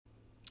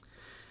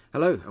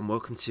Hello and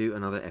welcome to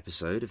another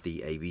episode of the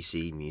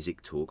ABC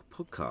Music Talk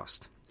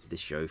podcast. This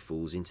show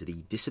falls into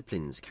the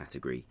disciplines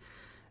category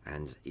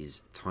and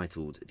is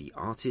titled The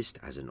Artist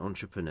as an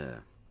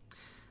Entrepreneur.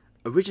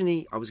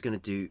 Originally, I was going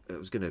to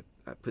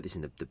put this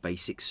in the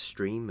basics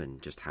stream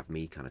and just have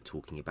me kind of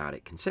talking about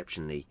it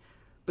conceptually,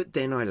 but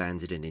then I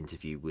landed an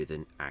interview with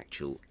an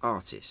actual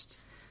artist.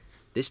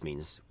 This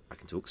means I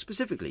can talk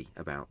specifically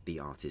about the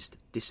artist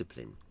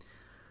discipline.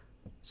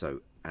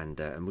 So, and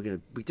we're going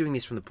to be doing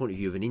this from the point of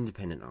view of an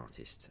independent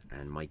artist.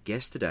 And my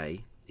guest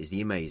today is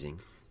the amazing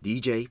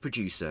DJ,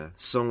 producer,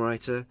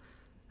 songwriter,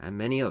 and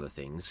many other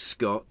things,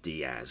 Scott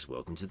Diaz.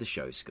 Welcome to the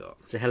show, Scott.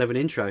 It's a hell of an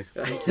intro.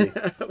 Thank you.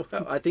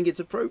 Well, I think it's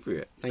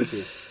appropriate. Thank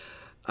you.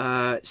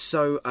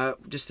 So,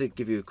 just to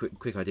give you a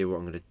quick idea of what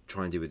I'm going to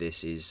try and do with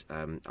this is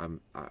I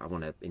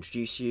want to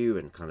introduce you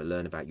and kind of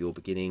learn about your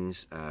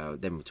beginnings.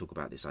 Then we'll talk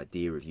about this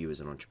idea of you as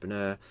an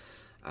entrepreneur.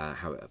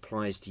 How it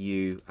applies to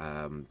you,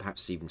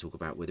 perhaps even talk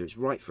about whether it's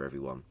right for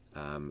everyone.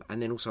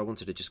 And then also I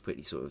wanted to just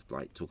quickly sort of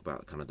like talk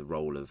about kind of the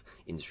role of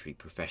industry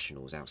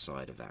professionals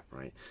outside of that,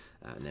 right?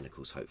 And then of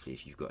course, hopefully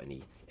if you've got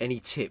any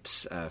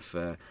tips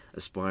for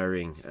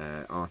aspiring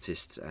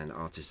artists and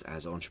artists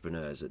as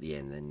entrepreneurs at the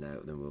end,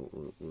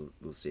 then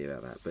we'll see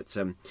about that. But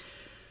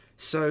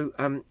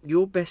so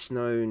you're best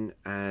known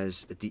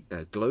as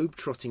a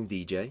globe-trotting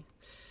DJ,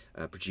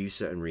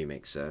 producer and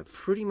remixer,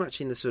 pretty much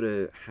in the sort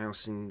of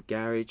house and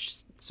garage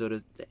sort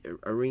of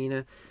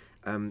arena.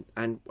 And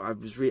I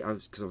was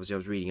because obviously I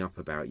was reading up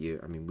about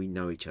you. I mean, we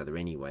know each other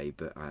anyway,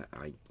 but I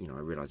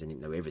realised I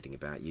didn't know everything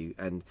about you.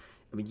 And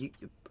I mean,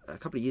 a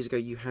couple of years ago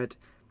you had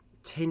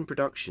 10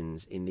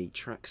 productions in the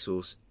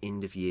Traxsource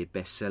End of Year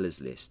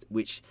bestsellers list,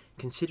 which,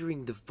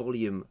 considering the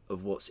volume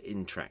of what's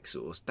in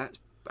Traxsource, that's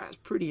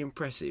pretty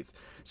impressive.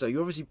 So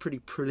you're obviously pretty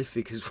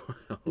prolific as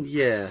well.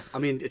 Yeah, I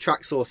mean,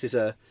 Traxsource is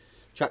a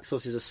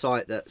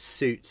site that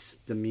suits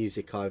the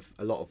music a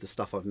lot of the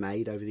stuff I've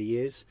made over the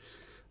years.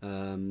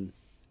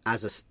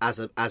 As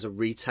a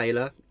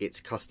retailer, it's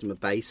customer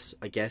base,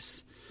 I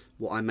guess.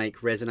 What I make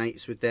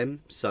resonates with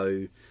them,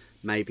 so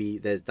maybe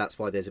that's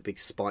why there's a big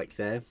spike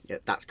there.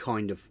 That's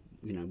kind of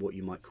what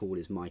you might call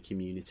is my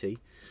community,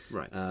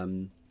 right?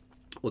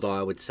 Although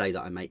I would say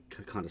that I make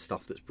kind of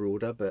stuff that's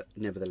broader, but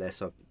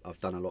nevertheless, I've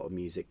done a lot of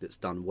music that's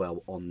done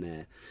well on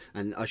there.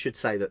 And I should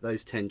say that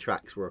those 10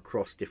 tracks were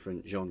across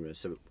different genres.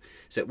 So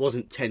it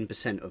wasn't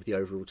 10% of the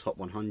overall top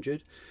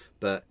 100,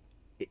 but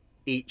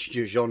each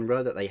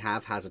genre that they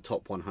have has a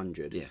top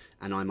 100. Yeah.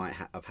 And I might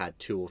have had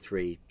 2 or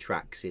 3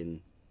 tracks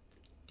in,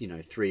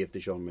 3 of the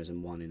genres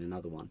and 1 in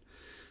another one.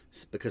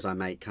 It's because I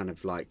make kind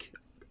of like,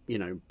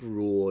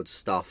 broad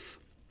stuff,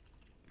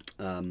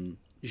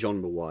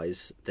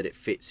 genre-wise, that it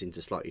fits into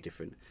slightly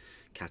different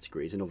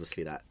categories, and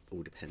obviously that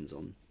all depends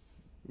on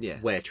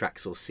where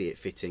Traxsource see it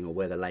fitting or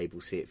where the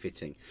label see it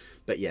fitting.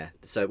 But yeah,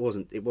 so it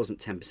wasn't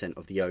 10%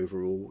 of the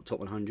overall top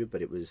 100,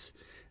 but it was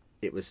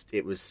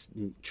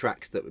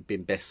tracks that had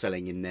been best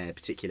selling in their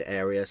particular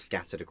area,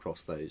 scattered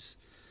across those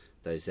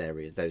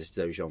areas, those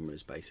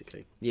genres,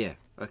 basically. Yeah.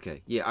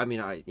 Okay. Yeah. I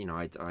mean, I think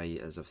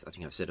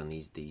I've said on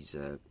these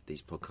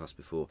podcasts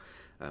before,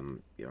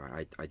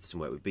 I did some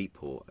work with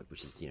Beatport,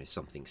 which is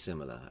something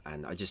similar,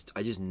 and I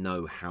just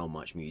know how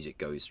much music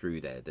goes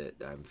through there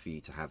that for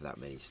you to have that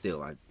many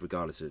still,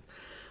 regardless of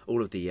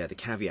all of the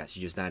caveats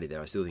you just added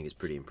there, I still think it's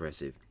pretty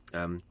impressive.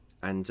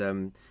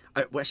 Actually,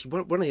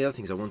 one of the other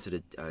things I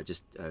wanted to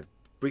just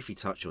briefly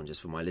touch on,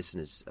 just for my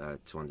listeners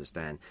to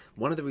understand,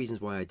 one of the reasons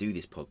why I do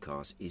this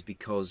podcast is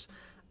because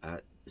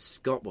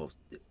Scott, well,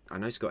 I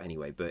know Scott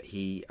anyway, but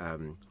he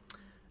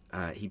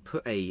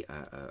put a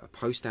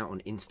post out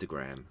on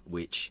Instagram,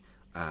 which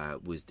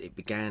it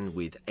began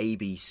with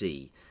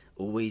ABC,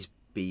 always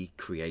be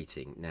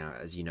creating. Now,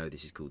 as you know,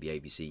 this is called the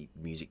ABC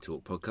Music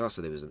Talk podcast,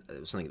 so there was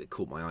something that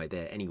caught my eye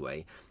there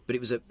anyway. But it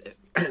was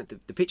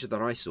the picture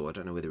that I saw, I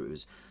don't know whether it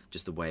was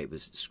just the way it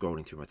was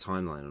scrolling through my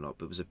timeline or not,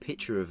 but it was a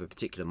picture of a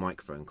particular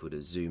microphone called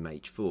a Zoom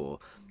H4,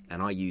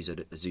 and I use a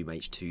Zoom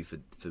H2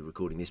 for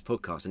recording this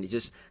podcast, and it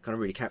just kind of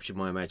really captured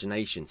my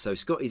imagination. So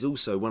Scott is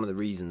also one of the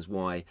reasons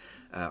why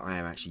I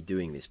am actually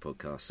doing this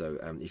podcast, so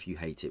if you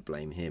hate it,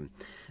 blame him.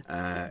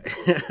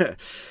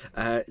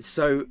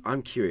 So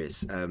I'm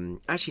curious.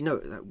 Actually,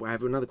 no, I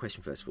have another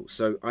question first of all.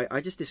 So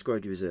I just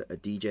described you as a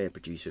DJ, a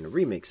producer, and a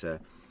remixer,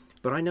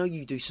 but I know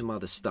you do some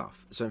other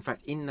stuff. So in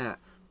fact, in that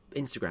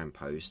Instagram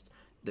post,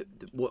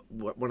 one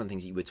of the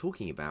things that you were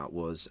talking about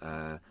was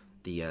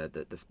the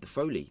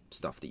Foley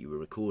stuff that you were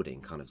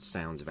recording, kind of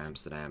sounds of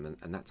Amsterdam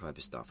and that type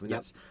of stuff. I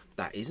mean,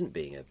 that isn't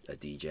being a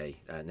DJ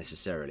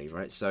necessarily,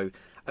 right? So,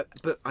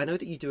 but I know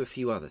that you do a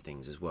few other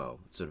things as well,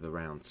 sort of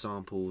around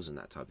samples and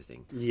that type of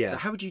thing. Yeah. So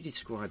how would you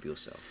describe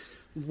yourself?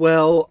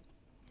 Well,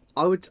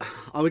 I would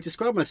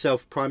describe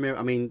myself primarily.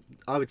 I mean,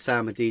 I would say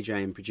I'm a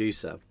DJ and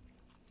producer.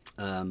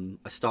 I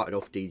started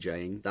off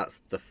DJing. That's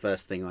the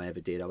first thing I ever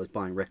did. I was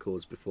buying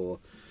records before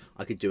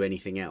I could do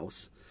anything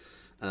else.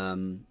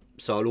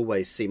 So I'll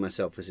always see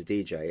myself as a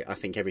DJ. I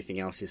think everything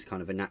else is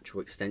kind of a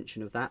natural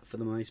extension of that for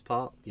the most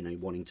part. You know,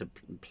 wanting to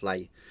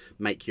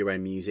make your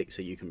own music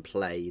so you can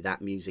play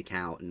that music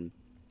out and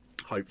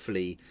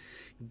hopefully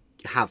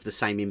have the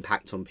same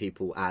impact on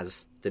people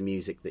as the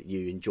music that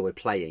you enjoy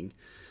playing.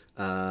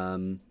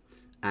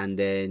 And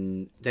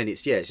then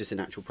it's just a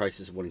natural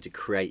process of wanting to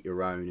create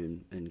your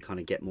own and kind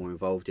of get more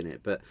involved in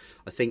it. But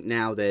I think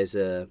now there's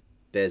a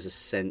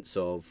sense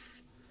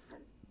of,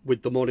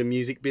 with the modern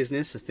music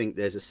business, I think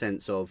there's a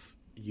sense of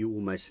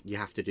you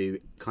have to do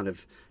kind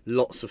of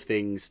lots of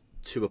things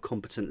to a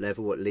competent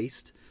level at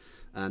least.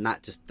 And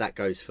that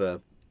goes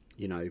for,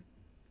 you know,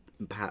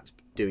 perhaps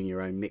doing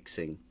your own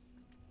mixing,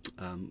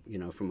 you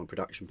know, from a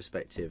production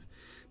perspective,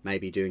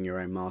 maybe doing your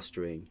own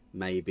mastering,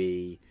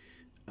 maybe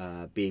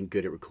being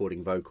good at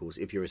recording vocals.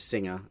 If you're a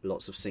singer,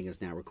 lots of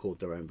singers now record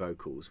their own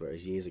vocals,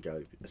 whereas years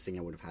ago a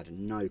singer would have had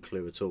no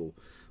clue at all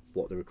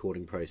what the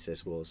recording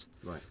process was.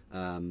 Right.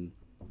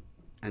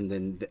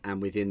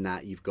 And within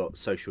that you've got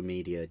social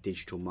media,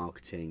 digital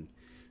marketing,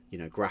 you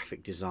know,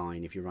 graphic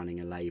design. If you're running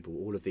a label,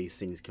 all of these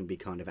things can be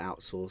kind of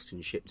outsourced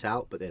and shipped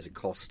out, but there's a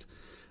cost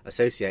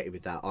associated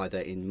with that, either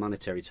in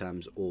monetary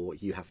terms or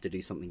you have to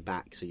do something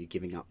back, so you're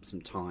giving up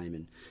some time,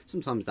 and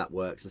sometimes that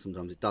works and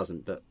sometimes it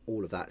doesn't. But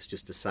all of that's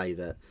just to say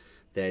that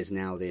there's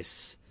now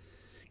this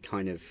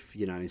kind of,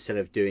 you know, instead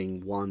of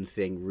doing one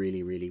thing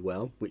really, really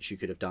well, which you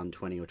could have done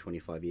 20 or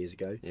 25 years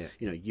ago,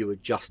 you know, you were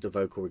just a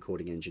vocal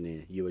recording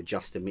engineer, you were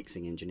just a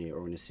mixing engineer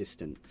or an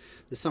assistant.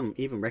 There's some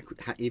dance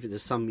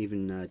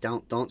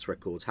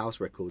records, house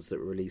records that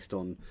were released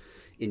on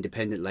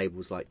independent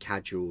labels like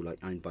Casual, like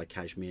owned by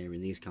Kashmir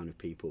and these kind of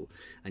people,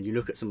 and you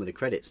look at some of the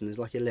credits and there's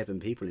like 11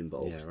 people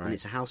involved, and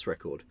it's a house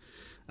record.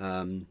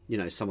 You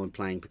know, someone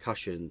playing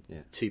percussion,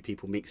 2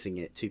 people mixing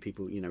it, 2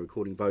 people, you know,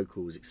 recording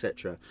vocals,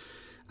 etc.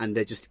 And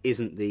there just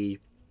isn't the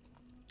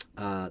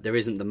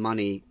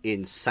money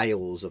in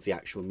sales of the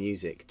actual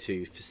music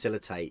to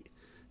facilitate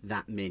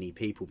that many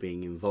people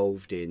being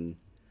involved in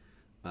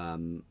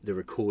the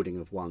recording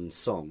of one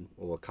song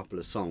or a couple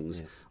of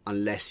songs,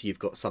 unless you've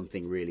got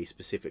something really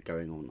specific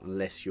going on,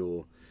 unless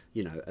you're,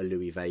 you know, a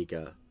Louis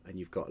Vega and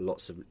you've got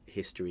lots of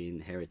history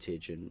and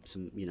heritage and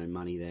some, you know,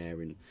 money there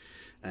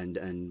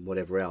and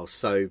whatever else.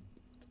 So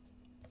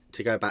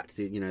to go back to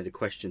the, you know, the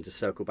question, to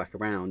circle back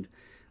around,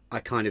 I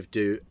kind of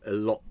do a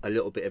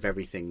little bit of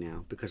everything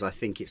now because I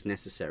think it's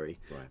necessary.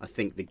 Right. I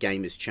think the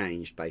game has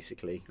changed,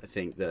 basically. I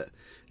think that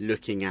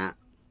looking at,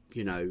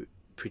 you know,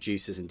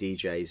 producers and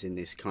DJs in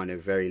this kind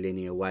of very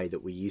linear way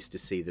that we used to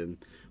see them,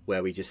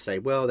 where we just say,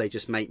 well, they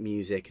just make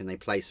music and they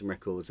play some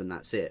records and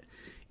that's it.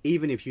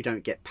 Even if you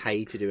don't get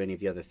paid to do any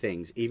of the other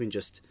things, even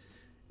just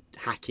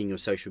hacking your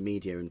social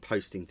media and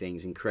posting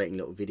things and creating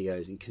little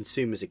videos, and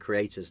consumers are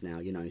creators now,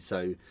 you know,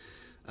 so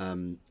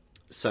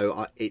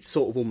it's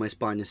sort of almost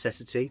by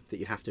necessity that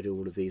you have to do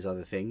all of these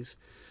other things.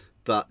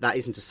 But that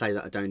isn't to say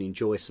that I don't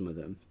enjoy some of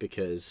them,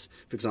 because,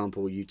 for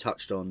example, you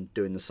touched on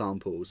doing the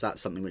samples.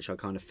 That's something which I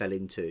kind of fell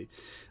into,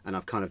 and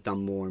I've kind of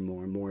done more and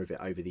more and more of it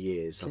over the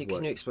years. Can you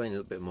explain a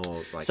little bit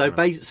more? Like, so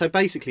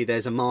basically,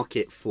 there's a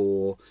market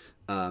for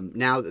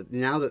now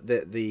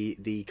that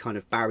the kind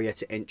of barrier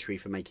to entry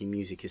for making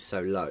music is so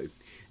low,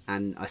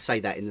 and I say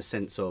that in the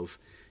sense of,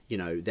 you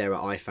know, there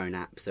are iPhone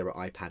apps, there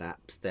are iPad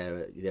apps,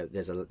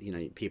 there's a, you know,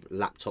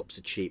 laptops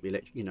are cheap,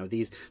 you know,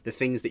 the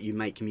things that you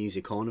make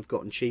music on have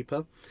gotten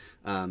cheaper.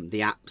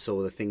 The apps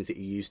or the things that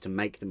you use to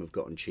make them have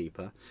gotten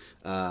cheaper,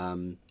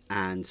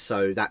 and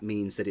so that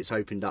means that it's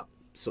opened up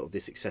sort of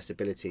this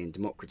accessibility and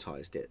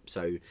democratized it.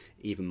 So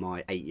even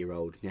my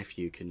 8-year-old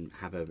nephew can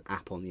have an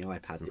app on the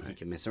iPad that he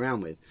can mess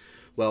around with.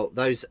 Well,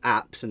 those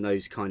apps and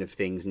those kind of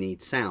things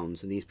need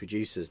sounds, and these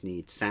producers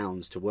need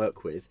sounds to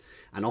work with,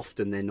 and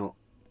often they're not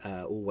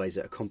always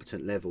at a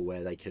competent level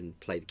where they can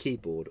play the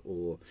keyboard,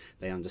 or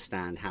they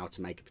understand how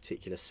to make a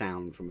particular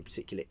sound from a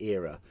particular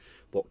era.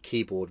 What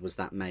keyboard was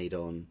that made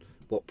on?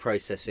 What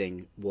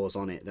processing was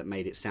on it that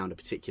made it sound a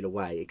particular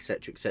way,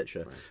 etc.,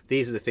 etc. Right.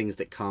 These are the things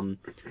that come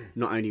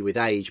not only with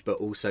age, but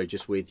also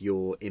just with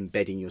your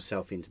embedding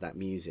yourself into that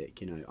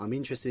music. You know, I'm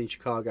interested in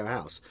Chicago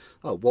House.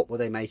 Oh, what were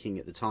they making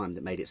at the time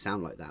that made it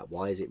sound like that?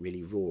 Why is it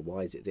really raw?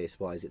 Why is it this?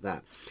 Why is it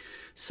that?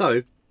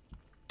 So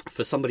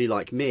for somebody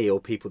like me, or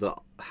people that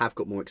have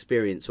got more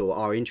experience or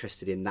are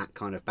interested in that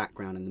kind of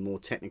background and the more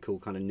technical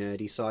kind of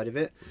nerdy side of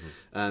it,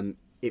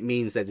 it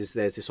means that there's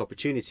this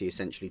opportunity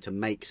essentially to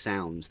make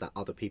sounds that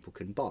other people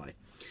can buy.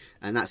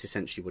 And that's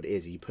essentially what it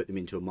is. You put them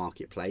into a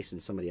marketplace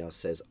and somebody else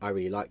says, I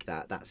really like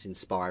that, that's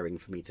inspiring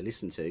for me to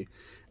listen to,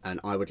 and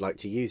I would like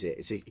to use it.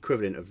 It's the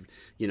equivalent of,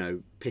 you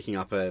know, picking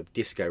up a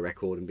disco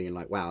record and being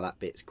like, wow, that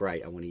bit's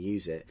great, I want to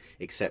use it,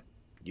 except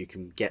you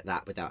can get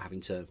that without having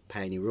to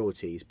pay any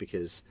royalties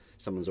because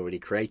someone's already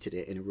created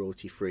it in a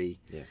royalty-free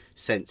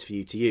sense for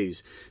you to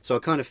use. So I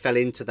kind of fell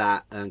into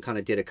that and kind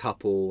of did a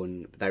couple,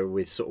 and they were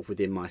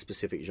within my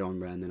specific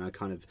genre, and then I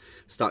kind of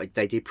started,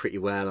 they did pretty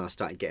well, and I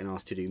started getting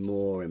asked to do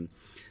more, and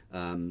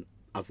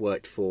I've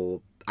worked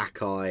for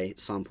Akai,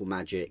 Sample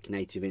Magic,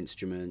 Native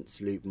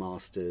Instruments, Loop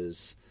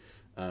Masters,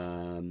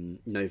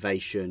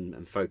 Novation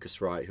and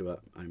Focusrite, who are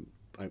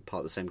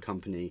part of the same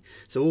company.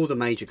 So all the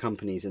major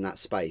companies in that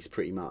space,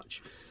 pretty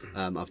much,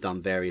 I've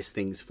done various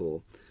things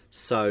for.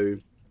 So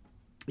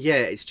yeah,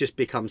 it's just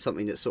become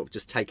something that's sort of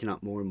just taken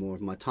up more and more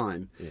of my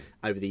time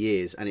over the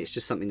years, and it's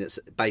just something that's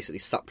basically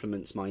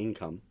supplements my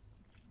income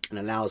and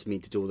allows me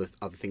to do all the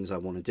other things I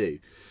want to do,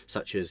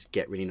 such as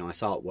get really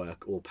nice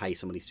artwork or pay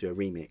somebody to do a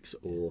remix,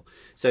 or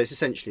so it's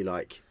essentially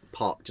like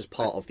part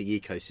of the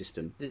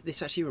ecosystem.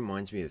 This actually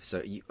reminds me of,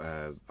 so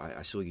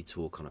I saw you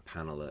talk on a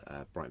panel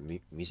at Brighton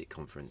Music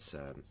Conference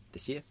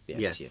this year.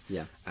 This year.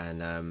 Yeah.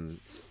 And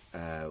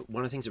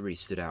one of the things that really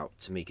stood out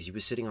to me, because you were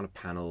sitting on a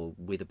panel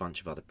with a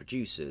bunch of other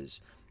producers,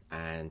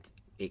 and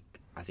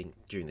I think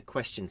during the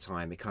question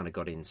time, it kind of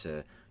got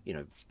into, you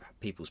know,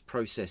 people's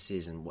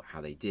processes and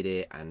how they did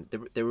it. And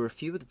there were a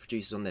few of the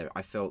producers on there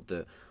I felt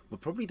that were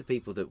probably the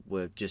people that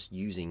were just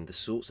using the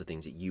sorts of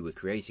things that you were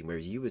creating,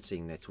 whereas you were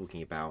sitting there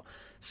talking about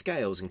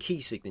scales and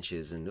key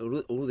signatures and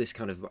all this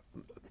kind of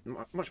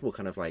much more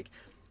kind of like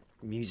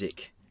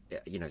music,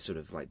 you know, sort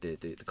of like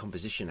the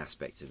composition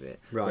aspect of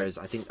it. Right. Whereas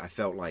I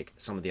felt like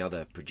some of the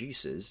other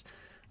producers,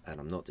 and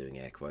I'm not doing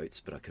air quotes,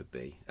 but I could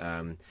be,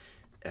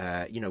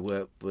 you know,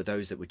 were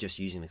those that were just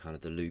using the kind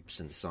of the loops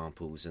and the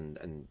samples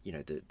and you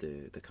know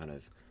the kind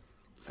of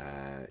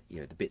you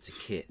know, the bits of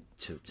kit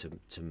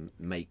to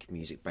make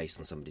music based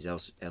on somebody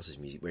else's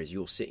music, whereas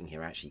you're sitting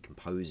here actually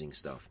composing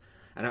stuff.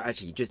 And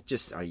actually,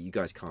 just you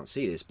guys can't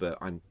see this, but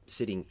I'm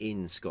sitting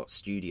in Scott's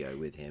studio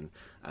with him,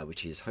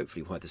 which is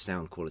hopefully why the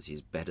sound quality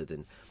is better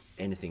than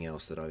anything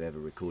else that I've ever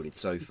recorded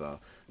so far.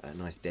 A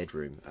nice dead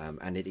room,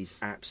 and it is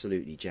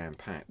absolutely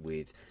jam-packed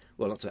with,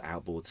 well, lots of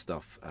outboard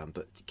stuff,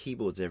 but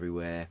keyboards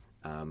everywhere,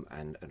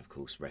 and of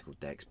course record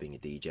decks, being a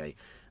DJ.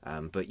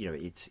 But you know,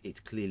 it's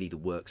clearly the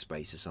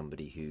workspace of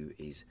somebody who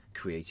is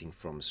creating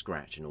from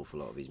scratch an awful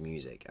lot of his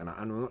music, and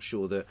I'm not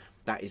sure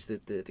that is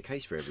the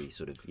case for every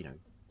sort of, you know,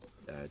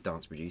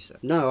 dance producer.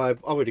 No,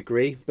 I would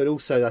agree, but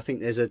also I think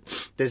there's a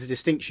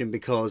distinction,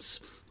 because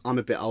I'm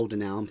a bit older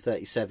now. I'm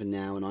 37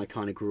 now, and I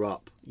kind of grew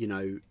up, you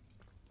know,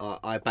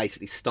 I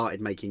basically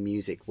started making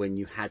music when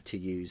you had to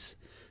use,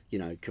 you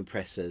know,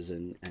 compressors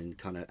and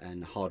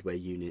hardware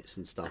units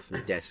and stuff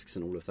and desks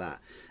and all of that,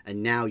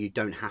 and now you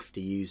don't have to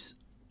use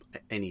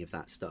any of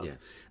that stuff.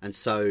 And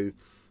so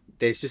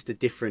there's just a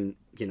different,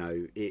 you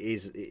know, it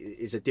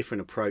is a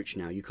different approach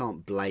now. You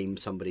can't blame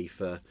somebody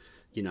for,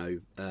 you know,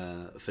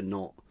 for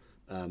not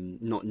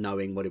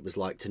knowing what it was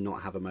like to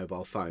not have a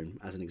mobile phone,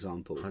 as an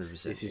example.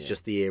 100%, this is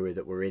just the era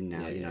that we're in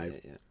now, you know.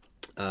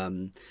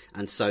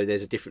 And so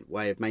there's a different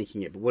way of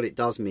making it, but what it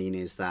does mean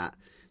is that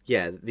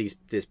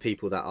there's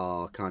people that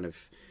are kind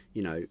of,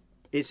 you know,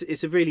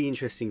 it's a really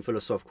interesting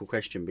philosophical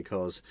question,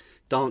 because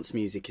dance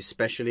music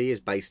especially is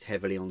based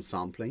heavily on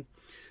sampling,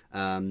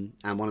 and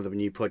one of the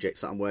new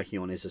projects that I'm working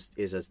on is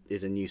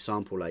a new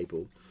sample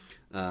label,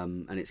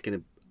 and it's going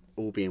to,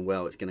 all being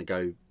well, it's going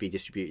to be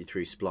distributed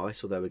through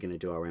Splice, although we're going to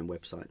do our own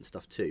website and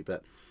stuff too.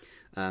 But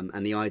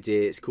and the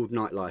idea, it's called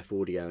Nightlife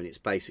Audio, and it's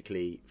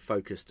basically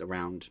focused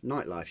around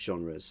nightlife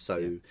genres.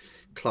 So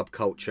club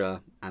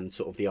culture and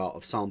sort of the art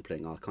of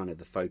sampling are kind of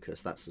the focus.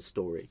 That's the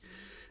story.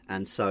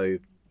 And so,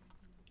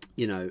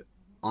 you know,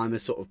 I'm a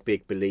sort of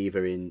big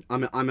believer in,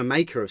 I'm a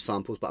maker of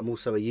samples, but I'm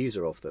also a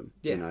user of them.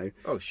 You know,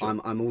 oh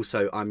sure.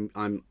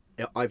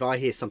 If I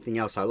hear something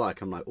else I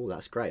like, I'm like, oh,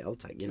 that's great, I'll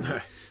take, you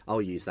know,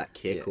 I'll use that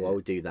kick, or I'll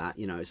do that,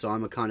 you know. So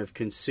I'm a kind of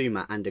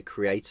consumer and a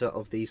creator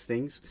of these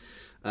things,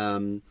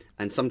 and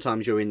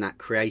sometimes you're in that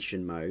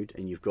creation mode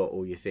and you've got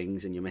all your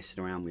things and you're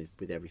messing around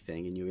with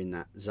everything and you're in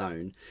that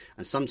zone,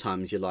 and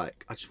sometimes you're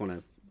like,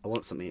 I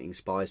want something that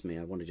inspires me.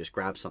 I want to just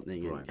grab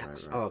something and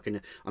right. oh,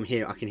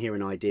 I can hear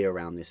an idea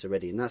around this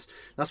already, and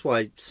that's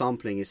why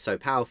sampling is so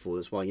powerful.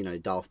 That's why, you know,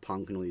 Daft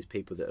Punk and all these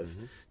people that have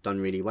done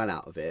really well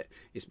out of it.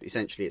 It's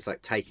essentially, it's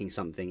like taking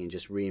something and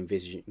just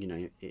re-envision, you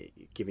know,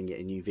 giving it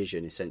a new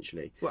vision,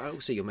 essentially. Well,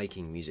 also you're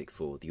making music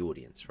for the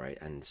audience, right?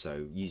 And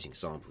so using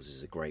samples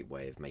is a great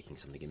way of making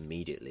something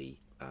immediately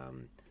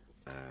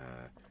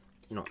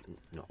not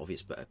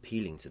obvious, but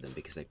appealing to them,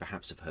 because they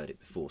perhaps have heard it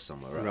before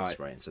somewhere else,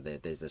 right? And so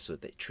there's this sort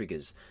of, that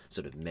triggers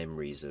sort of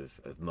memories of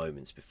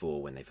moments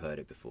before when they've heard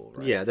it before,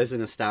 right? Yeah, there's a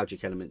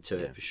nostalgic element to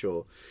it for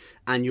sure,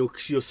 and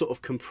you're sort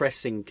of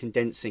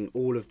condensing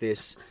all of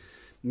this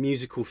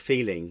musical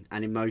feeling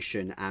and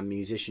emotion and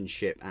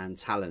musicianship and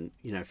talent.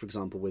 You know, for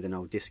example, with an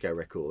old disco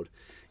record,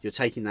 you're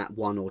taking that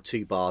 1 or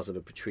 2 bars of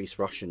a Patrice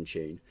Rushen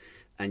tune,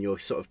 and you're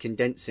sort of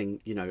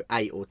condensing, you know,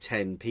 8 or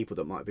 10 people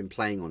that might have been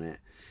playing on it,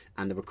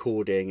 and the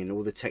recording and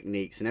all the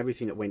techniques and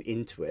everything that went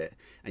into it,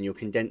 and you're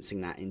condensing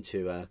that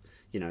into a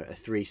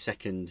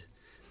 3-second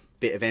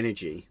bit of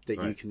energy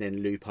that you can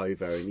then loop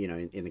over, and, you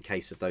know, in the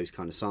case of those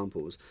kind of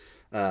samples,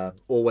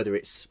 or whether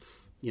it's,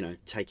 you know,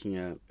 taking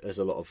as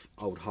a lot of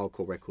old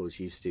hardcore records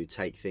used to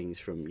take things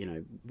from, you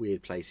know,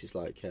 weird places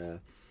like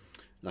a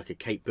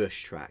Kate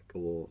Bush track,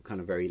 or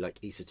kind of very like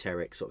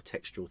esoteric sort of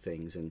textural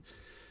things. And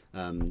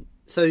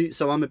so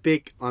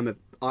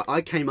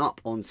I came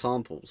up on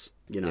samples,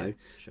 you know,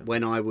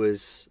 when I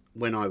was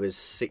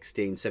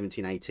 16,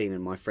 17, 18,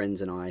 and my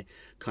friends and I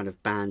kind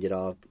of banded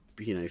our,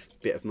 you know,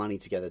 bit of money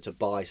together to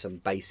buy some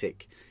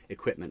basic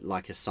equipment,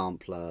 like a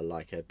sampler,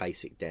 like a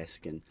basic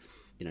desk, and,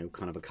 you know,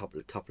 kind of a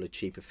couple of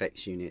cheap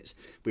effects units.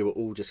 We were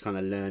all just kind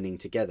of learning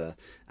together,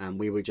 and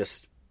we were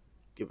just,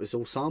 it was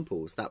all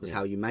samples. That was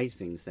how you made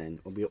things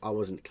then. I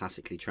wasn't a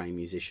classically trained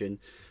musician.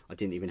 I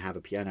didn't even have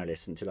a piano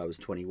lesson until I was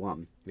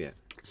 21. Yeah.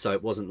 So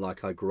it wasn't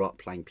like I grew up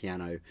playing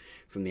piano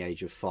from the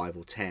age of 5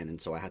 or 10,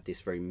 and so I had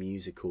this very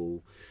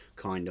musical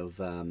kind of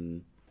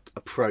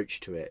approach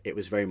to it. It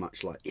was very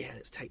much like, yeah,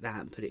 let's take that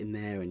and put it in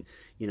there, and,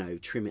 you know,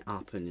 trim it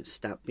up and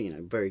stab, you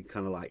know, very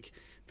kind of like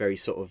very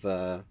sort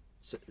of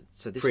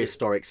So this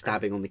prehistoric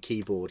stabbing on the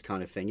keyboard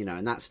kind of thing, you know,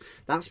 and that's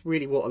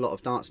really what a lot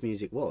of dance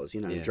music was,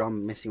 you know,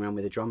 messing around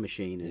with a drum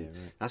machine, and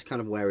that's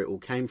kind of where it all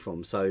came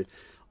from. So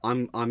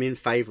I'm in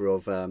favour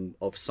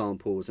of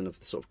samples and of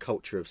the sort of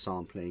culture of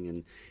sampling,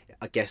 and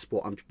I guess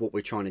what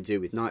we're trying to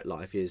do with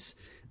Nightlife is,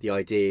 the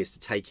idea is to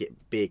take it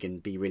big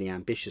and be really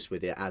ambitious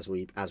with it as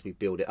we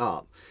build it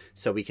up,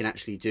 so we can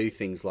actually do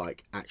things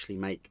like actually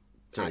make.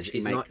 So is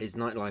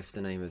Nightlife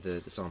the name of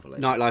the sample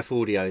label? Nightlife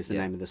Audio is the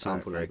name of the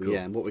sample label, cool.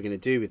 yeah. And what we're going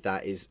to do with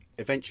that is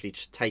eventually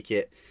to take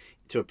it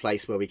to a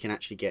place where we can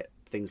actually get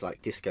things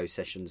like disco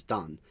sessions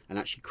done, and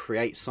actually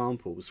create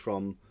samples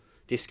from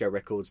disco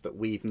records that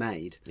we've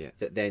made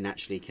that then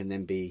actually can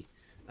then be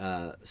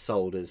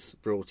sold as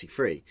royalty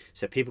free.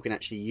 So people can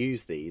actually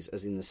use these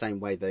as in the same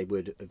way they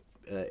would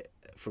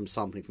from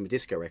sampling from a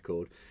disco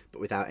record, but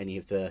without any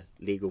of the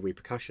legal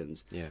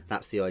repercussions. Yeah,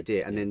 that's the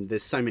idea. And then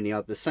there's so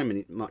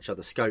much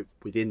other scope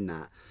within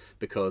that,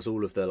 because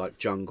all of the like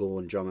jungle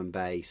and drum and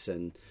bass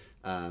and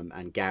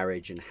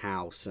garage and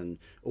house and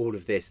all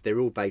of this, they're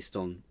all based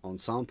on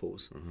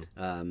samples.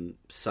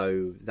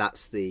 So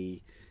that's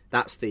the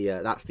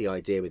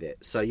idea with it.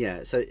 So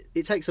yeah, so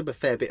it takes up a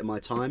fair bit of my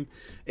time.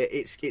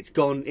 It's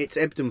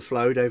ebbed and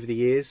flowed over the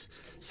years.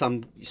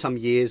 Some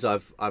years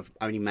I've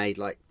only made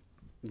like,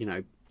 you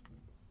know,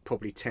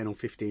 probably 10 or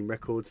 15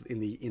 records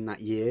in that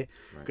year,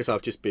 because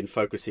I've just been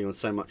focusing on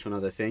so much on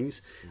other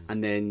things.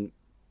 And then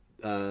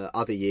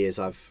other years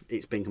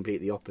it's been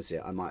completely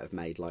opposite. I might have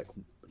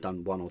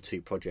done 1 or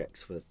 2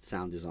 projects for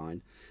sound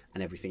design,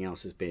 and everything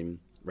else has been,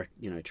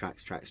 you know,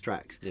 tracks.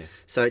 Yeah.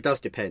 So it does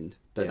depend,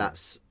 but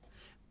that's.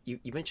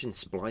 You mentioned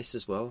Splice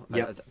as well.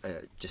 Yeah.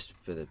 Just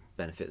for the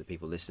benefit of the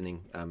people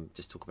listening,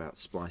 just talk about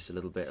Splice a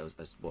little bit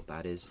as what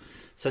that is.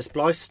 So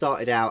Splice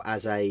started out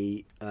as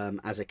a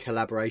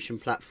collaboration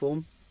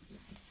platform.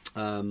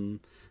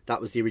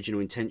 That was the original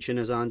intention,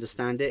 as I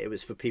understand it. It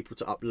was for people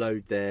to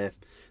upload their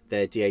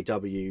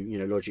DAW, you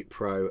know, Logic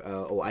Pro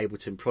or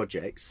Ableton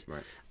projects,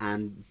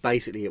 and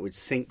basically it would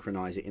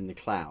synchronize it in the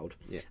cloud,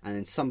 and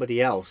then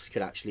somebody else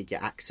could actually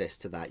get access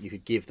to that. You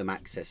could give them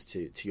access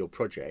to your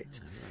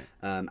project,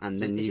 and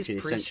so then you can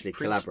essentially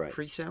collaborate.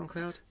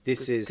 Pre-SoundCloud?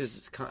 This is because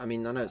it's kind of, I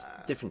mean, I know it's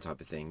a different type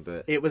of thing,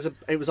 but it was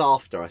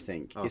after, I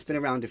think. It's been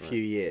around a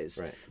few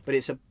years, but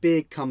it's a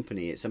big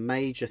company. It's a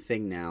major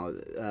thing now.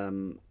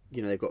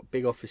 You know, they've got a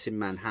big office in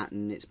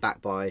Manhattan. It's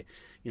backed by,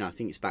 you know, I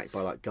think it's backed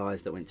by like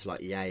guys that went to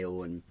like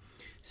Yale, and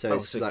so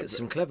it's like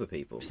some clever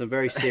people, some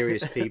very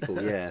serious people,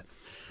 yeah.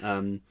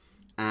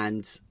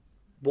 And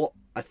what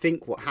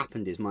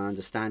happened is, my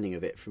understanding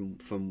of it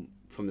from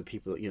the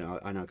people that, you know,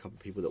 I know a couple of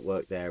people that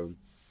work there and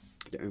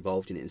that are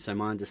involved in it, and so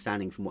my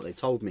understanding from what they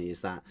told me is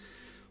that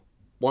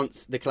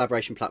once the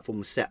collaboration platform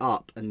was set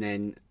up, and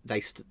then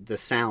the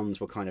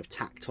sounds were kind of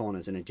tacked on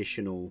as an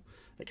additional,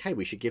 like, hey,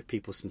 we should give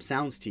people some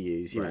sounds to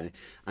use, you know,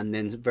 and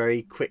then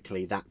very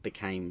quickly that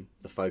became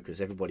the focus.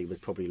 Everybody was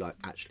probably like,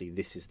 actually,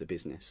 this is the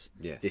business.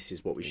 Yeah, this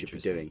is what we should be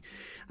doing.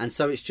 And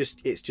so it's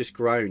just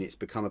grown. It's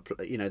become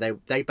you know,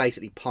 they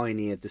basically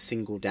pioneered the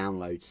single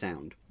download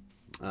sound.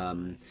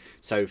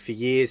 So for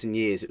years and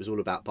years, it was all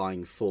about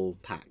buying full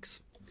packs,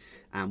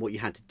 and what you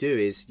had to do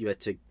is you had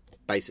to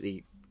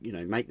basically, you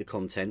know, make the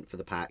content for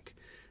the pack,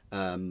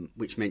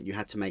 which meant you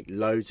had to make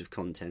loads of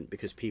content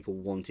because people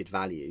wanted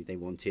value. They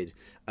wanted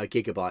a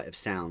gigabyte of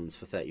sounds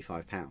for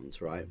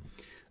 £35, right?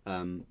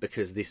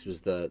 Because this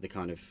was the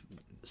kind of,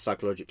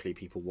 psychologically,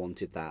 people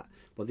wanted that.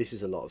 Well, this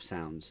is a lot of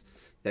sounds.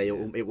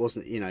 It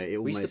wasn't, you know, it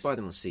almost... We used to buy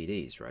them on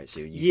CDs, right?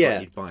 So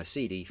you'd buy a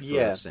CD full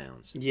of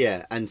sounds.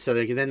 Yeah, and so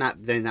then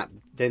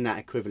that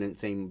equivalent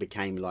thing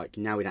became like,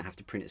 now we don't have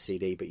to print a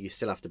CD, but you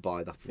still have to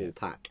buy the full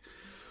pack.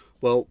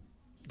 Well,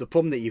 the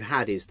problem that you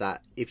had is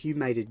that if you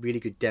made a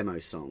really good demo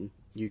song,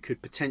 you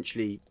could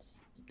potentially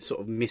sort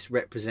of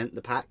misrepresent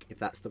the pack, if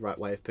that's the right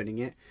way of putting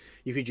it.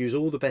 You could use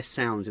all the best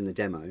sounds in the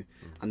demo,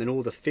 and then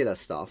all the filler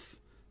stuff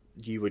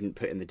you wouldn't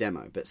put in the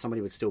demo, but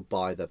somebody would still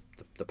buy the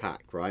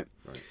pack, right?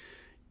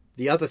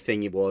 The other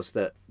thing was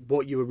that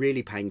what you were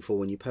really paying for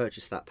when you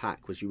purchased that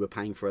pack was you were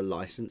paying for a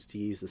license to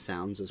use the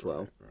sounds as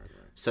well.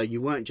 So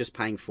you weren't just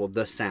paying for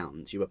the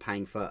sounds, you were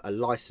paying for a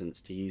license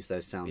to use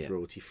those sounds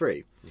royalty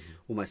free,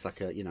 almost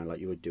like like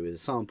you would do with a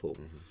sample,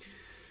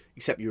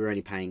 except you were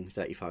only paying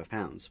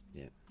 £35.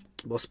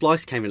 Well,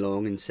 Splice came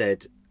along and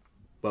said,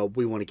 well,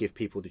 we want to give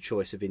people the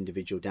choice of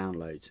individual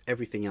downloads.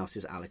 Everything else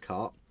is a la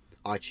carte.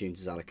 iTunes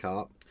is a la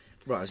carte.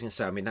 Right, I was going to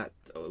say, I mean, that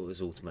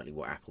was ultimately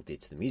what Apple did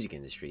to the music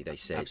industry. They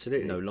said,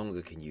 Absolutely. no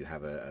longer can you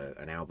have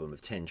an album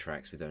of 10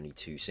 tracks with only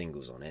 2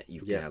 singles on it.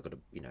 You've now got to,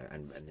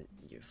 and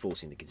you're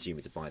forcing the consumer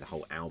to buy the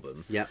whole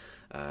album. Yeah.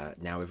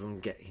 Now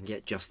everyone can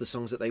get just the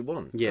songs that they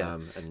want. Yeah.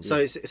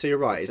 So you're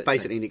right. It's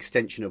basically an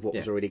extension of what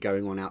was already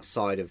going on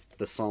outside of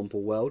the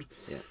sample world.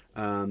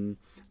 Yeah.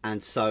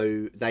 And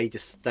so they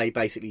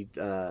basically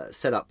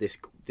set up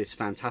this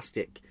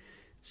fantastic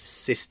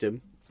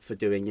system for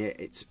doing it.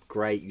 It's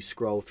great. You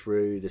scroll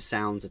through, the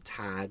sounds are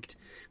tagged,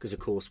 because of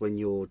course when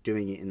you're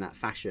doing it in that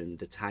fashion,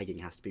 the tagging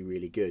has to be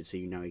really good, so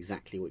you know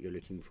exactly what you're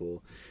looking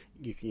for.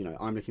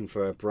 I'm looking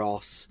for a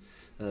brass,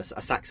 a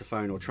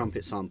saxophone or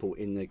trumpet sample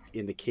in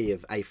the key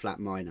of A flat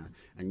minor,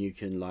 and you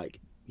can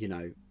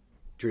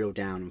drill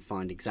down and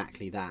find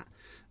exactly that.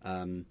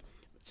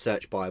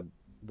 Search by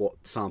what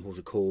samples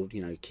are called,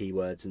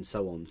 keywords and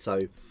so on.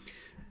 So,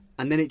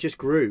 and then it just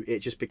grew. It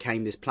just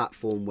became this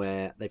platform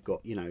where they've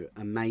got,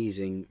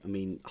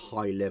 amazing,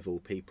 high level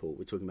people.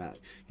 We're talking about,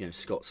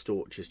 Scott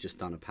Storch has just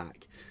done a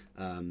pack.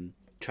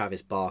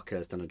 Travis Barker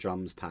has done a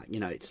drums pack.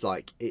 It's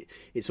like,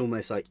 it's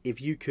almost like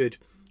if you could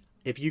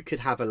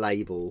have a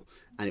label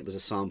and it was a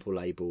sample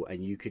label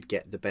and you could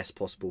get the best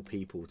possible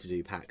people to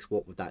do packs,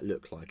 what would that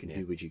look like, and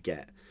who would you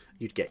get?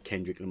 You'd get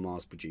Kendrick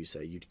Lamar's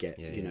producer, you'd get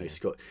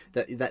Scott.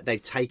 That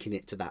they've taken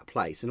it to that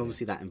place, and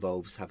obviously that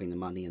involves having the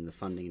money and the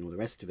funding and all the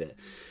rest of it.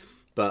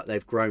 But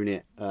they've grown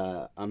it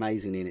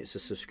amazingly, and it's a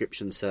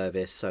subscription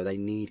service, so they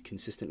need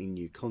consistently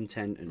new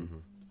content,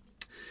 and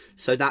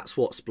so that's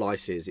what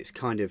Splice is. It's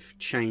kind of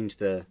changed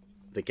the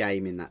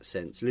game in that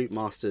sense. Luke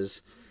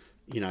Masters,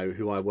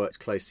 who I worked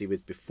closely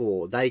with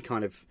before, they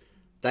kind of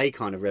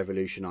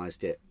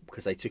revolutionised it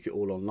because they took it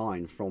all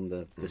online from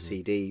the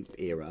CD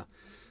era.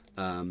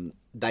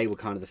 They were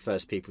kind of the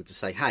first people to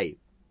say, hey,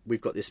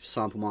 we've got this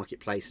sample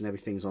marketplace and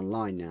everything's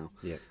online now.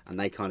 Yeah. And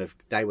they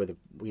were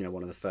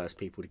one of the first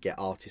people to get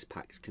artist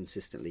packs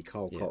consistently,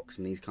 Carl Cox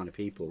and these kind of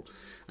people.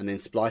 And then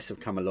Splice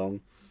have come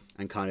along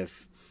and kind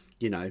of,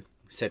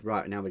 said,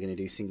 right, now we're going to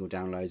do single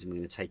downloads and we're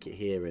going to take it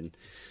here. And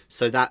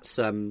so that's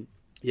I'm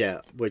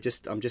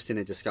just in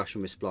a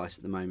discussion with Splice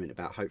at the moment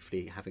about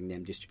hopefully having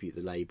them distribute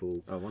the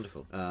label. Oh,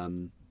 wonderful.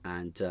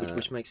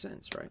 Which makes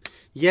sense, right?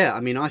 Yeah,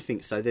 I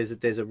think so. There's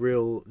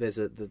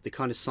the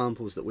kind of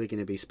samples that we're going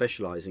to be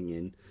specialising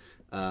in,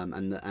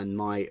 and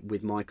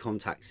my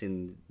contacts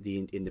in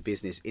the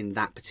business in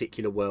that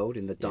particular world,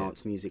 in the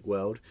dance music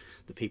world,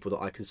 the people that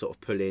I can sort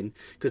of pull in,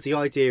 because the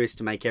idea is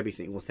to make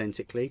everything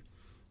authentically.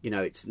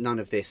 It's none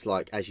of this,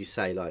 like, as you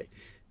say, like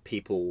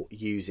people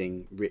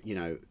using,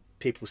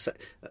 people say.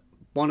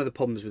 One of the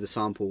problems with the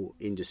sample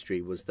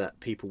industry was that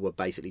people were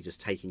basically just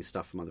taking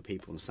stuff from other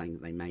people and saying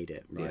that they made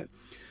it, right? Yeah.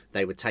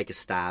 They would take a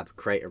stab,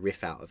 create a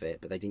riff out of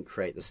it, but they didn't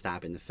create the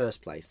stab in the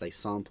first place. They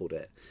sampled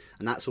it.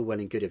 And that's all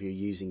well and good if you're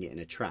using it in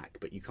a track,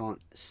 but you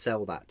can't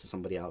sell that to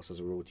somebody else as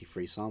a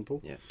royalty-free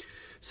sample. Yeah.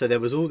 So there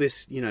was all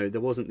this,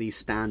 there wasn't these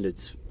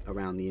standards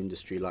around the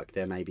industry like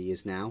there maybe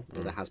is now,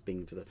 or there has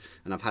been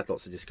and I've had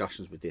lots of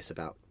discussions with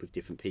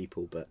different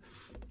people, but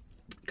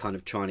kind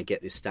of trying to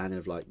get this standard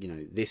of like,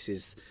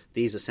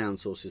 these are sound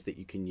sources that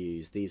you can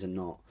use, these are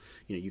not.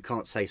 You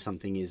can't say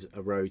something is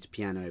a Rhodes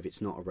piano if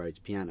it's not a Rhodes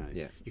piano.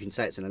 Yeah. You can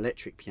say it's an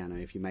electric piano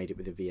if you made it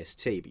with a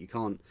VST, but you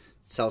can't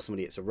tell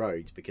somebody it's a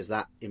Rhodes because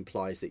that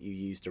implies that you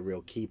used a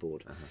real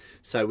keyboard.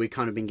 So we've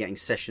kind of been getting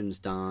sessions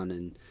done,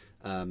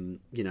 and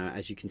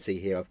as you can see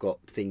here, I've got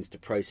things to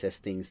process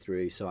things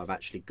through, so I've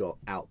actually got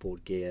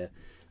outboard gear.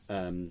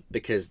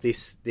 Because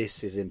this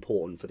is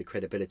important for the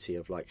credibility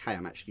of like, hey,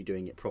 I'm actually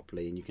doing it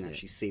properly, and you can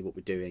actually see what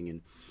we're doing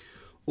and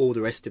all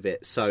the rest of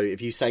it. So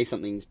if you say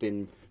something's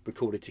been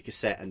recorded to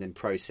cassette and then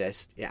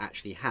processed, it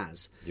actually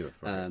has. There's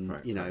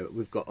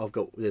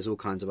all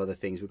kinds of other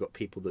things. We've got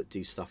people that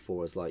do stuff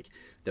for us, like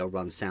they'll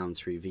run sound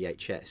through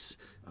VHS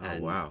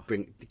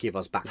and give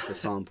us back the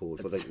samples.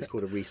 It's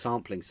called a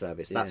resampling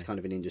service. That's kind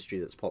of an industry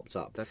that's popped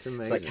up. That's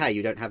amazing. It's like, hey,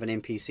 you don't have an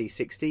MPC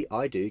 60?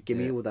 I do. Give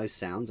me all those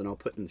sounds and I'll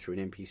put them through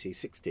an MPC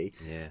 60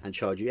 and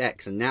charge you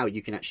X. And now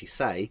you can actually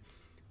say,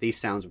 these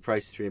sounds were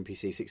processed through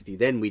MPC 60,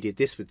 then we did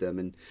this with them,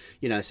 and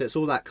so it's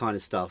all that kind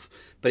of stuff,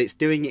 but it's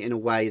doing it in a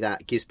way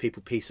that gives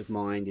people peace of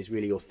mind, is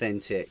really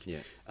authentic,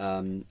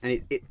 and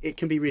it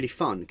can be really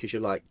fun, because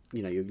you're like,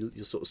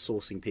 you're sort of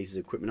sourcing pieces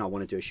of equipment. I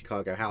want to do a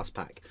Chicago house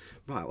pack,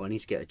 right, well, I need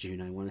to get a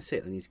Juno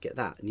 106, I need to get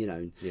that,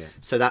 and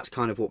so that's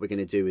kind of what we're going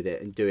to do with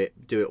it, and do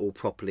it all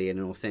properly in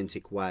an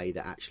authentic way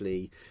that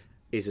actually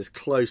is as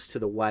close to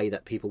the way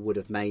that people would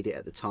have made it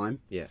at the time.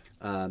 Yeah.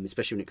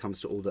 Especially when it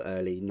comes to all the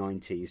early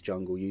 90s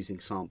jungle, using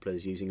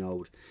samplers, using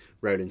old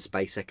Roland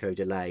Space Echo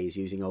delays,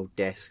 using old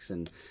desks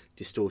and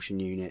distortion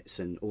units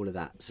and all of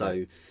that.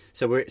 So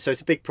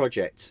it's a big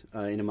project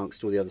in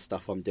amongst all the other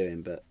stuff I'm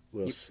doing, but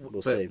we'll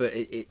see. But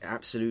it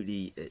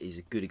absolutely is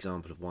a good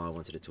example of why I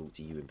wanted to talk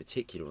to you in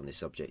particular on this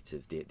subject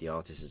of the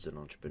artist as an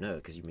entrepreneur,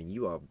 because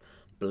you are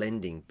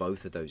blending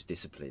both of those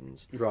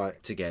disciplines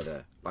Right.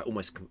 together, like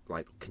almost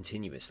like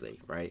continuously,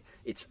 right?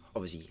 It's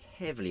obviously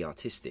heavily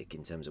artistic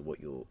in terms of what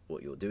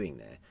you're doing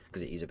there,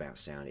 because it is about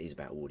sound, it is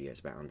about audio, it's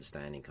about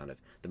understanding kind of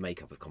the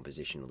makeup of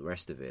composition, all the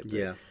rest of it.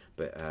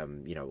 But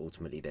you know,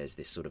 ultimately there's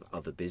this sort of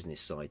other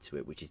business side to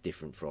it, which is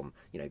different from,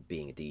 you know,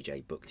 being a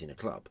DJ booked in a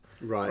club,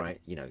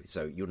 right? You know,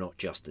 so you're not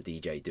just a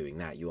DJ doing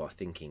that, you are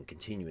thinking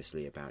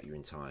continuously about your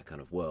entire kind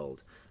of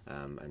world,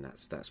 and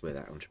that's where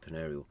that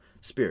entrepreneurial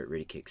spirit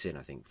really kicks in,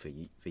 I think,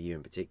 for you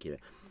in particular.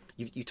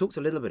 You talked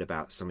a little bit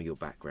about some of your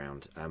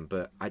background,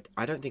 but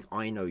I don't think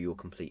I know your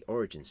complete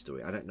origin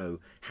story. I don't know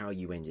how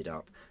you ended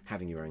up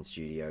having your own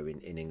studio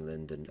in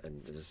England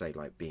and as I say,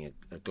 like being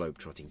a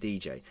globe-trotting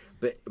DJ.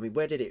 But I mean,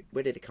 where did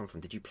it come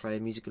from? Did you play a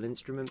musical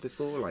instrument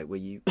before? Like, were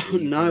you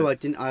No, I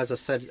didn't. As I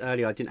said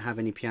earlier, I didn't have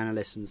any piano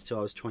lessons till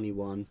I was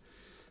 21.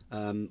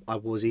 I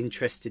was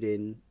interested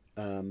in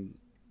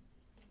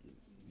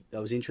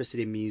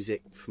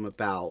music from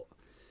about.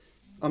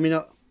 I mean,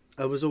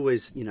 I was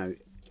always, you know,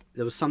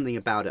 there was something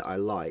about it I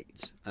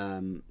liked.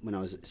 When I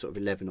was sort of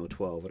 11 or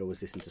 12, I'd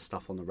always listen to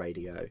stuff on the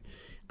radio,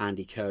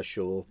 Andy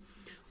Kershaw,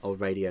 old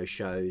radio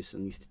shows,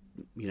 and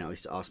I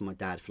used to ask my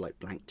dad for like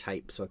blank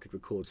tape so I could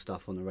record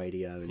stuff on the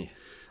radio. And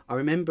I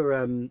remember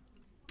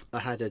I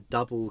had a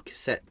double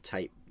cassette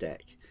tape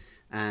deck,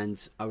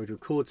 and I would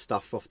record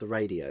stuff off the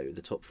radio,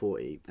 the top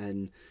 40,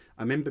 and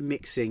I remember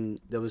mixing.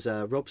 There was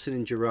a Robson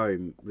and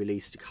Jerome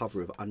released a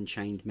cover of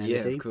Unchained Melody.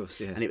 Yeah, of course,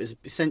 yeah. And it was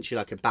essentially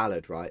like a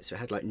ballad, right? So it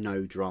had like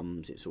no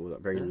drums. It's all like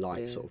very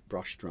light, sort of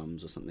brush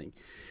drums or something.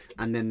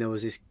 And then there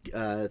was this.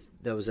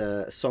 There was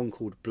a song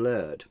called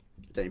Blurred.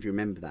 I don't know if you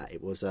remember that.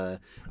 It was a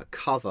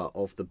cover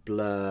of the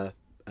Blur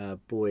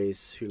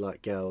Boys Who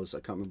Like Girls. I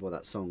can't remember what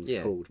that song's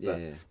called, but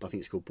I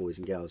think it's called Boys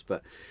and Girls.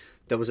 But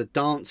there was a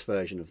dance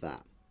version of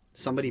that.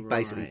 Somebody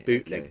basically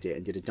bootlegged it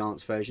and did a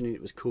dance version, and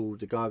it was called.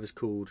 The guy was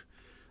called.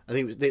 I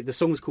think it was, the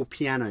song was called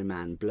Piano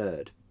Man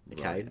Blurred.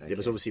 Okay? It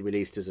was obviously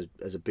released as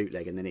a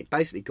bootleg, and then it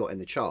basically got in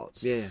the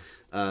charts. I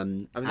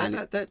mean,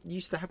 that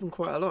used to happen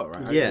quite a lot,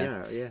 right?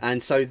 Yeah.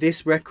 And so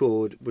this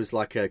record was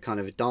like a kind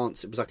of a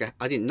dance. It was like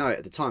I didn't know it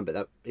at the time,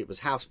 but it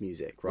was house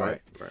music,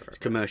 right? Right.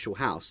 Commercial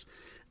house.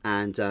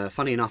 And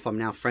funny enough, I'm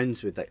now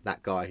friends with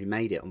that guy who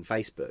made it on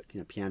Facebook. You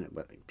know,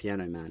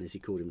 Piano Man, as he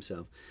called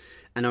himself.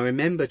 And I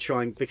remember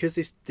trying, because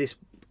this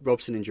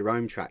Robson and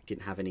Jerome track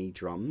didn't have any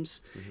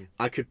drums,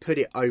 I could put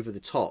it over the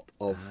top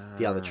of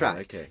the other track.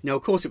 Okay. Now,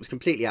 of course, it was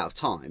completely out of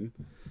time,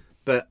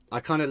 but I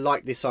kind of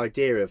liked this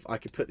idea of I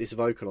could put this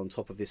vocal on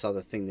top of this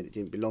other thing that it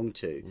didn't belong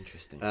to.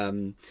 Interesting.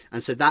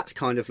 And so that's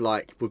kind of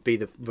like would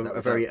be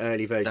a very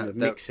early version of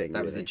mixing.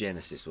 That was the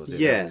genesis, was it?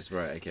 Yeah.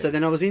 Right. Okay. So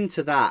then I was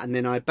into that, and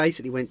then I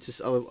basically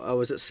I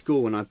was at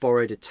school and I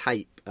borrowed a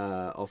tape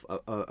of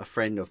a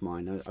friend of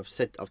mine.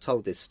 I've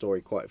told this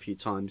story quite a few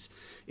times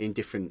in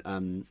different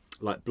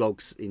like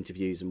blogs,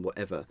 interviews, and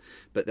whatever.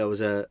 But there was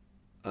a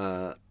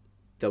kind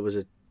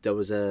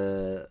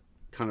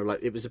of like,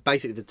 it was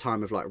basically the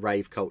time of like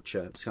rave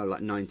culture. It's kind of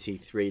like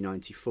 93,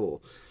 94.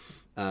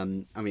 I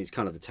mean, it's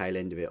kind of the tail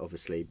end of it,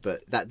 obviously,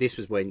 but this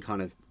was when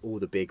kind of all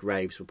the big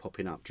raves were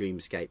popping up.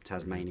 Dreamscape,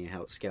 Tasmania,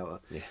 Helter Skelter,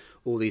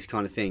 all these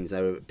kind of things.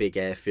 They were big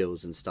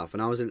airfields and stuff,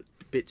 and I was a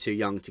bit too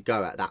young to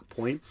go at that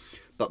point.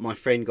 But my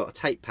friend got a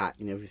tape pack,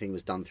 and everything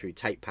was done through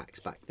tape packs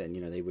back then. You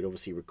know, they would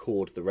obviously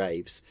record the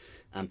raves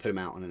and put them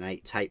out on an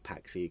 8 tape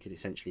pack, so you could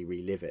essentially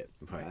relive it.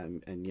 Right.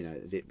 And you know,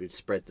 it would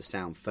spread the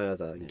sound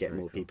further and get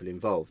more people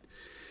involved.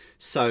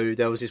 So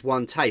there was this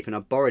one tape, and I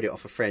borrowed it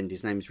off a friend.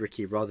 His name's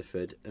Ricky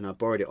Rutherford, and I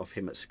borrowed it off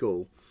him at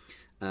school.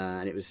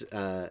 And it was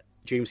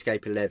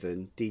Dreamscape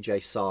 11,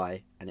 DJ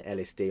Psy, and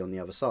LSD on the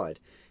other side.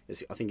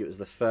 I think it was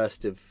the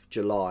 1st of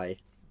July,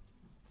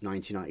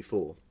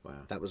 1994. Wow.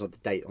 That was the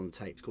date on the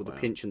tape. It's called The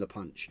Pinch and the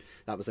Punch.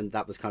 That was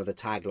kind of the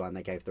tagline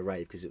they gave the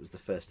rave, because it was the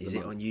first of the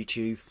month. Is it on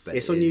YouTube?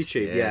 It's on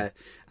YouTube, yeah.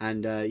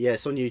 And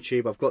it's on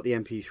YouTube. I've got the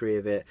MP3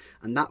 of it,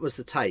 and that was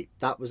the tape.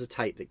 That was a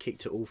tape that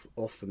kicked it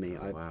off for me.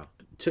 I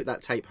took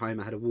that tape home.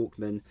 I had a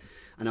Walkman,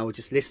 and I would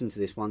just listen to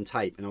this one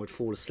tape, and I would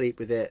fall asleep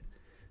with it.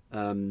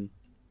 And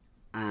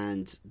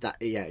that,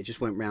 it just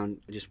went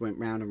round. It just went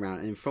round and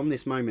round. And from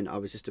this moment, I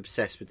was just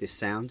obsessed with this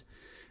sound.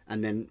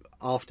 And then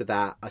after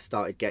that, I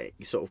started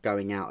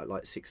going out at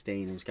like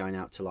 16. I was going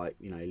out to like,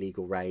 you know,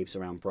 illegal raves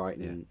around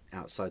Brighton and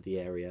outside the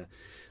area.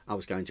 I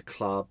was going to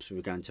clubs. We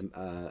were going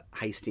to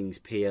Hastings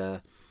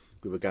Pier.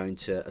 We were going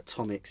to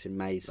Atomics in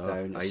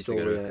Maidstone. I used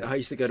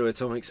to go to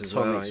Atomics as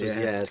well.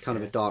 It's kind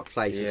of a dark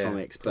place,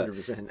 Atomics. But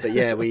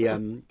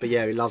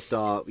 100%. we loved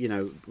our, you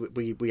know,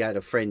 we had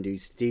a friend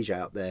who's DJ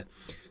up there,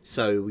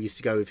 so we used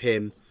to go with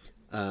him.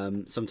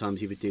 Sometimes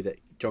he would do that.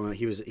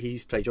 He used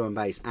to play drum and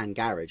bass and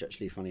garage,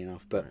 actually, funny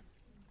enough. But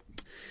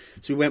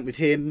so we went with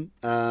him.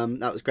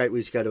 That was great. We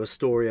used to go to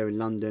Astoria in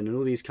London and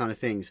all these kind of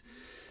things.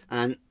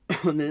 And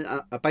then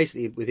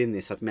basically within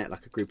this, I'd met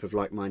like a group of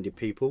like-minded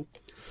people.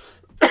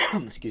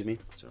 Excuse me.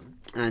 Sorry.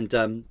 And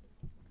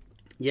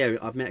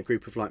I've met a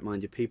group of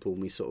like-minded people,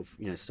 and we sort of,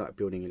 you know, started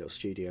building a little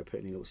studio,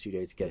 putting a little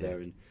studio together,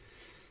 and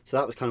So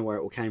that was kind of where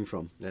it all came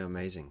from. No,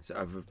 amazing. So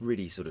I've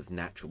really sort of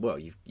natural. Well,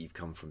 you've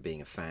come from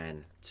being a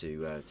fan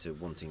to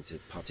wanting to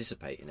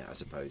participate in it, I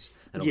suppose.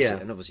 And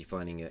obviously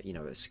finding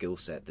a skill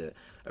set that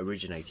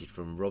originated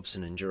from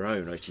Robson and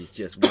Jerome, which is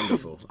just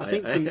wonderful.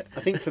 I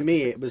think for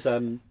me it was.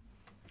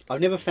 I've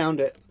never found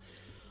it.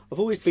 I've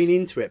always been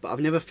into it, but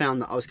I've never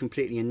found that I was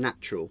completely a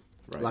natural.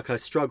 Right. Like I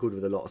struggled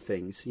with a lot of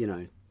things.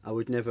 I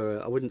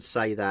wouldn't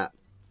say that.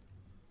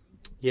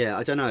 Yeah,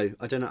 I don't know.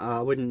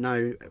 I wouldn't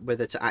know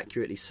whether to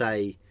accurately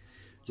say,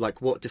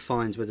 like, what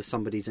defines whether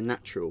somebody's a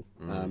natural.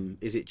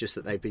 Is it just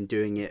that they've been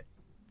doing it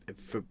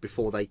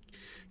before they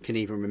can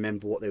even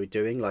remember what they were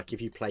doing? Like,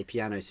 if you play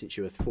piano since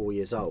you were 4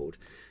 years old,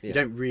 you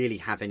don't really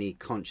have any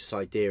conscious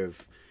idea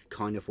of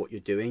kind of what you're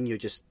doing. You're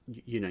just,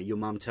 your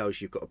mum tells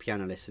you you've got a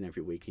piano lesson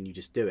every week and you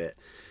just do it.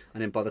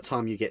 And then by the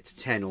time you get to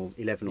 10 or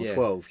 11 or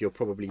 12, you're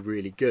probably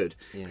really good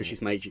because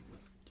she's made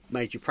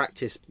you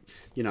practice.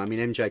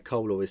 MJ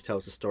Cole always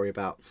tells a story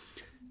about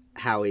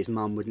how his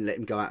mum wouldn't let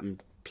him go out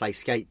and play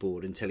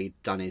skateboard until he'd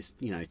done his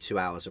 2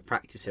 hours of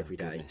practice every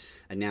day. Goodness.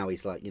 And now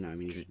he's like,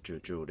 he's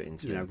drilled it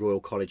into Royal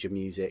College of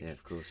Music,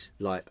 of course,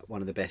 like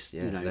one of the best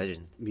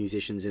legend.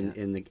 musicians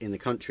in the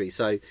country.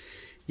 So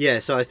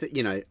so I think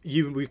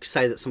you would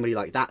say that somebody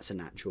like that's a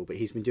natural, but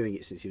he's been doing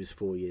it since he was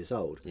 4 years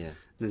old. And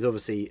there's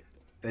obviously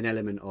an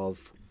element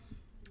of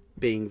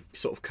being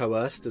sort of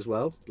coerced as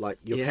well, like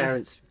your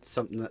parents,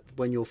 something that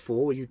when you're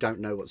 4 you don't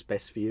know what's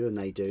best for you and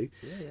they do,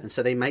 and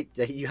so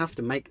you have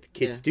to make the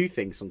kids do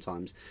things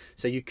sometimes.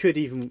 So you could,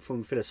 even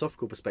from a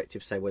philosophical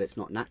perspective, say, well, it's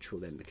not natural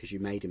then because you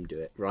made him do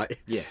it, right?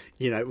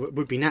 It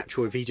would be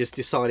natural if he just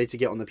decided to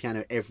get on the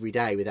piano every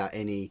day without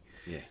any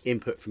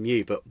input from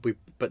you,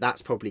 but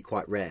that's probably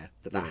quite rare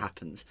that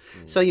happens.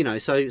 So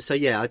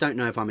I don't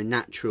know if I'm a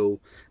natural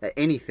at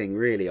anything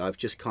really. I've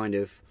just kind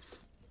of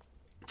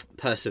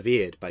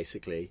persevered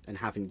basically and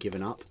haven't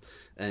given up,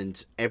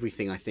 and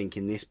everything I think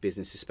in this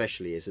business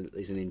especially is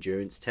an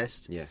endurance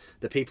test.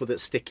 The people that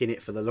stick in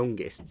it for the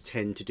longest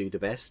tend to do the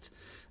best,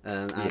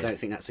 and I don't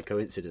think that's a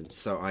coincidence.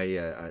 So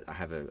I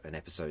have an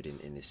episode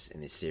in this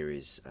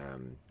series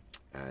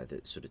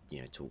that sort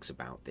of talks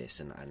about this,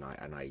 and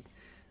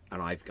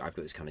I've got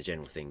this kind of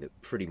general thing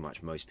that pretty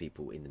much most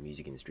people in the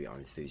music industry are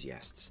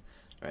enthusiasts.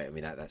 Right, I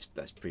mean that's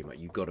pretty much,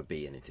 you've got to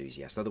be an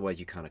enthusiast. Otherwise,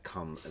 you kind of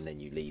come and then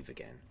you leave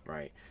again,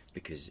 right?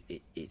 Because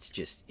it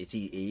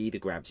either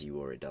grabs you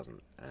or it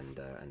doesn't. And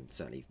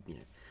certainly,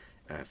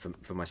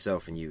 for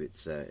myself and you,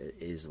 it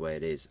is the way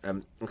it is.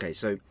 Okay,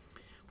 so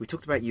we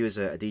talked about you as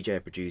a DJ, a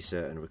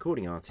producer, and a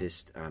recording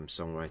artist.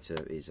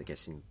 Songwriter is, I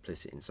guess,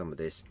 implicit in some of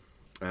this.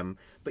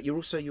 But you're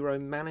also your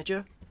own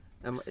manager.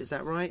 Is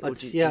that right? I'd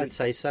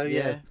say so.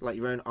 Yeah, like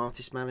your own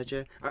artist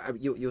manager.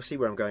 You'll see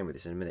where I'm going with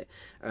this in a minute.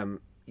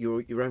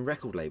 Your own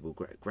record label,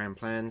 Grand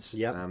Plans.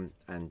 And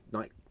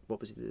what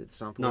was it? The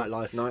sample.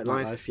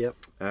 Nightlife. Yep.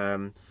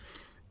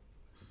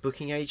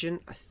 Booking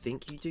agent. I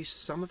think you do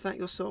some of that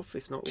yourself,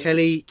 if not all.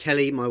 Kelly,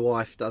 my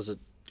wife, does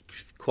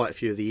quite a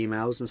few of the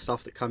emails and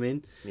stuff that come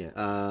in.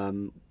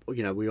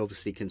 We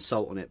obviously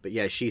consult on it, but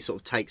she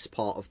sort of takes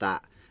part of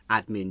that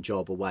admin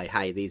job away.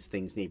 Hey, these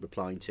things need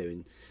replying to,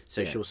 and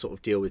so she'll sort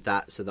of deal with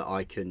that so that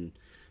I can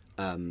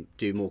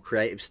do more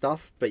creative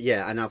stuff. But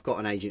and I've got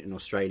an agent in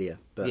Australia,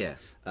 but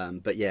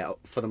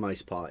for the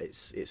most part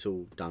it's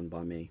all done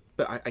by me.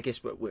 But I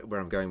guess where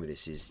I'm going with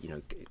this is,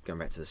 going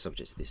back to the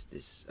subject of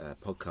this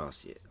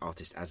podcast,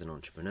 artist as an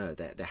entrepreneur,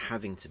 they're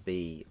having to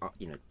be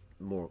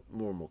more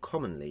and more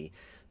commonly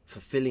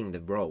fulfilling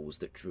the roles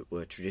that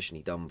were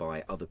traditionally done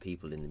by other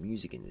people in the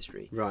music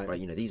industry. Right.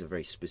 These are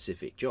very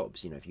specific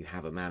jobs. If you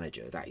have a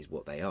manager, that is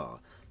what they are.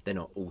 They're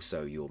not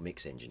also your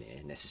mix engineer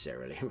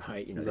necessarily,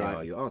 right? They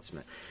are your artist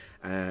man.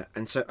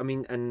 And so, I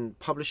mean, and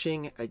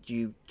publishing,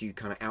 do you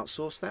kind of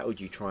outsource that, or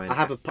do you try and?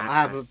 I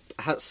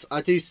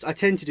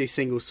tend to do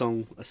single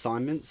song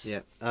assignments.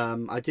 Yeah.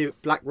 I do.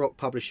 Black Rock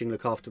Publishing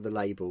look after the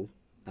label.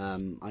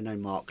 I know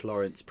Mark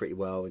Lawrence pretty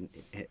well, and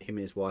him and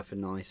his wife are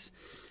nice,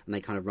 and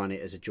they kind of run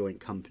it as a joint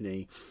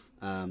company.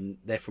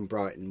 They're from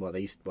Brighton. I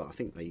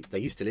think they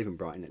used to live in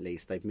Brighton at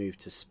least. They've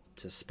moved to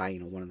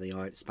Spain or one of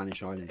the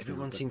Spanish islands.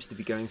 Everyone seems to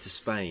be going to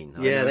Spain.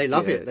 They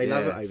love it. They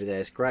love it over there.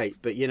 It's great.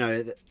 But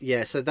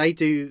so they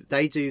do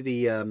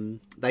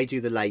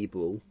the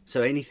label.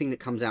 So anything that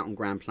comes out on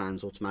Grand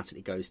Plans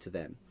automatically goes to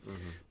them.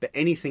 Mm-hmm. But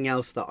anything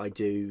else that I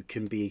do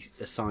can be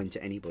assigned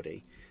to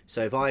anybody.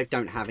 So if I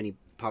don't have any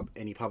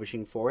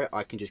publishing for it,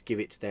 I can just give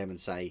it to them and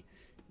say,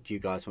 do you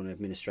guys want to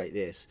administrate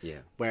this?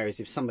 Whereas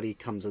if somebody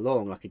comes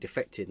along, like a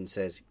Defected, and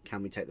says,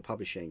 can we take the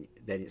publishing,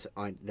 then it's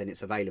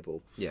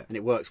available. And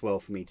it works well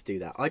for me to do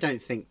that. I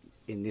don't think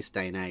in this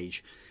day and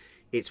age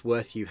it's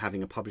worth you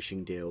having a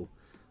publishing deal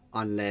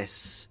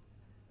unless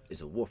is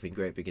a whopping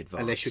great big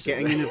advance. Unless you're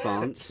getting an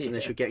advance,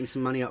 unless you're getting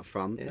some money up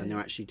front, and they're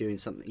actually doing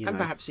something, and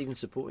perhaps even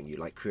supporting you,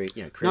 like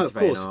creative. No, of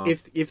course. A&R.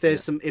 If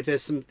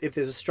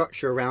there's a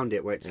structure around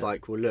it where it's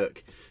like, well,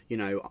 look,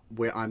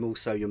 I'm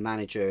also your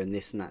manager and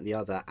this and that and the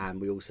other, and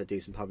we also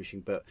do some publishing,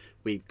 but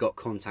we've got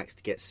contacts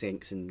to get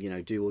syncs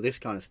and do all this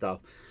kind of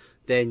stuff,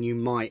 then you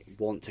might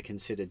want to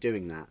consider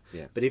doing that.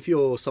 But if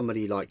you're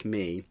somebody like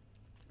me,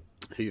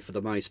 who for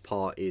the most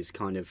part is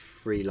kind of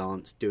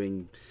freelance,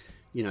 doing,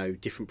 you know,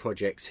 different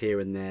projects here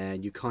and there.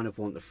 You kind of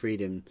want the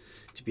freedom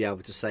to be able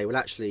to say, well,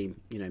 actually,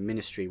 you know,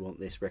 Ministry want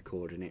this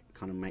record, and it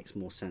kind of makes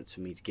more sense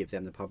for me to give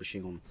them the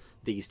publishing on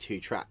these 2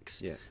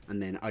 tracks. Yeah.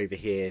 And then over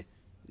here,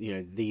 you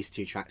know, these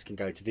 2 tracks can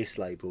go to this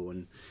label.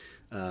 And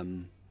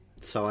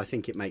so I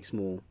think it makes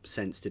more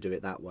sense to do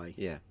it that way.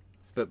 Yeah.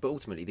 But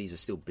ultimately, these are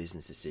still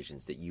business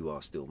decisions that you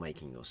are still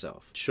making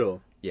yourself.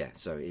 Sure. Yeah,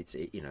 so it's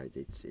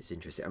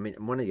interesting. I mean,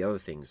 one of the other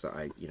things that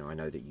I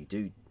know that you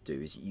do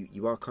is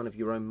you are kind of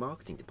your own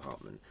marketing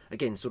department.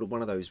 Again, sort of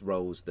one of those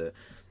roles that,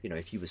 you know,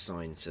 if you were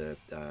signed to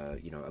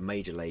a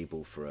major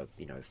label for a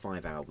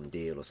 5-album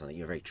deal or something,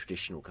 very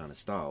traditional kind of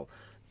style,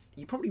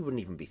 you probably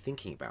wouldn't even be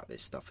thinking about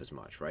this stuff as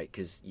much, right?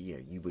 Because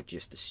you would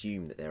just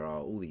assume that there are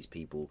all these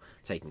people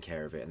taking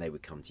care of it, and they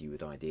would come to you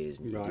with ideas.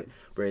 And right.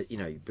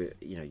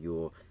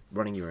 You're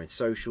running your own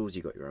socials,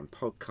 you've got your own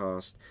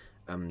podcast.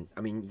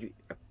 I mean, you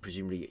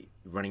presumably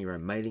running your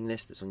own mailing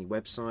list that's on your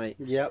website.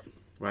 Yep.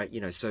 Right.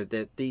 So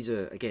these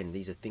are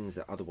things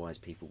that otherwise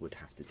people would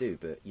have to do.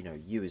 But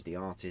you as the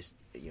artist,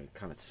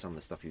 kind of to some of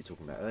the stuff you were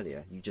talking about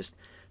earlier, you just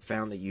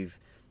found that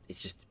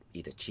it's just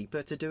either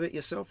cheaper to do it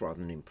yourself rather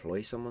than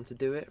employ someone to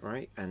do it,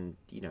 right? And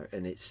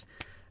and it's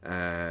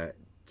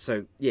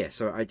so yeah.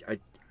 So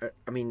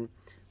I mean,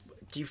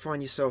 do you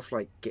find yourself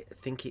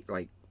thinking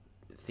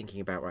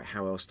about, right,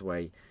 how else do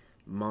I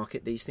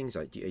market these things?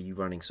 Like, are you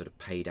running sort of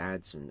paid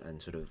ads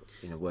and sort of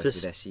work with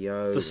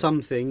SEO? For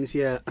some things,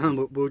 yeah.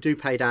 We'll do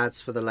paid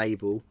ads for the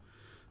label.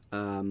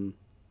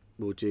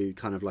 We'll do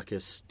kind of like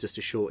just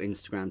a short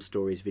Instagram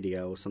stories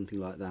video or something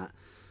like that.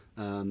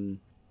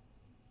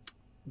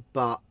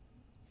 But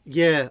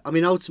yeah, I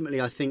mean,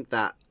 ultimately, I think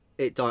that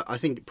it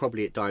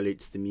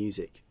dilutes the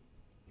music.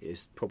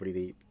 Is probably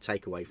the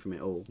takeaway from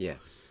it all. Yeah.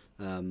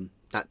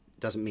 That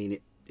doesn't mean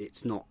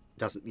it's not.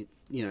 Doesn't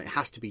it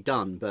has to be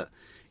done, but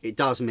it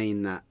does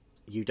mean that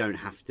you don't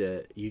have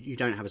to. You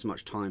don't have as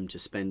much time to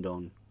spend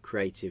on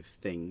creative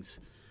things,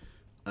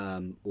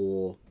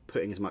 or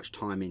putting as much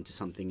time into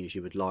something as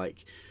you would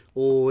like,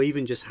 or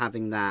even just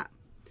having that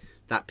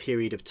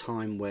period of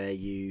time where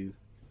you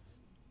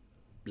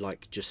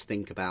just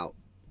think about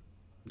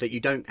that you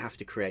don't have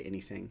to create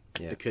anything,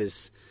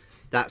 because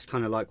that's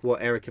kind of like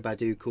what Erykah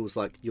Badu calls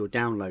your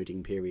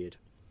downloading period.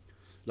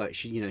 Like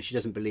she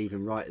doesn't believe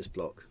in writer's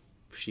block.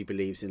 She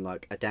believes in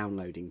a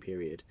downloading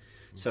period.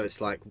 So it's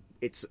like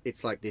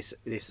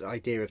this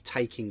idea of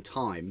taking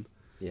time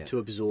to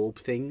absorb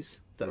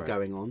things that are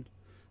going on,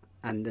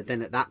 and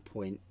then at that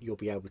point you'll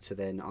be able to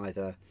then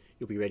either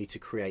you'll be ready to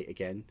create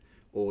again,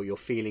 or you're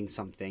feeling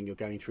something, you're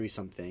going through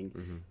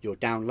something, you're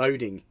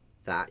downloading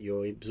that,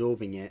 you're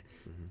absorbing it,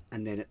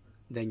 and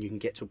then you can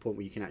get to a point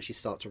where you can actually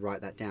start to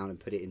write that down and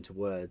put it into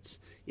words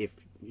if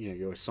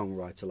you're a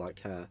songwriter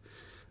like her,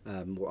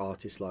 or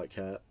artist like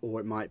her. Or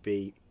it might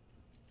be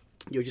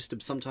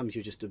sometimes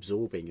you're just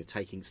absorbing, you're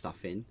taking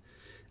stuff in,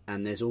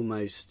 and there's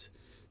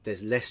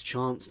less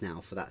chance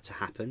now for that to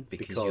happen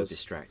because you're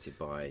distracted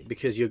by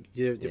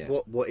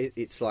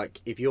it's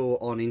like if you're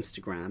on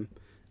Instagram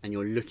and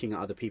you're looking at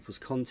other people's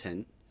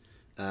content,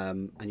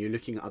 and you're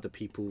looking at other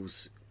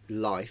people's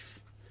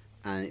life,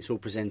 and it's all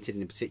presented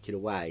in a particular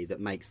way that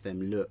makes them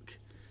look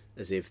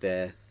as if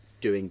they're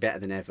doing better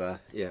than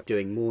ever,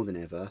 doing more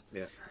than ever.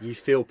 You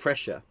feel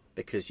pressure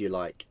because you're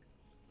like,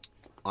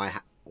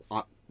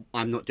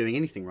 I'm not doing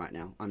anything right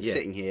now. I'm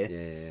sitting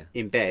here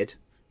in bed.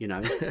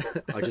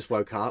 I just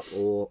woke up,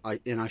 or I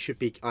should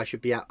be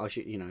out.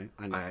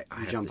 And I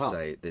have jump to up.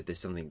 say that there's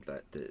something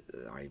that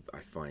I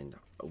find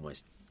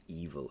almost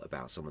evil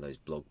about some of those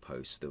blog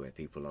posts where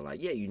people are like,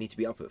 you need to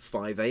be up at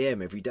 5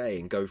 a.m. every day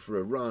and go for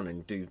a run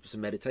and do some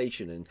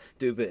meditation and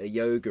do a bit of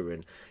yoga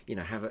and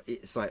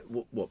it's like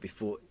what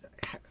before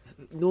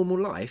normal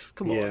life?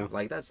 Come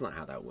on, that's not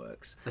how that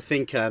works. I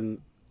think to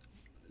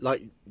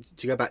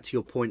go back to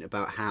your point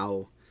about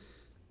how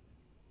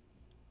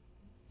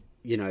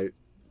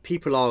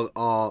people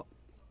are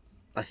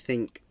I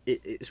think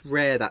it's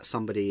rare that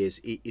somebody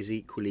is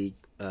equally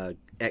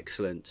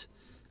excellent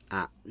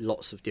at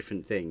lots of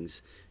different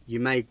things. You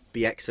may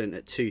be excellent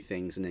at 2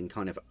 things and then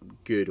kind of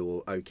good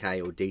or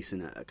okay or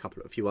decent at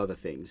a few other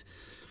things.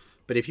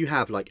 But if you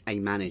have a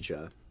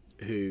manager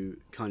who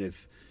kind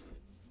of,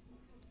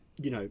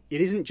 it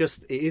isn't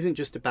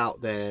just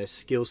about their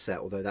skill set,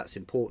 although that's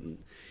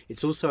important.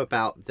 It's also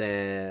about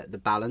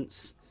the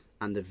balance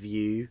and the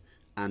view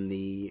and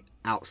the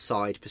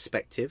outside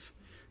perspective,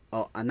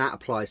 and that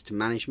applies to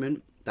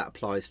management, that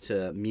applies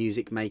to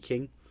music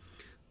making,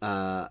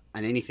 and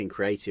anything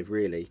creative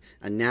really.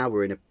 And now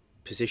we're in a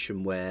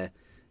position where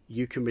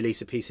you can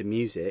release a piece of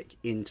music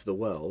into the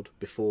world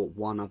before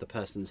one other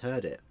person's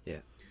heard it.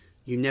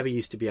 You never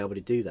used to be able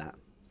to do that.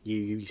 You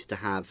used to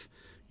have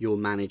your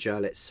manager,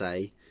 let's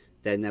say,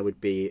 then there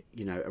would be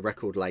a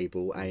record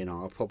label,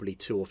 A&R, probably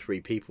 2 or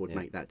 3 people would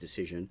make that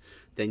decision.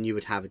 Then you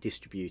would have a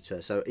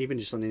distributor. So even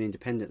just on an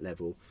independent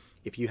level,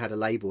 if you had a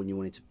label and you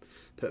wanted to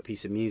put a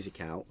piece of music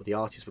out, the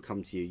artist would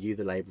come to you,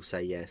 the label,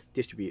 say yes,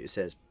 distributor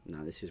says,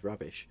 no, this is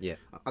rubbish.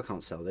 I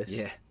can't sell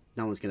this.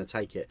 no one's going to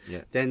take it.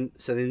 Yeah. Then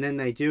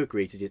they do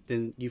agree to.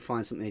 Then you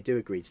find something they do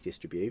agree to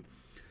distribute.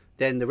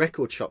 Then the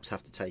record shops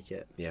have to take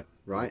it. Yeah.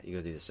 Right. You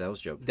got to do the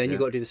sales job. Then you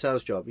got to do the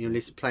sales job. You're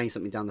playing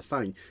something down the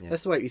phone. Yeah.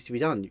 That's the way it used to be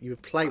done. You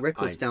would play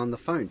records down the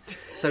phone.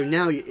 So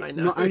now,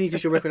 not only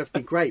does your record have to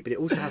be great, but it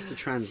also has to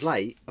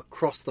translate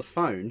across the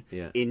phone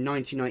in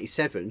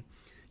 1997.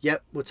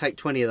 Yep, we'll take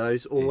 20 of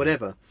those or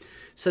whatever.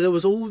 So there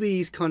was all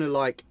these kind of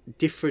like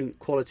different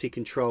quality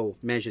control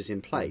measures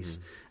in place,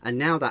 and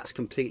now that's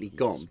completely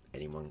gone.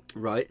 Anyone,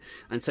 right?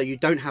 And so you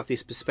don't have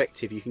this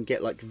perspective. You can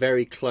get like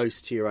very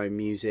close to your own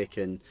music,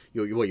 and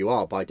you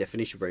are by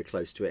definition very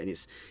close to it, and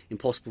it's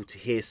impossible to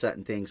hear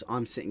certain things.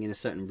 I'm sitting in a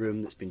certain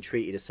room that's been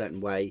treated a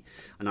certain way,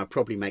 and I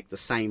probably make the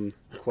same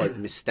quote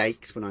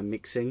mistakes when I'm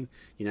mixing.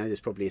 You know,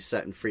 there's probably a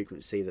certain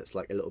frequency that's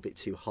like a little bit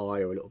too high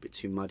or a little bit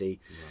too muddy.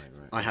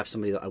 Right. I have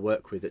somebody that I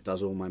work with that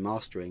does all my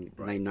mastering.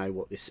 Right. They know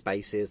what this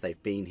space is.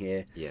 They've been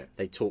here. Yeah.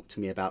 They talk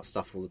to me about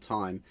stuff all the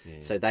time,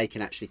 so they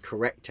can actually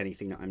correct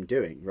anything that I'm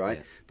doing. Right.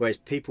 Yeah. Whereas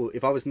people,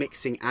 if I was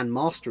mixing and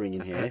mastering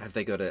in here, have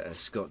they got a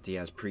Scott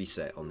Diaz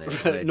preset on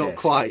their not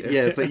desk? quite,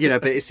 yeah, but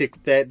but it's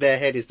their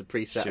head is the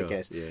preset, Sure. I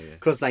guess, Yeah.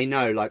 because they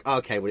know, like,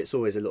 okay, well, it's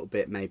always a little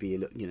bit, maybe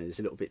there's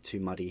a little bit too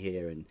muddy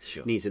here, and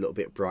needs a little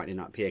bit brightening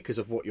up here because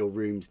of what your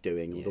room's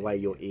doing or the way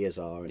your ears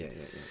are. And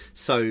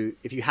so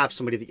if you have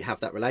somebody that you have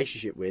that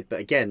relationship with, but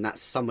again,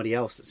 that's somebody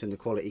else that's in the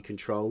quality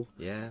control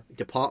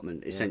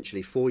department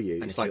essentially for you.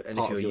 And it's if like you're, part and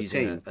if of you're your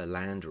using team. a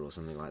lander or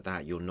something like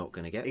that, you're not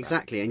going to get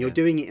Exactly, that. and you're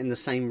doing it in the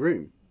same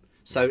room.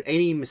 So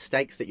any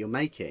mistakes that you're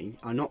making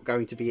are not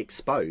going to be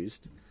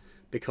exposed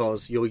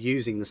because you're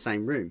using the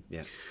same room.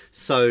 Yeah.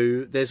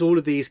 So there's all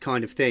of these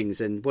kind of things,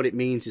 and what it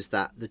means is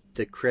that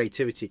the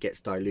creativity gets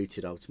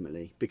diluted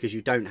ultimately because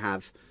you don't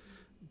have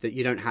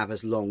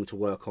as long to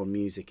work on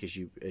music as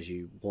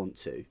you want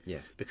to. Yeah.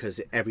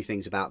 Because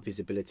everything's about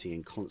visibility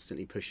and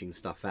constantly pushing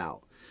stuff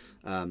out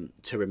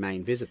to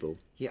remain visible.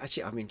 Yeah,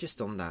 actually, I mean,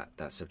 just on that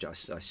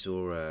subject, I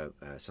saw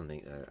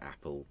something.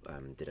 Apple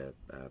did a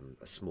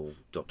small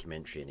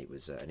documentary, and it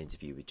was an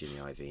interview with Jimmy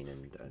Iovine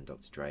and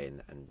Dr. Dre,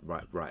 and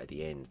right at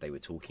the end, they were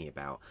talking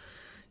about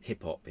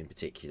hip hop in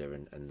particular,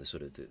 and the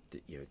sort of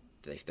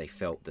they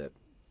felt that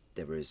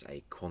there was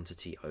a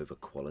quantity over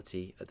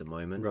quality at the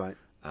moment, right?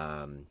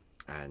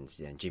 And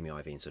then Jimmy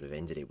Iovine sort of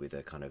ended it with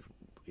a kind of,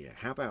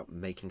 how about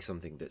making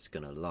something that's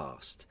going to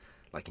last,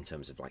 like in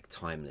terms of like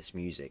timeless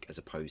music, as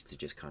opposed to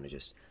just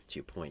to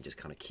your point, just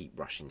kind of keep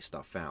rushing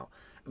stuff out.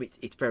 I mean,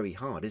 it's very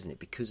hard, isn't it?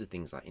 Because of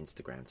things like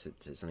Instagram,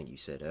 to something you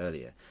said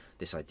earlier,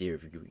 this idea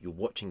of you're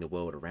watching the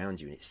world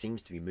around you, and it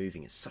seems to be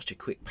moving at such a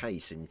quick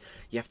pace, and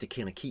you have to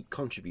kind of keep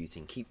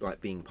contributing, keep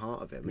like being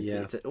part of it. I mean,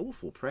 it's an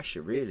awful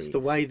pressure, really. It's the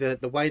way that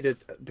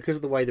because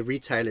of the way the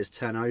retailers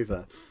turn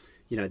over.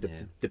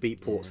 The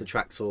Beatports, the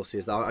track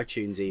sources, the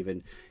iTunes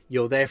even,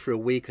 you're there for a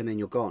week and then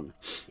you're gone.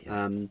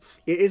 Yeah.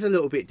 It is a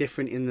little bit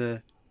different in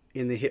the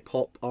hip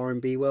hop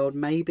R&B world,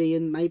 maybe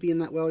in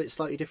that world it's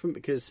slightly different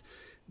because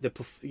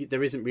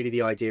there isn't really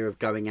the idea of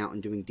going out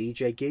and doing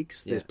DJ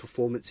gigs. There's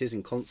performances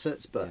and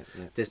concerts, but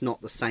there's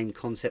not the same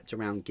concept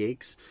around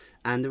gigs.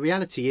 And the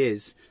reality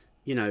is,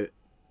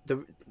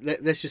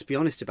 let's just be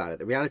honest about it.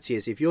 The reality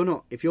is, if you're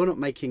not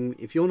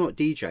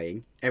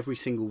DJing every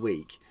single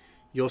week,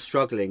 you're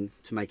struggling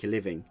to make a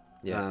living.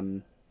 Yeah.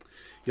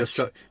 You're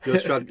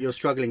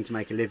struggling to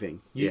make a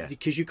living.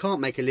 Because you can't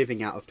make a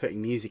living out of putting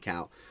music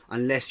out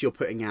unless you're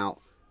putting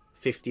out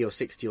 50 or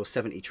 60 or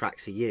 70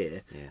 tracks a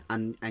year,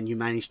 and you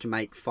manage to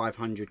make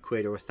 500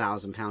 quid or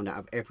 £1,000 out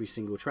of every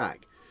single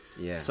track.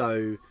 Yeah.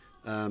 So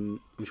I'm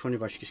just wondering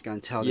if I should just go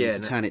and tell them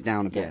to turn it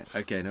down a bit.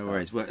 Yeah. Okay, no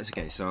worries. Well, it's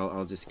okay. So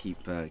I'll just keep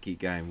going.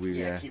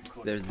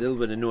 There's a little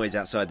bit of noise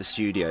outside the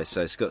studio,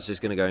 so Scott's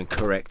just going to go and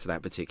correct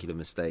that particular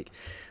mistake.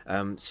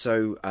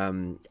 Obviously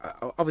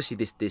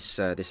this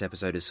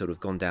episode has sort of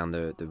gone down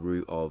the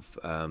route of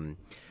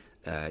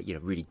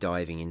really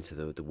diving into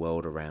the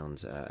world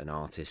around an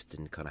artist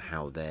and kind of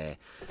how they're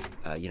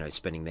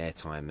spending their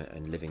time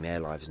and living their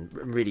lives, and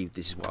really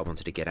this is what I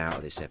wanted to get out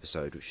of this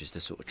episode, which is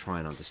to sort of try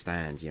and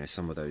understand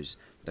some of those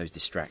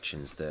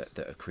distractions that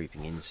are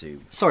creeping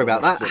into. Sorry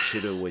about that. What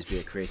should always be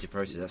a creative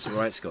process. That's all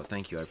right, Scott.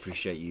 Thank you. I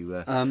appreciate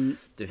you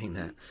doing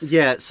that.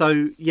 Yeah.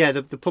 So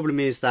the problem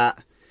is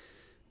that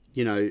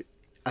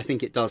I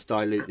think it does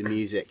dilute the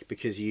music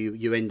because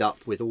you end up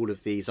with all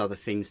of these other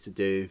things to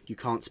do. You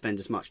can't spend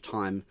as much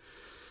time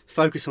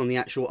focus on the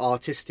actual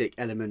artistic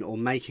element or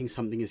making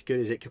something as good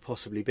as it could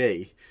possibly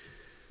be,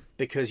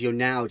 because you're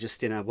now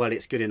just in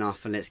it's good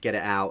enough and let's get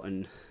it out,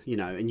 and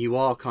you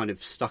are kind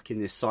of stuck in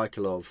this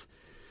cycle of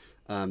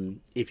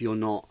if you're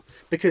not,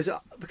 because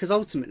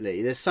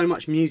ultimately there's so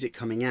much music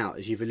coming out,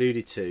 as you've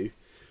alluded to,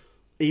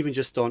 even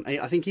just on,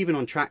 I think even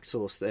on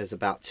TrackSource there's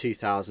about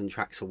 2,000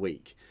 tracks a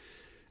week.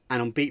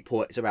 And on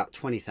Beatport, it's about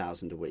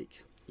 20,000 a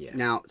week. Yeah.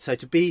 Now, so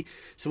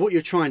what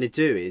you're trying to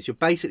do is you're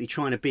basically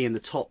trying to be in the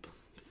top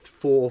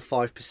 4 or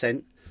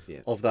 5%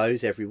 of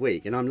those every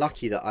week. And I'm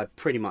lucky that I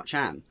pretty much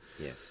am.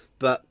 Yeah.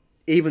 But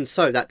even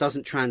so, that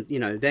doesn't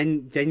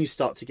then you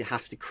start to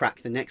have to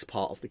crack the next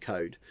part of the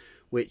code,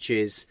 which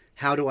is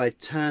how do I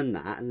turn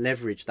that and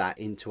leverage that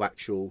into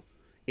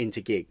into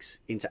gigs,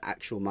 into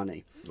actual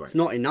money. Right. It's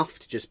not enough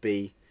to just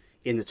be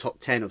in the top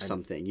 10 of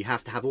something. You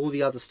have to have all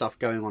the other stuff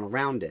going on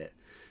around it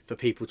for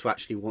people to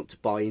actually want to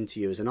buy into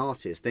you as an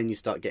artist. Then you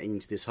start getting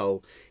into this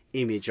whole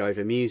image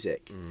over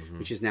music,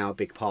 which is now a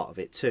big part of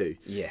it too.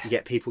 Yeah. You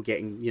get people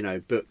getting, you know,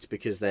 booked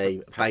because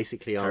they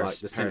basically are like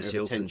the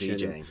centre of attention.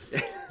 DJing.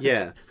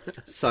 Yeah.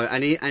 So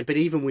but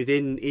even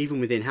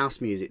within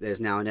house music, there's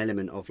now an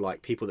element of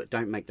like people that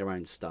don't make their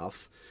own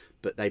stuff,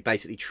 but they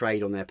basically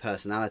trade on their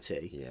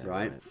personality,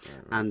 right?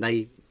 And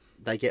they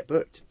get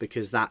booked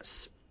because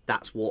that's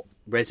what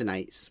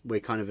resonates. We're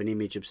kind of an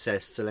image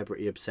obsessed,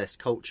 celebrity obsessed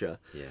culture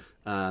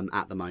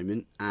at the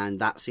moment, and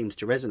that seems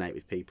to resonate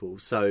with people.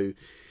 So,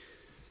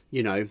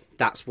 you know,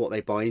 that's what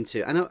they buy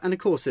into. And of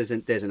course there's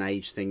an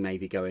age thing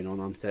maybe going on.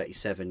 I'm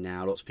 37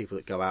 now. Lots of people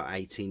that go out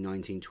 18,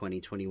 19,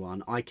 20,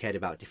 21. I cared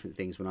about different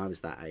things when I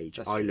was that age.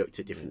 I looked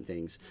at different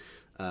things.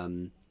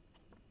 You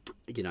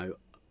know,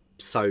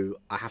 so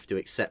I have to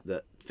accept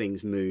that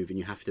things move and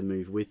you have to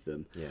move with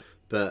them. Yeah.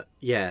 But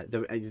yeah,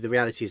 the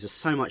reality is there's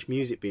so much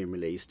music being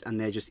released, and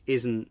there just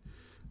isn't.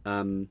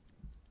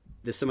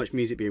 There's so much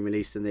music being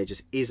released, and there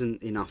just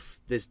isn't enough.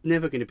 There's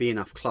never going to be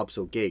enough clubs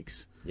or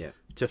gigs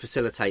to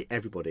facilitate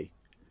everybody.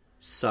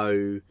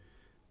 So,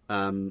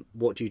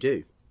 what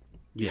do?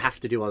 You have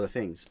to do other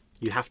things.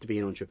 You have to be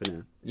an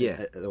entrepreneur.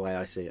 Yeah, the way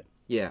I see it.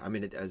 Yeah, I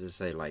mean, as I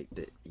say, like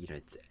you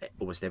know,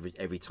 almost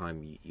every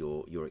time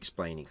you're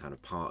explaining kind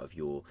of part of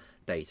your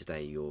day to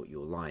day, your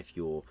life,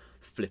 you're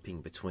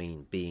flipping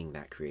between being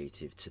that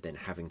creative to then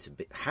having to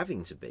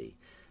be,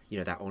 you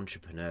know, that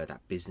entrepreneur,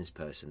 that business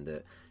person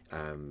that,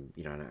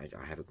 you know. And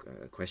I have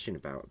a question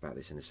about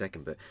this in a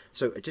second, but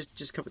so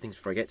just a couple of things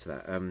before I get to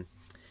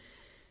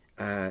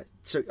that.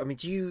 So I mean,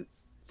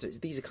 so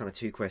these are kind of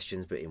two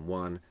questions, but in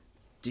one.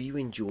 Do you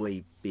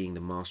enjoy being the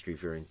master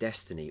of your own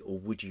destiny, or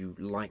would you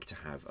like to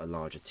have a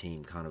larger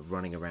team kind of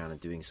running around and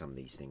doing some of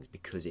these things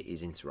because it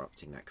is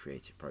interrupting that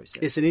creative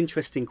process? It's an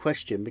interesting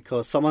question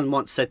because someone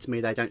once said to me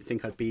they don't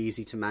think I'd be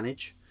easy to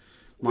manage.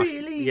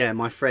 Really? Yeah,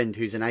 my friend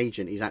who's an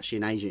agent, he's actually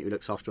an agent who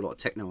looks after a lot of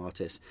techno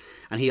artists.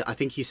 And I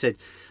think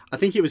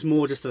it was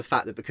more just the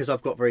fact that because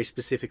I've got very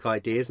specific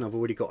ideas and I've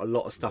already got a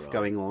lot of stuff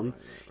going on,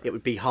 it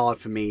would be hard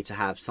for me to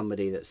have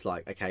somebody that's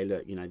like, okay,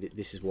 look, you know,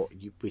 this is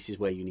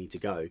where you need to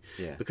go.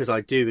 Yeah. Because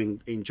I do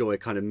enjoy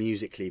kind of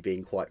musically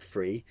being quite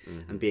free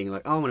and being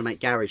like, oh, I'm going to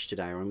make garage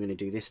today, or I'm going to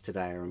do this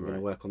today, or I'm going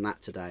to work on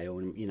that today,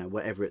 or, you know,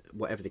 whatever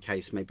the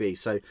case may be.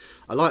 So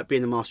I like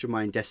being the master of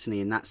my own destiny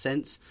in that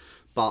sense.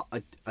 But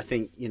I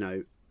think, you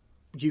know,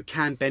 you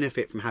can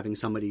benefit from having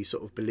somebody who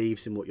sort of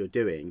believes in what you're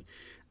doing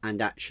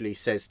and actually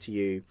says to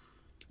you,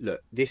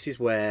 look, this is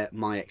where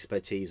my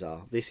expertise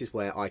are. This is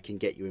where I can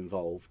get you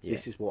involved. Yeah.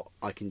 This is what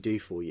I can do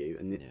for you.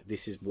 And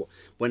this is what,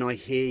 when I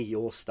hear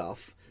your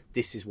stuff,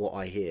 this is what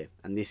I hear.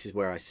 And this is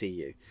where I see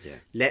you. Yeah.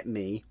 Let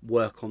me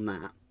work on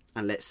that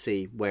and let's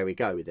see where we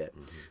go with it.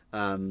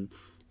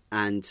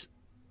 And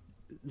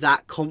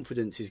that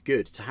confidence is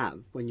good to have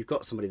when you've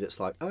got somebody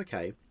that's like,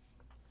 okay,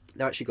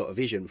 they've actually got a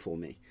vision for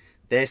me.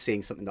 They're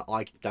seeing something that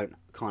I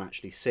can't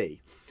actually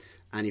see.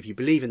 And if you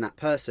believe in that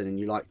person and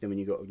you like them and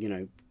you've got, you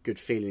know, good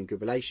feeling and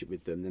good relationship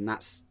with them, then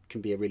that's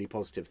can be a really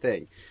positive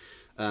thing.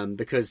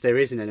 Because there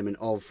is an element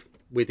of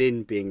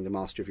within being the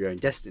master of your own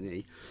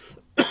destiny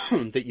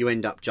that you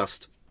end up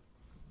just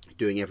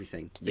doing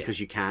everything because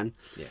you can.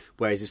 Yeah.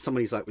 Whereas if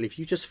somebody's like, well, if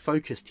you just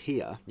focused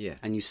here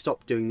and you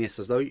stop doing this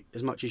as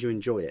much as you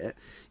enjoy it,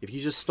 if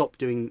you just stop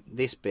doing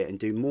this bit and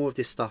do more of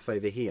this stuff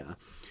over here,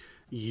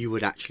 you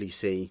would actually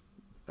see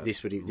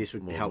this would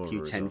help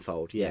you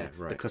tenfold.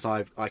 Because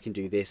I can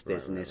do this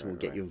and this and we'll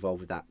get you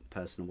involved with that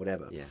person or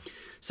whatever.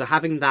 So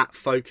having that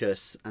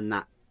focus and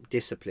that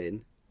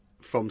discipline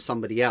from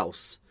somebody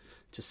else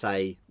to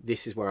say,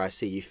 this is where I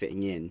see you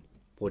fitting in,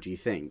 what do you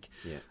think,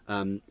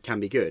 can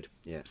be good.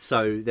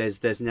 So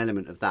there's an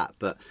element of that,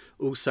 but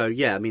also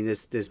I mean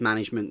there's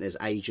management, there's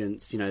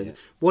agents, you know.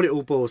 What it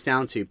all boils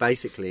down to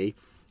basically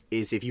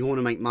is if you want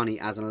to make money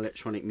as an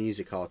electronic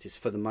music artist,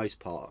 for the most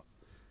part,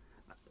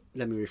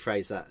 let me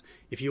rephrase that.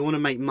 If you want to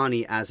make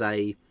money as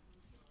a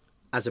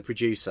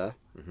producer,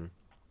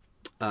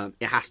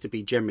 it has to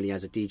be generally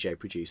as a DJ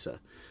producer,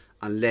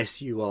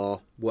 unless you are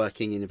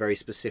working in a very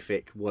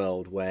specific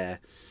world where,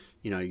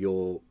 you know,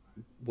 you're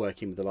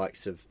working with the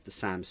likes of the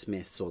Sam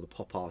Smiths or the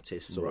pop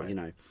artists, or you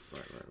know,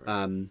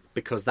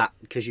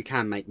 because you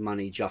can make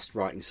money just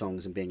writing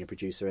songs and being a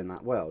producer in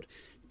that world.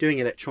 Doing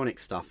electronic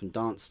stuff and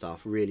dance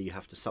stuff, really, you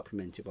have to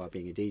supplement it by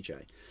being a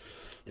DJ.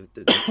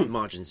 The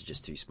margins are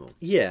just too small.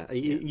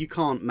 You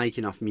can't make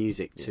enough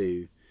music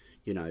to,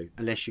 you know,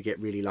 unless you get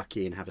really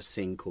lucky and have a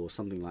sync or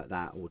something like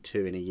that, or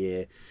two in a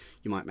year,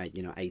 you might make,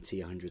 you know,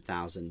 80,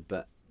 100,000,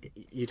 but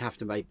you'd have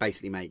to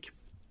basically make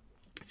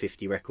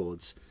 50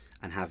 records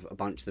and have a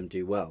bunch of them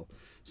do well.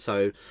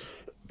 So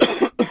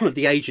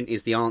the agent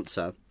is the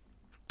answer,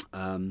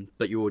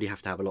 but you already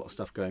have to have a lot of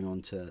stuff going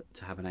on to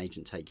have an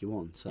agent take you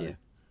on. So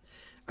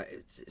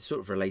it's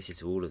sort of related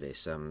to all of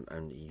this,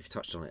 and you've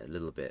touched on it a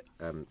little bit.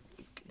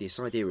 This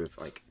idea of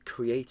like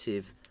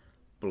creative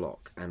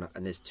block, and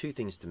there's two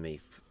things to me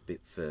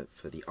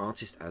for the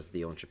artist as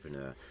the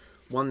entrepreneur.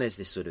 One, there's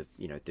this sort of,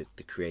 you know,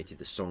 the creative,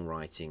 the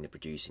songwriting, the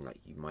producing, like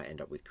you might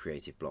end up with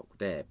creative block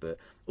there, but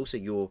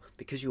also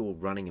because you're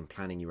running and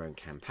planning your own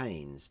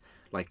campaigns,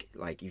 like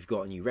you've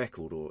got a new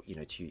record, or, you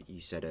know,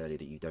 you said earlier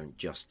that you don't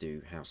just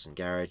do house and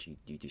garage,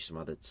 you do some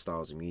other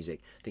styles of music,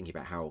 thinking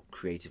about how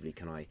creatively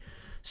can I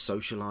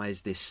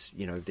socialize this,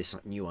 you know, this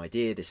new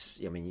idea,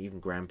 this, I mean, even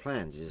Grand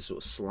Plans is a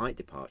sort of slight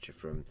departure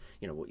from,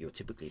 you know, what you're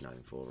typically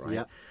known for, right?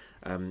 Yeah.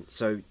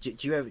 So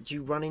do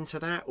you run into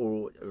that,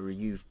 or are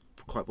you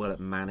quite well at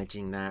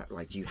managing that?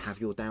 Like, do you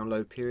have your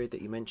download period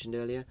that you mentioned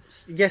earlier?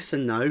 Yes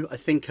and no. I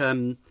think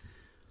the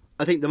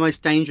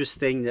most dangerous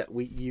thing that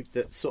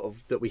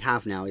we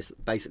have now is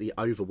basically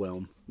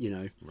overwhelm. You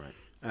know,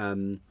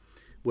 right?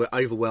 We're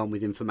overwhelmed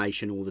with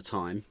information all the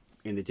time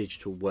in the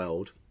digital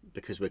world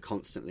because we're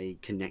constantly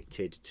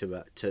connected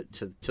to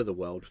the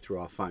world through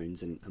our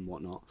phones and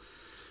whatnot.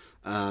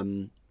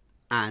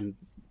 And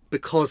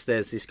because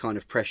there's this kind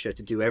of pressure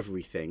to do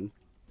everything,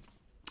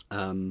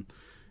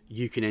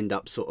 you can end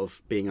up sort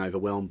of being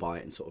overwhelmed by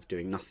it and sort of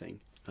doing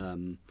nothing,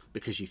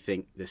 because you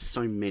think there's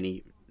so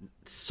many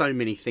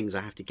things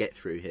I have to get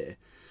through here,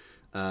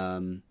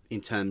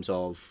 in terms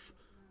of,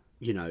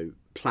 you know,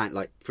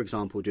 like, for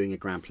example, doing a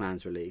Grand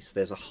Plans release.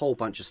 There's a whole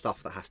bunch of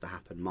stuff that has to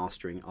happen: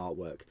 mastering,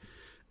 artwork,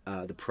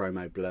 the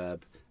promo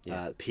blurb,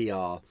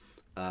 PR.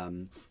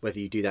 Whether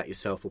you do that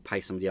yourself or pay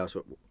somebody else,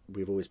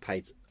 we've always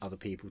paid other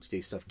people to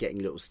do stuff, getting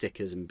little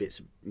stickers and bits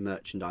of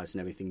merchandise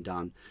and everything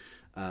done.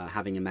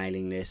 Having a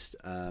mailing list,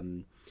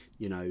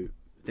 you know,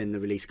 then the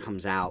release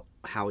comes out.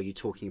 How are you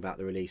talking about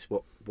the release?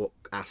 What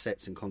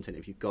assets and content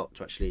have you got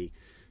to actually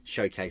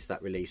showcase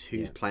that release?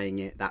 Who's playing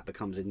it? That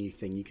becomes a new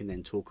thing you can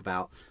then talk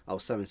about. Oh,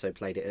 so and so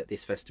played it at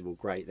this festival.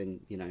 Great. Then,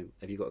 you know,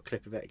 have you got a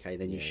clip of it? Okay,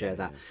 then you share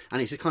that.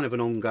 And it's just kind of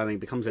an ongoing,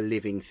 becomes a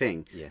living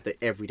thing that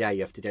every day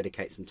you have to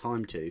dedicate some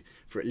time to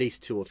for at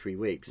least 2 or 3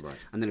 weeks. Right.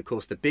 And then, of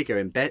course, the bigger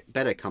and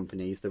better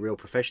companies, the real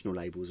professional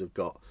labels, have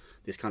got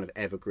this kind of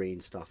evergreen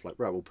stuff, like,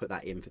 right, we'll put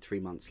that in for 3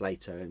 months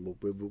later, and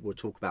we'll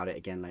talk about it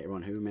again later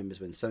on. Who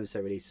remembers when so and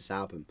so released this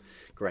album?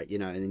 Great, you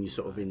know. And then you're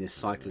sort of in this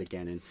cycle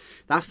again, and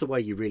that's the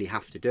way you really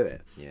have to do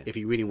it if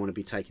you really want to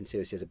be taken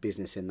seriously as a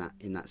business in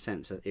that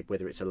sense,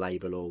 whether it's a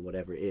label or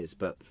whatever it is.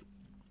 But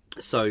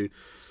so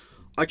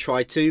I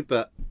try to,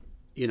 but,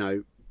 you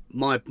know,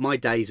 my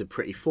days are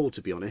pretty full,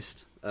 to be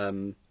honest.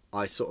 I'm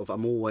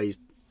always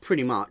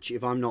pretty much,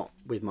 if I'm not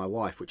with my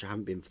wife, which I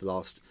haven't been for the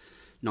last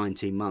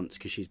 19 months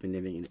because she's been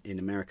living in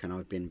America and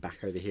I've been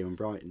back over here in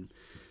Brighton,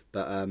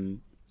 but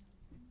I'm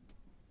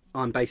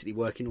basically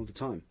working all the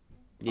time.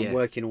 I'm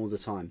working all the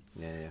time.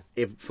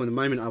 If from the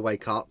moment I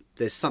wake up,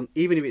 there's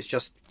even if it's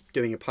just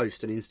doing a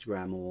post on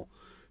Instagram or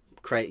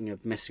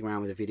messing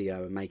around with a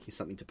video and making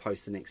something to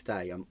post the next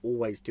day, I'm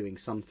always doing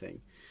something.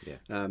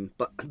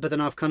 But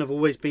then I've kind of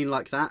always been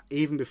like that.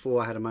 Even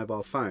before I had a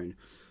mobile phone,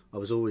 I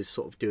was always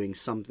sort of doing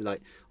something.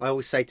 Like, I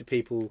always say to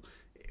people,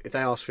 if they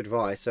ask for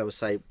advice, I would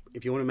say,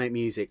 if you want to make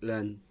music,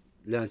 learn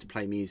to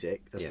play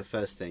music. That's the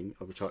first thing,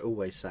 which I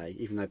always say,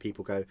 even though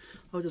people go,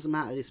 oh, it doesn't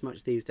matter this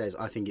much these days.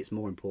 I think it's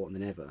more important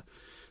than ever.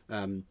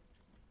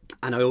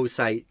 And I always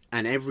say,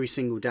 and every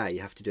single day you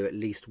have to do at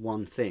least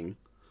one thing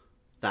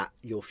that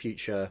your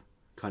future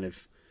kind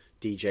of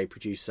DJ,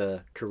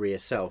 producer, career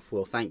self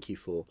will thank you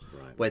for.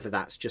 Whether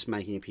that's just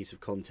making a piece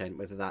of content,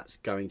 whether that's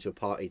going to a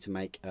party to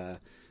make a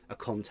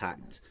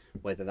contact,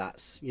 whether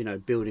that's, you know,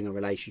 building a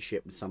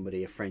relationship with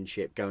somebody, a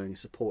friendship,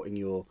 supporting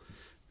your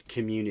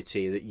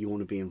community that you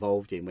want to be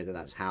involved in, whether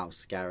that's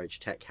house, garage,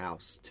 tech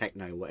house,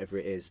 techno, whatever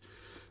it is.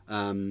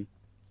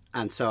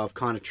 And so I've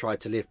kind of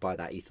tried to live by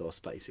that ethos,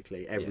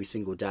 basically. Every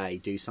single day,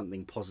 do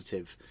something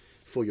positive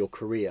for your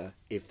career,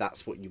 if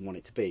that's what you want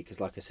it to be. Because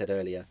like I said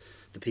earlier,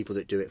 the people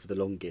that do it for the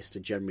longest are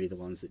generally the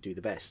ones that do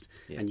the best.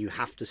 And you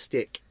have to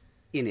stick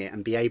in it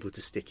and be able to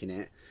stick in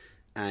it.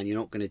 And you're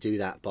not going to do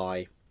that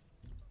by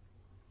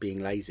being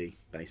lazy,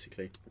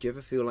 basically. Do you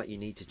ever feel like you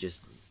need to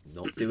just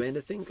not do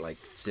anything, like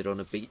sit on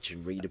a beach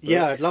and read a book?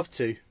 Yeah, I'd love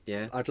to.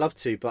 Yeah, I'd love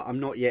to, but I'm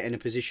not yet in a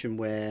position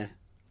where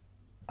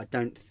I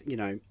don't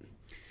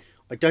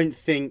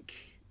think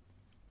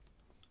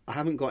I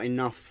haven't got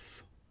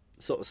enough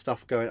sort of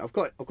stuff going. I've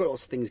got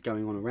lots of things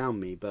going on around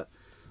me, but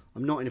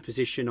I'm not in a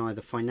position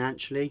either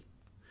financially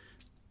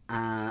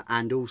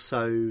and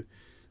also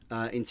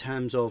in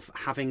terms of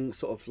having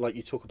sort of, like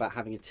you talk about,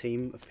 having a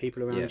team of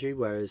people around you.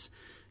 Whereas,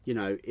 you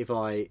know, if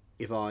I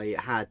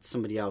had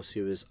somebody else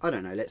who was, I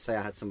don't know, let's say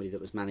I had somebody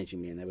that was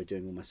managing me and they were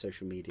doing all my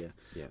social media,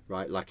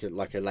 right, like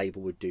a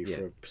label would do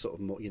for a sort of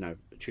more, you know,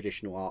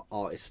 traditional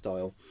artist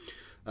style.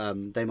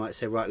 They might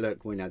say, right,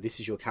 look, we know this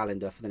is your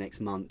calendar for the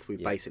next month.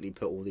 We've basically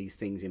put all these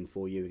things in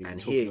for you.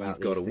 And here you've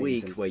got a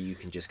week where you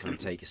can just kind of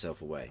take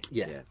yourself away.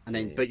 And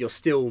then, but you're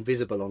still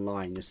visible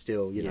online. You're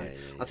still, you know.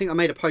 I think I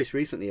made a post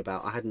recently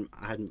about I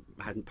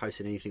hadn't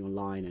posted anything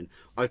online, and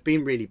I've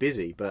been really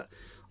busy, but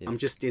I've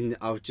just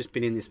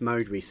been in this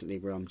mode recently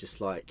where I'm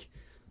just like,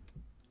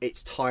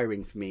 it's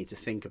tiring for me to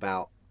think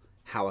about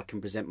how I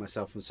can present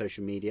myself on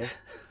social media.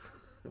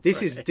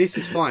 this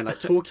is fine. Like,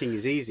 talking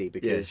is easy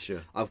because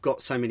sure. I've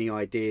got so many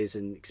ideas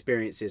and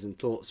experiences and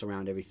thoughts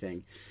around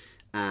everything,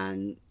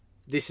 and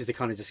this is the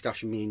kind of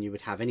discussion me and you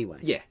would have anyway.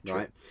 Yeah, true.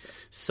 Right.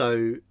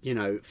 So, you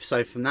know,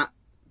 so from that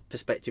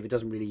perspective, it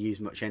doesn't really use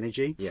much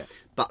energy. Yeah.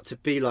 But to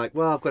be like,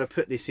 well, I've got to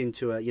put this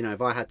into a, you know,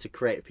 if I had to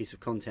create a piece of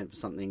content for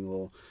something,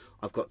 or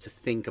I've got to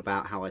think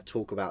about how I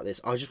talk about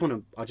this. I just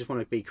want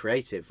to be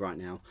creative right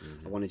now.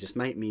 I want to just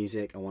make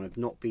music. I want to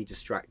not be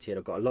distracted.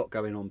 I've got a lot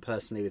going on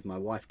personally with my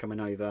wife coming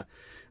over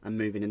and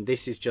moving, and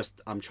this is just,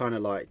 I'm trying to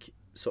like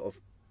sort of,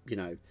 you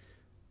know,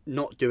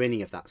 not do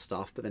any of that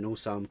stuff, but then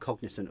also I'm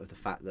cognizant of the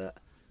fact that,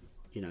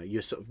 you know,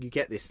 you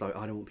get this like,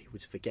 I don't want people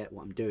to forget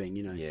what I'm doing,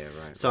 you know. Yeah,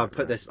 right. So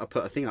right, I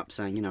put a thing up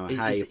saying, you know,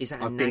 hey, is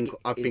that I've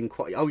been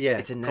quite, oh yeah,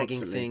 it's a nagging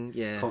constantly, thing,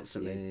 yeah,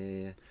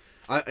 constantly. Yeah.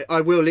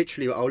 I will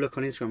literally, I'll look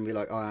on Instagram and be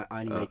like, I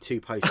only made 2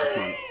 posts this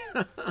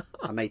month.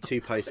 I made 2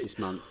 posts this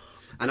month.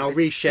 And I'll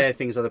reshare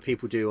things other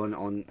people do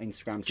on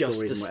Instagram Just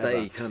stories to and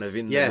whatever. stay kind of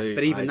in yeah, the loop.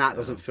 but even that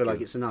doesn't feel like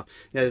good. it's enough.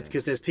 You know,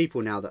 because there's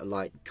people now that are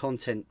like,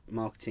 content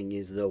marketing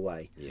is the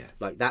way. Yeah.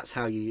 Like, that's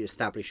how you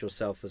establish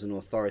yourself as an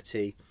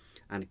authority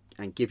and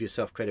give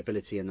yourself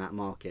credibility in that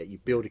market. You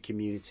build a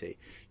community.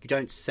 You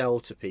don't sell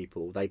to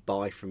people, they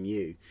buy from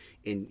you.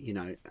 In, you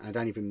know, I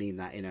don't even mean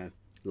that in a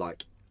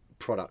like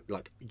product,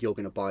 like you're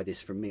going to buy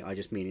this from me. I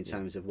just mean in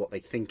terms of what they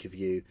think of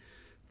you,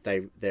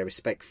 their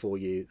respect for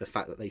you, the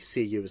fact that they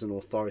see you as an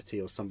authority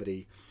or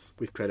somebody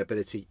with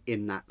credibility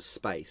in that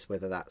space,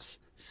 whether that's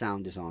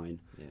sound design,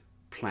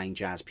 playing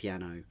jazz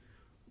piano,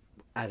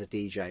 as a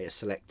DJ, a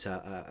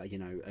selector, you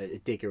know, a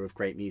digger of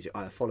great music.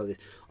 I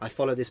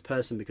follow this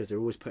person because they're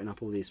always putting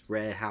up all this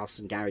rare house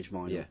and garage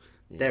vinyl. Yeah.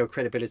 They're a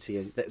credibility,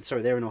 and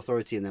they're an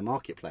authority in their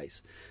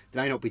marketplace.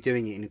 They may not be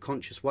doing it in a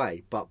conscious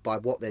way, but by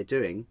what they're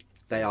doing,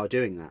 they are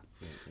doing that.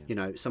 You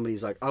know,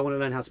 somebody's like, I want to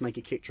learn how to make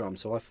a kick drum,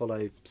 so I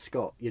follow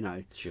Scott, you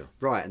know. Sure.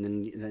 Right,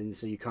 and then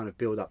so you kind of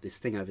build up this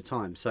thing over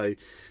time. So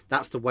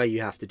that's the way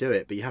you have to do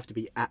it, but you have to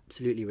be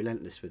absolutely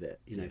relentless with it.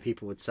 You know,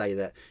 people would say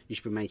that you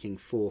should be making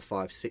 4,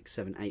 5, 6,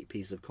 7, 8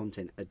 pieces of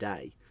content a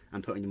day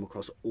and putting them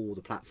across all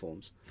the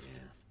platforms.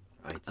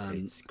 Yeah.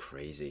 It's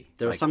crazy.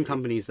 There are some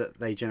companies that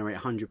they generate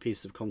 100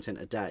 pieces of content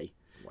a day.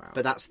 Wow.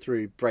 But that's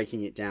through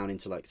breaking it down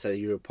into, like, so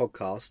you're a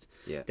podcast,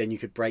 Yeah. then you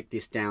could break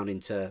this down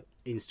into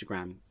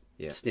Instagram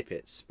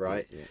snippets,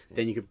 right?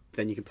 Then you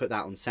can put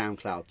that on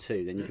SoundCloud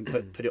too. Then you can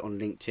put it on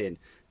LinkedIn.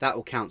 That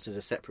all counts as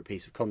a separate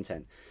piece of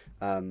content.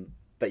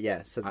 But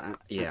yeah, so that,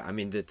 I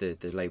mean the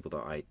label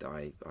that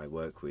I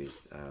work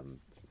with,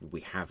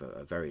 we have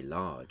a very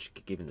large,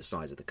 given the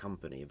size of the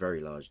company, a very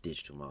large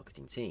digital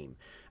marketing team,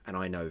 and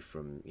I know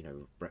from, you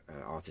know,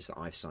 artists that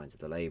I've signed to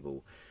the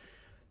label,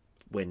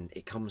 when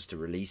it comes to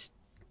release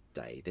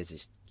day, there's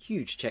this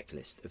huge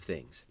checklist of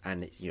things,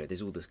 and it's, you know,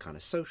 there's all this kind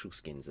of social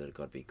skins that have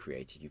got to be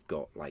created. You've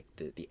got like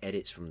the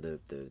edits from the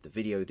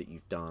video that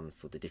you've done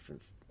for the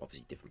different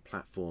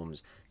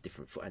platforms,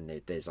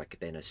 and there's like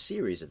then a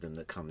series of them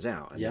that comes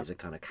out, and there's a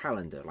kind of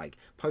calendar, like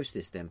post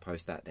this, then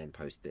post that, then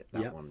post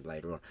that one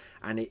later on,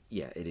 and it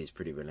is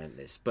pretty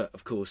relentless. But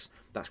of course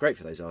that's great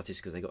for those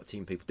artists because they got a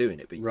team of people doing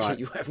it, but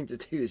you having to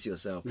do this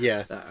yourself,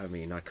 I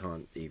mean, I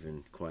can't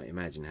even quite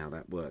imagine how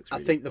that works,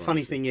 really. I think the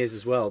funny thing is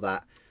as well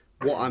that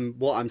what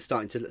I'm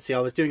starting to see,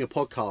 I was doing a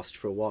podcast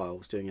for a while. I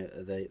was doing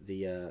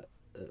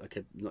like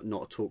a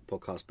not a talk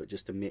podcast, but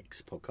just a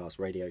mix podcast,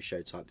 radio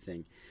show type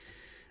thing,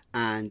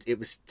 and it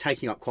was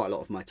taking up quite a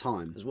lot of my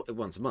time. It was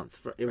once a month.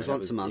 It was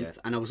once a month,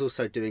 and I was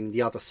also doing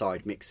the other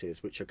side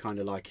mixes, which are kind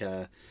of like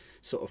a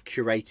sort of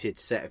curated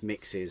set of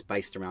mixes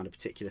based around a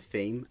particular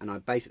theme, and I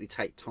basically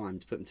take time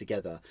to put them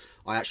together.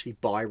 I actually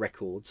buy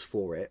records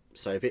for it.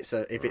 So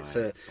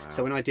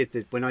so when I did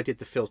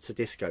the Filter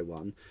Disco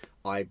one,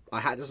 I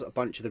had a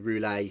bunch of the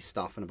roulette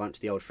stuff and a bunch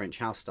of the old French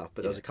house stuff,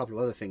 but there was a couple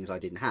of other things I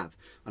didn't have,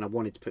 and I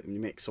wanted to put them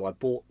in the mix. So I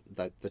bought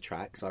the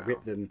tracks, I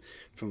ripped them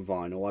from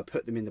vinyl, I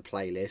put them in the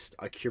playlist,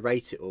 I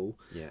curate it all.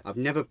 I've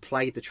never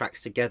played the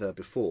tracks together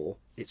before.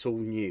 It's all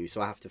new,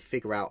 so I have to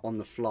figure out on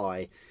the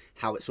fly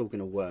how it's all going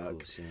to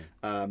work. Of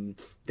course,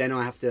 then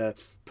I have to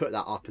put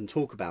that up and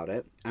talk about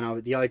it,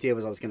 and the idea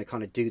was I was going to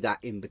kind of do that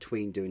in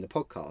between doing the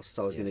podcast.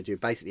 So I was going to do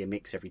basically a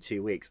mix every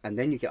 2 weeks, and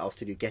then you get asked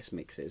to do guest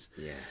mixes.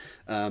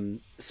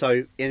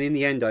 So in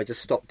the end I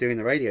just stopped doing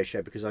the radio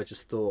show because I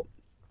just thought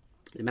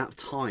the amount of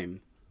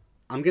time,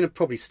 I'm going to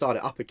probably start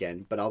it up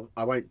again, but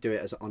I won't do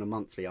it on a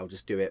monthly. I'll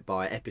just do it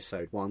by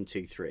episode 1,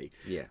 2, 3.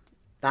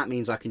 That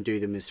means I can do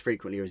them as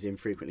frequently or as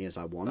infrequently as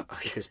I want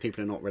because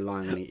people are not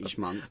relying on it each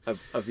month.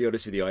 I'll be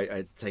honest with you,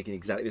 I'd taken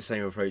exactly the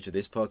same approach with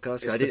this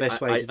podcast. It's the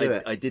best way to do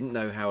it. I didn't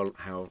know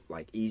how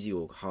like easy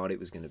or hard it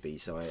was going to be,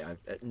 so I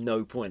at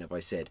no point have I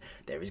said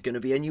there is going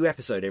to be a new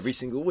episode every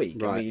single week.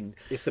 Right. I mean,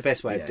 it's the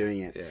best way of doing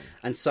it.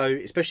 And so,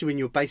 especially when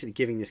you're basically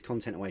giving this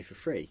content away for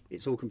free,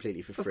 it's all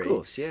completely for free. Of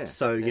course, yeah.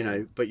 So you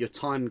know, but your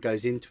time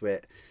goes into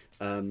it,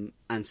 and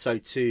so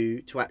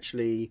to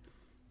actually,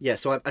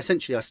 so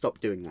I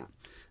stopped doing that.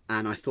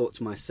 And I thought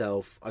to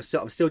myself,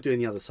 I'm still doing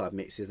the other side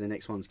mixes. The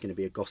next one's going to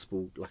be a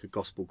gospel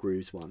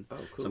grooves one. Oh,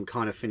 cool. So I'm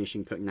kind of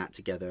finishing putting that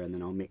together, and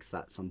then I'll mix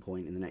that at some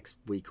point in the next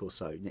week or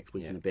so, next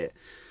week and a bit.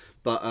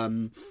 But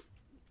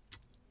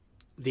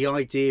the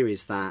idea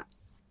is that,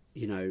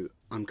 you know,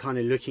 I'm kind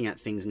of looking at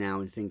things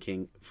now and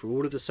thinking, for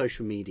all of the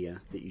social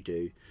media that you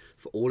do,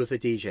 for all of the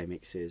DJ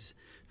mixes,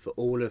 for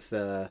all of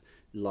the,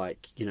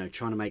 like, you know,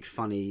 trying to make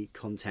funny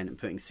content and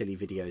putting silly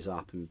videos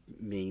up and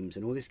memes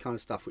and all this kind of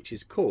stuff, which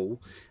is cool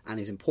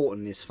and is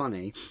important and is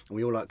funny and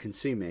we all like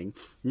consuming,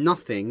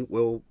 nothing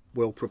will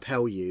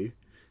propel you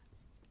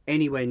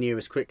anywhere near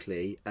as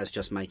quickly as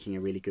just making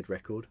a really good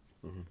record.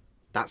 Mm-hmm.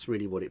 That's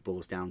really what it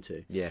boils down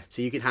to. Yeah.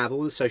 So you can have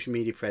all the social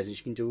media presence,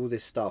 you can do all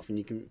this stuff, and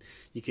you can,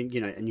 you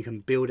know, and you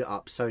can build it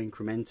up so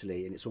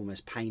incrementally, and it's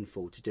almost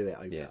painful to do it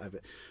over.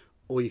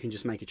 Or you can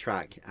just make a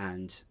track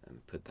and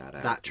put that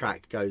out. That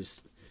track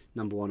goes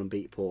number 1 on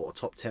Beatport or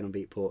top 10 on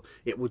Beatport.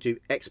 It will do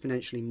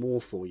exponentially more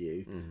for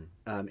you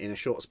in a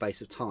short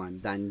space of time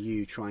than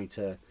you trying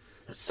to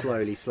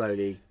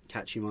slowly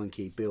catch your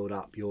monkey, build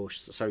up your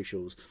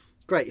socials.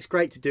 Great, it's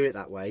great to do it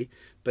that way,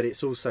 but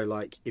it's also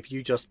like, if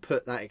you just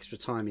put that extra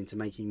time into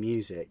making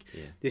music,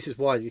 this is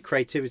why the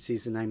creativity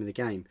is the name of the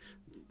game.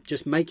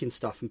 Just making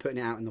stuff and putting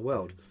it out in the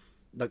world.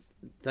 Like,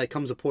 there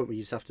comes a point where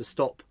you just have to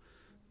stop.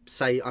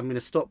 Say, I'm going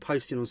to stop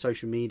posting on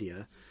social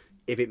media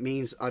if it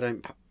means I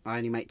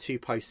only make 2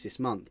 posts this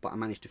month, but I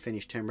managed to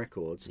finish 10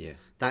 records.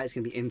 That is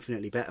going to be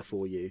infinitely better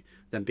for you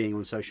than being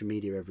on social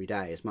media every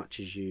day, as much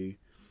as you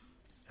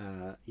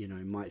you know,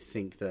 might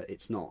think that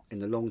it's not. In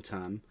the long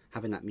term,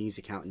 having that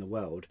music out in the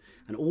world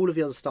and all of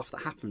the other stuff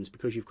that happens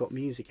because you've got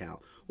music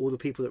out, all the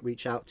people that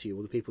reach out to you,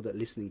 all the people that are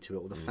listening to it,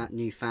 all the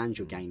new fans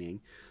you're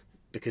gaining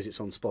because it's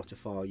on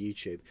Spotify or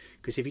YouTube.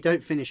 Because if you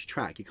don't finish a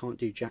track, you can't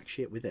do jack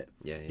shit with it.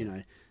 You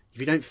know, if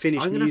you don't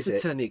finish I'm music... going to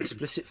have to turn the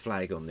explicit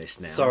flag on this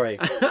now. Sorry.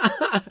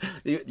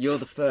 You're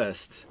the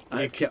first.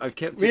 I've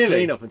kept it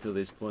clean up until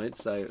this point,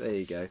 so there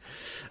you go.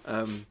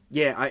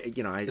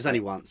 There's only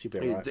once, you'll be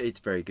all right. It's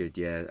very good,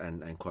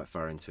 and quite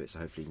far into it, so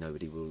hopefully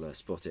nobody will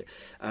spot it.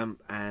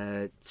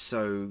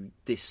 So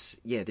this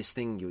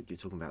thing you're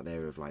talking about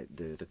there of like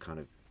the kind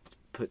of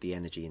put the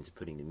energy into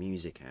putting the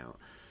music out,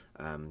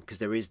 because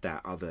there is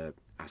that other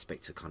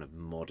aspect to kind of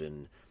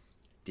modern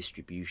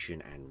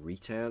distribution and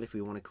retail, if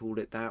we want to call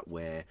it that,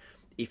 where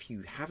if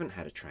you haven't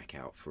had a track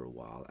out for a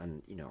while,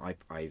 and you know,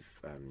 I've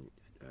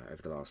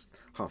over the last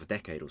half a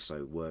decade or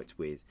so worked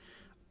with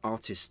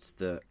artists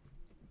that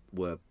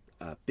were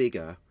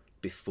bigger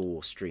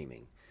before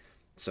streaming,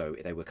 so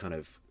they were kind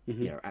of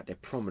you know, at their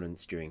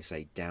prominence during,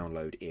 say,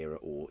 download era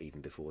or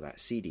even before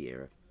that, CD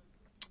era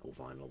or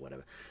vinyl or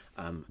whatever,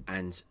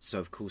 and so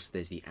of course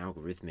there's the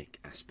algorithmic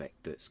aspect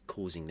that's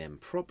causing them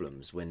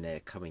problems when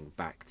they're coming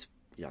back to,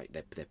 like,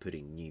 they're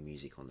putting new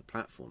music on the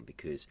platform,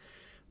 because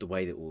the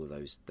way that all of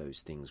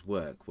those things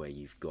work, where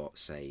you've got,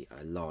 say,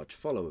 a large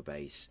follower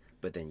base,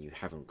 but then you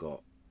haven't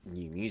got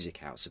new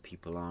music out, so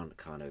people aren't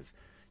kind of,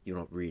 you're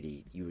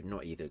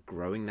not either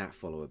growing that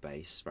follower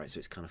base, right? So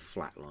it's kind of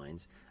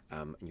flatlined,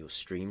 and your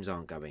streams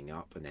aren't going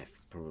up, and they're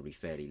probably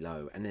fairly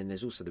low. And then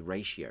there's also the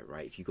ratio,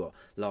 right? If you've got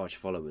large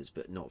followers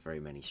but not very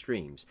many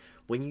streams,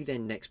 when you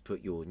then next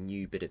put your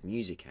new bit of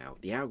music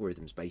out, the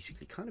algorithms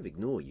basically kind of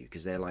ignore you,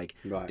 because they're like,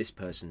 this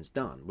person's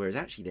done. Whereas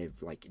actually they're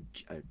like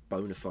a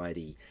bona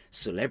fide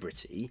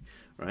celebrity,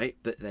 right?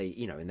 That they,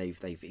 you know, and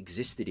they've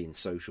existed in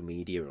social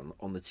media,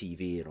 on the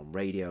TV and on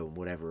radio and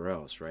whatever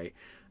else, right?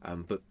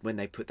 But when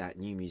they put that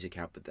new music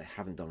out, but they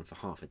haven't done for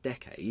half a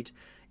decade,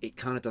 it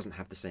kind of doesn't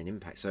have the same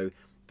impact. So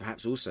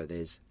perhaps also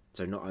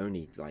so not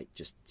only like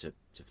just to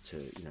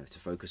you know, to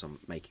focus on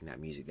making that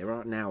music, there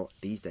are now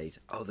these days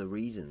other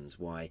reasons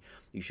why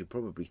you should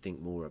probably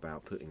think more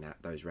about putting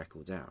those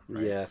records out,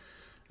 right?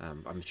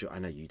 I'm sure, I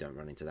know you don't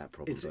run into that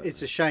problem.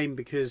 It's a shame,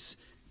 because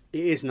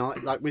it is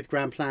not like with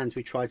Grand Plans,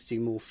 we try to do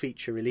more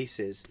feature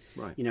releases,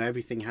 right? You know,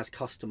 everything has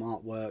custom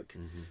artwork.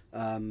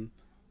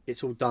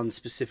 It's all done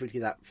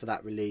specifically for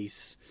that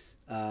release.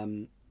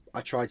 I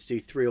try to do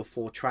 3 or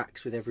 4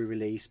 tracks with every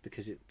release,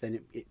 because it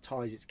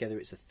ties it together.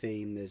 It's a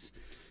theme. There's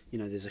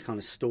a kind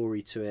of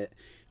story to it.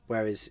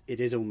 Whereas it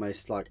is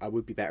almost like I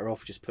would be better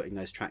off just putting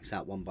those tracks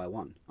out one by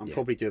one. I'm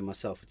probably doing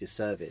myself a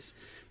disservice,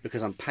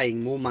 because I'm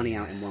paying more money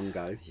out in one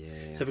go.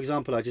 So, for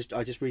example, I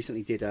just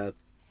recently did a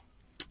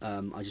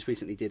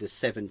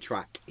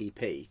 7-track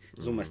EP. It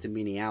was almost a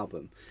mini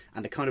album,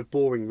 and the kind of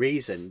boring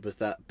reason was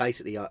that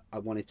basically I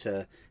wanted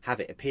to have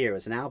it appear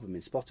as an album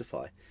in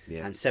Spotify,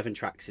 and 7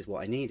 tracks is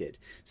what I needed.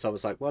 So I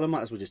was like, well, I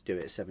might as well just do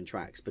it as 7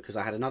 tracks, because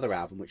I had another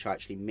album which I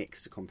actually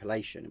mixed a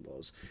compilation.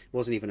 It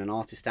wasn't even an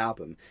artist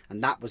album,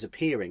 and that was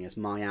appearing as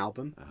my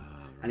album.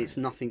 And it's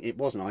nothing, it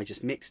wasn't, I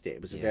just mixed it.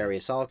 It was a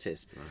various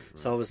artists.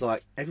 So I was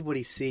like,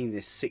 everybody's seeing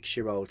this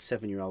 6-year-old,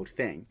 7-year-old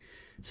thing.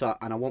 So,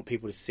 and I want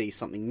people to see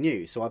something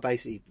new. So I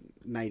basically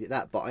made it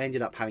that. But I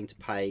ended up having to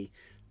pay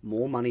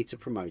more money to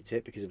promote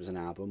it, because it was an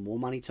album, more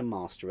money to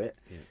master it,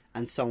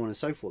 and so on and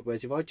so forth.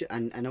 Whereas if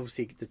and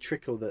obviously the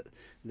trickle that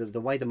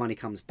the way the money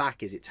comes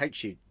back is it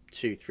takes you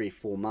 2, 3,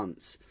 4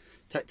 months.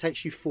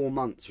 Takes you 4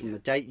 months from the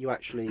date you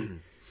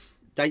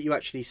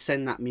actually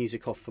send that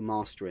music off for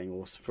mastering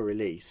or for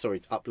release.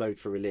 Sorry, to upload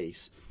for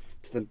release,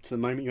 to the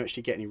moment you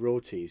actually get any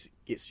royalties.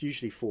 It's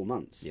usually 4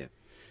 months.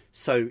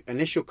 So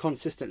unless you're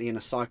consistently in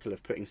a cycle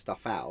of putting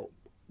stuff out,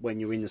 when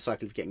you're in the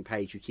cycle of getting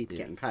paid, you keep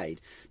getting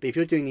paid. But if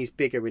you're doing these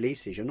bigger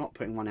releases, you're not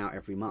putting one out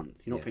every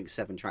month. You're not putting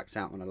 7 tracks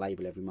out on a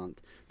label every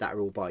month that are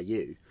all by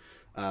you.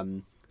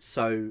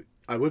 So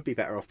I would be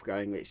better off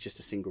going, it's just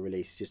a single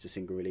release, just a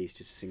single release,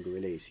 just a single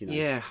release, you know?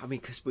 Yeah, I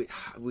mean, because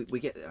we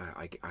get,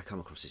 I come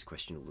across this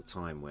question all the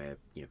time where,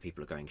 you know,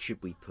 people are going,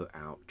 should we put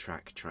out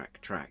track,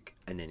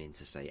 and then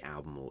into, say,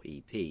 album or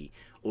EP,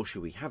 or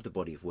should we have the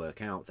body of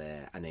work out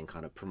there and then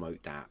kind of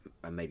promote that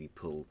and maybe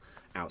pull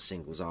out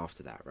singles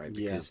after that, right?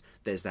 Because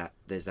there's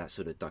that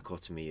sort of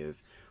dichotomy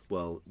of,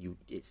 well,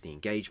 it's the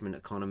engagement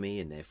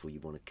economy, and therefore you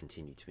want to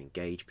continue to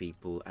engage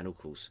people, and of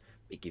course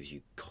it gives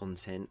you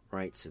content,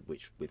 right,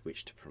 with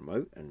which to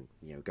promote, and,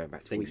 you know, going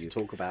back to things to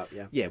talk about,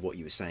 what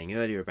you were saying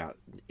earlier about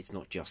it's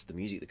not just the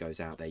music that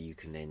goes out there. You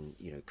can then,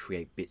 you know,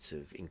 create bits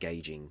of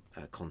engaging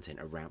content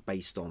around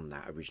based on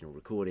that original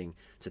recording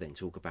to then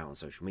talk about on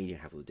social media,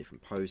 have all the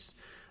different posts,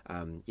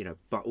 you know,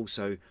 but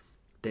also.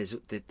 There's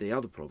the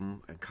other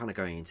problem, and kind of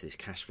going into this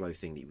cash flow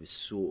thing that you were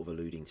sort of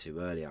alluding to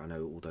earlier. I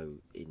know, although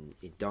in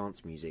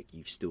dance music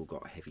you've still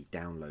got a heavy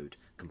download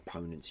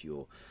component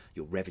to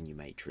your revenue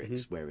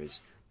matrix, whereas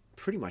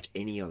pretty much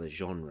any other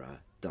genre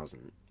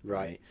doesn't.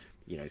 Right?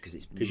 You know, because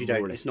you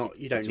don't. It's not.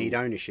 You don't need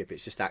ownership.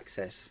 It's just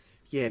access.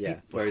 Yeah.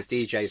 Whereas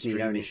DJs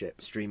need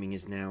ownership. Streaming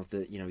is now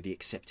the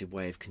accepted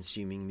way of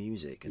consuming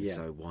music, and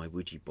so why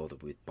would you bother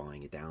with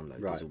buying a download?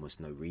 Right. There's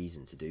almost no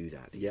reason to do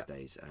that these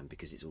days,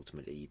 because it's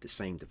ultimately the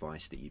same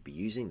device that you'd be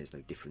using. There's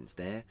no difference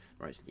there,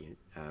 right?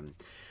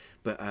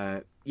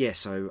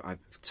 So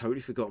I've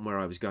totally forgotten where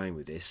I was going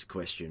with this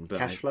question. But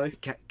cash flow?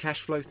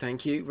 Cash flow,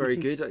 thank you. Very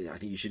good. I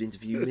think you should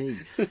interview me.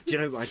 Do you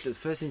know, the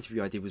first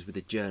interview I did was with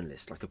a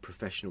journalist, like a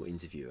professional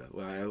interviewer.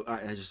 Well,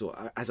 I just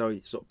thought, as I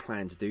sort of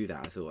planned to do that,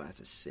 I thought, that's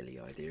a silly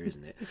idea,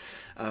 isn't it?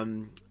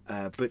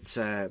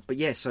 But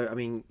yeah, so, I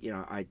mean, you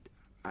know,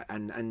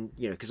 and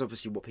you know, because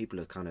obviously what people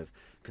are kind of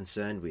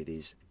concerned with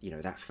is, you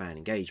know, that fan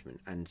engagement.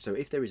 And so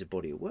if there is a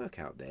body of work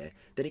out there,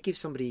 then it gives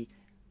somebody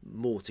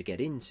more to get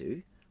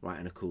into. Right,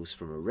 and of course,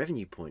 from a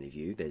revenue point of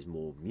view, there's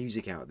more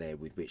music out there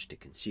with which to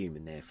consume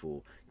and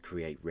therefore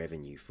create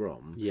revenue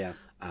from. Yeah.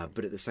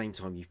 But at the same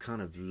time, you've kind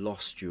of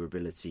lost your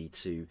ability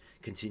to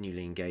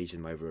continually engage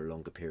them over a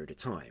longer period of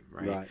time,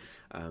 right?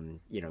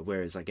 You know,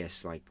 whereas I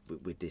guess like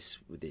with this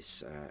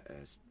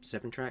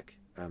 7-track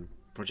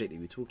project that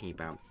you were talking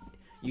about,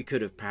 you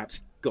could have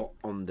perhaps got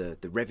on the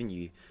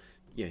revenue,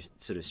 you know,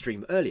 sort of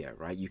stream earlier,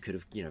 right? You could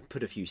have, you know,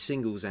 put a few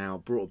singles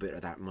out, brought a bit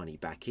of that money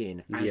back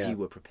in as you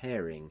were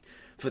preparing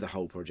for the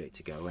whole project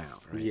to go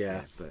out, right?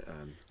 Yeah. But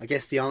I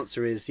guess the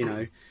answer is, you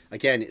know,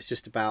 again, it's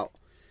just about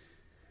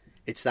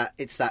it's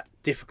that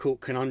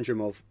difficult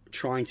conundrum of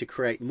trying to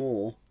create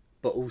more,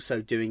 but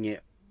also doing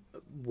it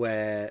to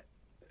a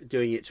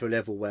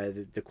level where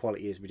the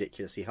quality is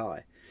ridiculously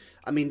high.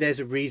 I mean, there's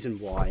a reason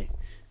why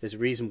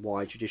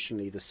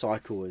traditionally the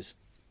cycle has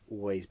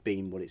always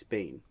been what it's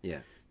been. Yeah.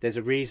 There's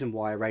a reason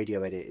why a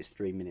radio edit is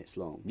 3 minutes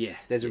long. Yeah.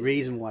 There's a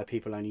reason why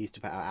people only used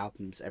to put out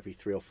albums every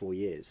 3 or 4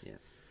 years. Yeah.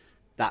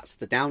 That's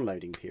the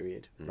downloading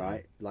period,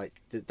 right?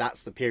 Like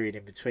that's the period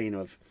in between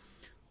of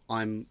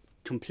I'm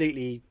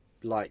completely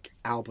like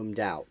albumed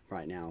out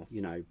right now.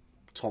 You know,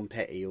 Tom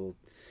Petty or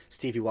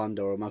Stevie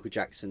Wonder or Michael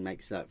Jackson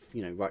makes that,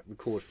 you know,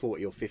 record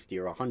 40 or 50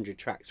 or 100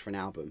 tracks for an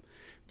album.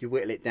 You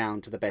whittle it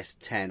down to the best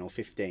 10 or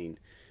 15.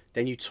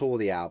 Then you tour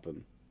the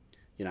album.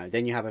 You know,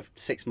 then you have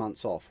 6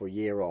 months off or a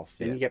year off.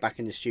 Then you get back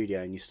in the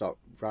studio and you start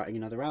writing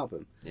another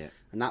album. Yeah.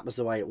 And that was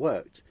the way it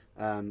worked.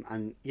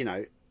 And you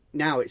know,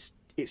 now it's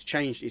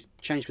changed. It's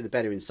changed for the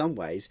better in some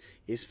ways.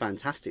 It's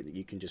fantastic that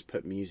you can just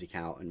put music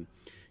out, and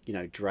you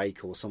know,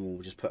 Drake or someone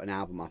will just put an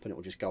album up and it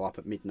will just go up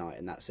at midnight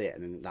and that's it.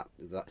 And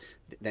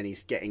then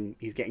he's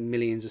getting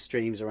millions of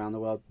streams around the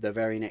world the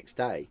very next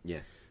day. Yeah.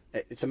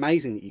 It's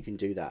amazing that you can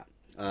do that.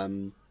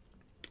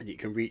 You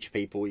can reach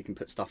people, you can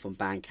put stuff on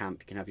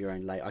Bandcamp, you can have your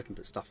own I can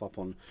put stuff up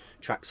on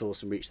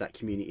Traxsource and reach that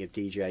community of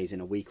DJs in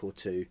a week or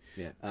two.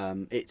 Yeah.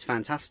 It's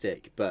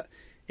fantastic, but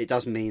it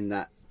does mean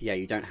that, yeah,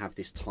 you don't have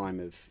this time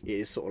of, it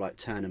is sort of like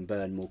turn and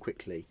burn more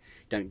quickly.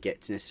 You don't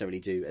get to necessarily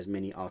do as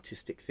many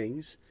artistic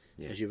things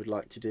as you would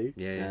like to do.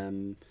 Yeah.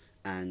 And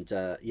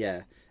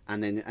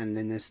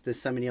then there's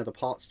so many other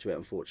parts to it,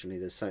 unfortunately.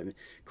 There's so many,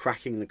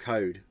 cracking the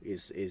code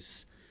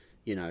is,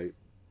 you know,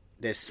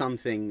 there's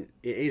something,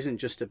 it isn't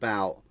just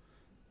about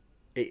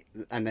it,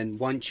 and then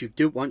once you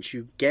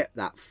get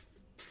that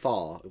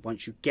far,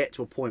 once you get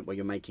to a point where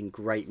you're making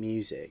great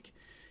music,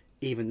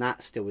 even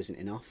that still isn't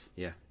enough.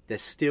 Yeah.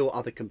 There's still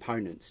other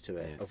components to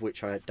it, of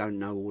which I don't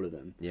know all of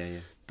them. Yeah, yeah.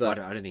 But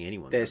I don't think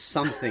anyone there's does.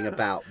 Something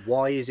about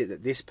why is it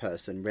that this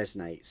person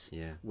resonates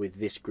with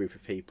this group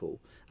of people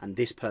and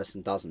this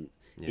person doesn't,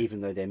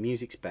 even though their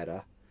music's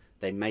better.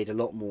 They made a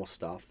lot more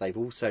stuff. They've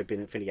also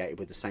been affiliated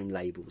with the same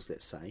labels,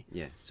 let's say.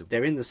 Yeah. So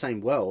they're in the same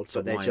world,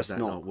 so but they're just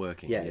not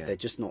working. Yeah, they're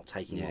just not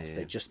taking off. Yeah.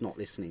 They're just not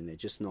listening. They're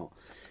just not.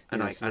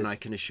 And I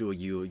can assure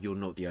you, you're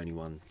not the only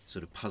one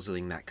sort of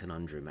puzzling that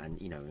conundrum.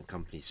 And you know,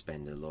 companies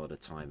spend a lot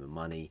of time and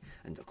money,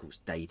 and of course,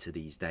 data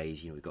these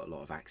days. You know, we've got a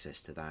lot of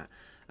access to that.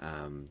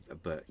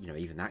 But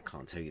even that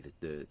can't tell you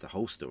the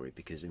whole story,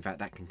 because in fact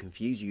that can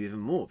confuse you even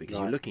more, because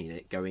Right. you're looking at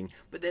it going,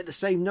 but they're the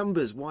same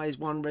numbers. Why is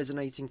one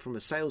resonating from a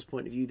sales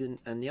point of view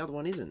and the other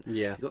one isn't?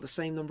 Yeah. You've got the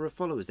same number of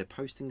followers. They're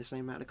posting the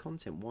same amount of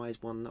content. Why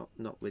is one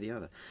not with the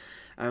other?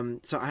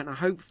 So and I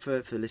hope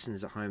for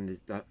listeners at home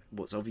that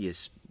what's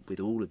obvious with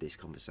all of this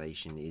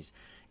conversation is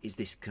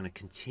this kind of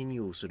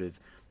continual sort of,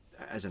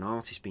 as an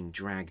artist, being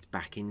dragged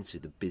back into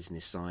the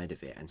business side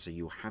of it, and so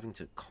you're having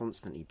to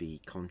constantly be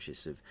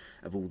conscious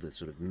of all the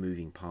sort of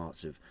moving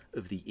parts of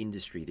the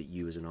industry that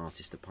you as an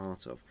artist are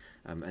part of,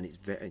 and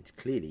it's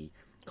clearly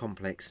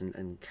complex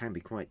and can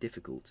be quite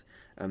difficult.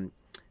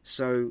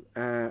 So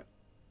I've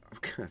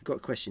got a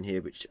question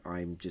here which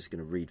I'm just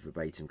going to read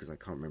verbatim because I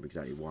can't remember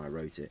exactly why I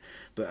wrote it,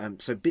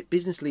 but so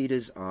business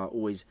leaders are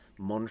always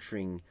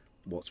monitoring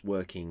what's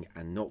working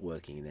and not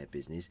working in their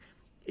business.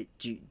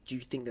 Do you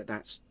think that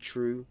that's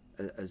true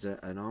as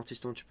an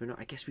artist entrepreneur?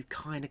 I guess we've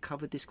kind of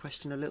covered this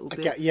question a little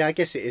bit. Yeah, I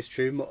guess it is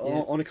true. Yeah.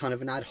 On a kind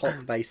of an ad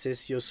hoc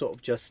basis, you're sort of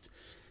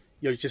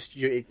you're just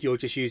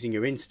using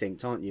your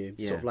instinct, aren't you?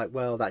 Yeah. Sort of like,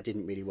 well, that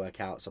didn't really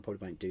work out, so I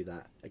probably won't do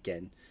that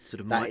again.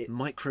 Sort of That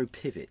micro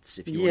pivots,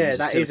 if you Yeah, want to use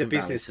that is a Silicon Valley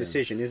business term.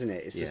 decision, isn't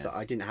it? It's just Yeah. that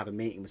I didn't have a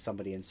meeting with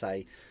somebody and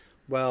say,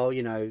 well,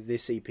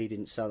 this EP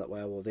didn't sell that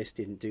well, or this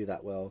didn't do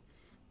that well.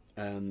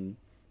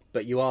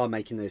 But you are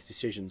making those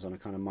decisions on a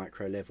kind of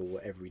micro level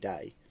every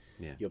day.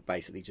 Yeah. You're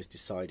basically just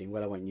deciding,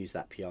 well, I won't use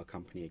that PR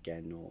company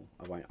again, or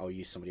I'll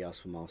use somebody else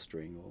for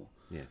mastering, or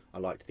Yeah. I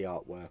liked the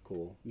artwork,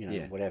 or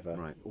Yeah, whatever.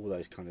 right. All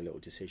those kind of little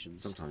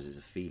decisions. Sometimes there's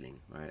a feeling,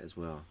 right, as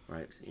well,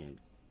 right?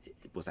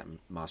 Was that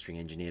mastering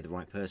engineer the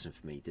right person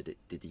for me? Did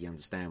he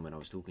understand when I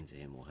was talking to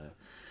him or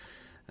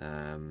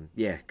her?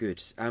 Yeah,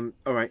 good.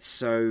 All right,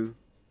 so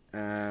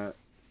I'm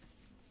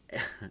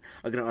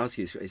going to ask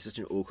you this. It's such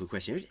an awkward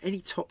question.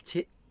 Any top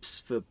tips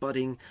for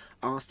budding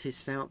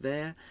artists out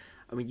there?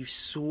 I mean, you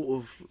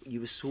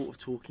were sort of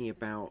talking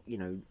about,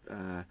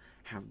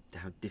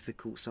 how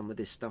difficult some of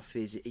this stuff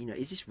is.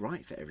 Is this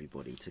right for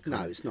everybody to kind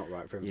No, of, it's not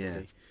right for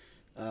everybody.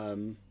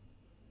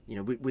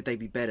 would they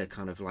be better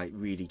kind of like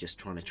really just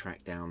trying to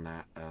track down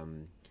that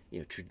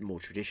more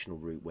traditional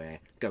route where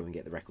go and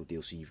get the record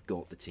deal so you've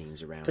got the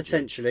teams around you?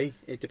 Potentially,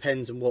 it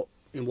depends on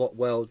in what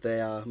world they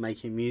are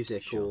making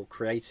music Sure. or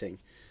creating,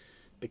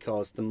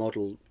 because the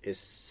model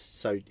is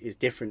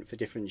different for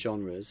different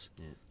genres.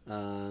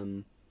 Yeah.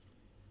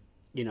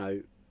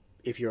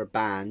 If you're a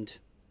band,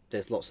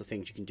 there's lots of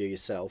things you can do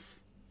yourself,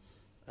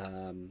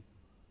 and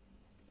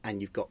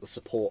you've got the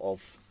support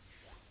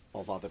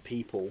of other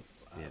people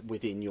Yeah.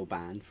 within your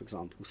band, for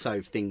example.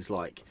 So things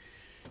like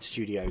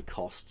studio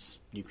costs,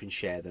 you can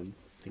share them.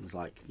 Things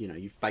like,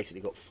 you've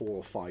basically got 4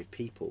 or 5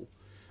 people.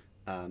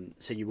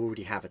 So you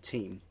already have a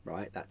team,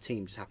 right? That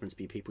team just happens to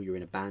be people you're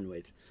in a band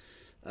with.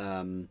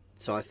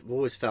 So I've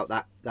always felt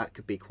that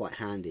could be quite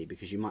handy,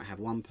 because you might have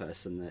one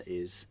person that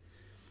is,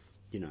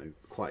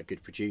 quite a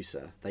good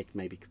producer. They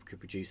maybe could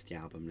produce the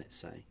album, let's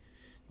say.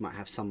 You might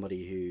have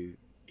somebody who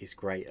is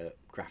great at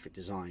graphic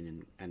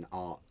design and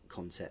art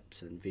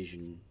concepts and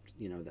vision,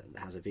 that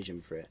has a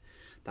vision for it.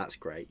 That's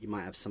great. You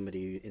might have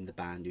somebody in the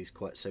band who's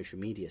quite social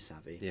media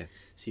savvy. Yeah.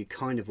 So you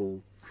kind of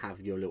all have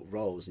your little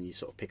roles and you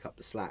sort of pick up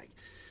the slack.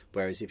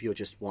 Whereas if you're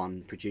just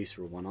one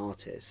producer or one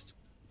artist,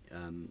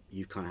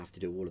 you kind of have to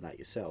do all of that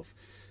yourself.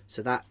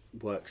 So that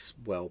works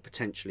well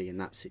potentially in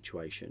that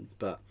situation.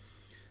 But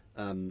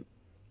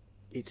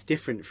it's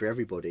different for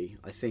everybody.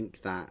 I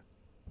think that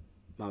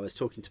I was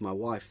talking to my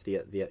wife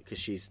because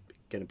she's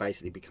going to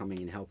basically be coming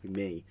and helping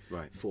me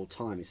Right. full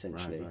time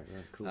essentially. Right,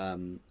 cool.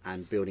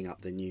 And building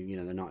up the new,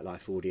 the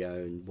nightlife audio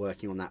and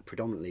working on that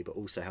predominantly, but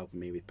also helping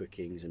me with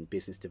bookings and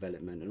business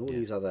development and all Yeah.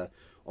 these other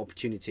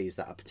opportunities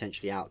that are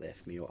potentially out there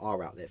for me or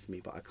are out there for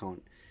me, but I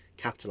can't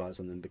capitalize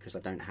on them because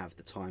I don't have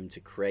the time to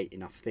create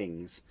enough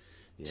things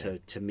Yeah.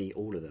 to meet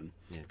all of them,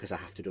 Yeah. because I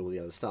have to do all the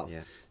other stuff.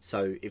 Yeah.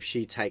 So if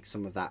she takes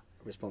some of that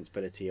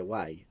responsibility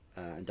away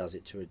and does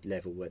it to a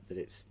level that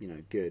it's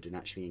good and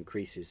actually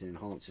increases and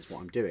enhances what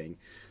I'm doing,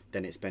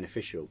 then it's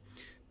beneficial.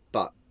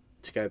 But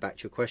to go back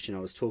to your question, I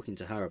was talking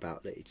to her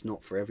about that it's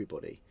not for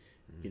everybody.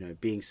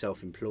 Being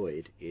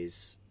self-employed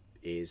is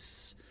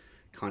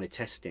kind of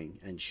testing,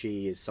 and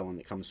she is someone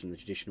that comes from the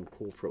traditional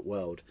corporate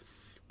world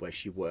where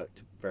she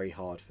worked very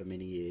hard for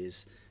many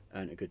years,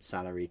 earned a good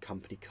salary,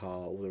 company car,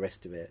 all the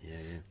rest of it. Yeah.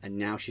 And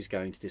now she's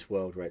going to this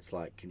world where it's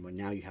like,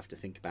 now you have to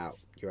think about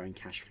your own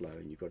cash flow,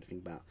 and you've got to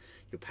think about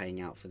you're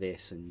paying out for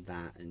this and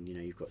that, and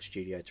you've got a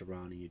studio to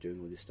run, and you're doing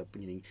all this stuff.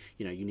 You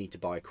need to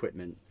buy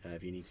equipment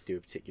if you need to do a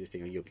particular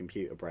thing, or your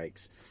computer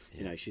breaks.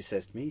 Yeah. She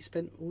says to me, "You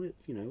spent all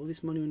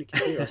this money on a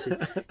computer." I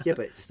said, "Yeah,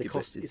 but it's the Yeah, but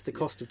cost. It's the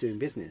cost of doing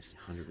business."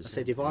 100%. I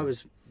said, if I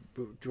was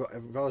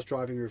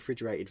driving a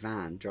refrigerated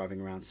van, driving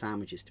around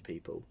sandwiches to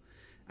people,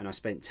 and I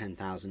spent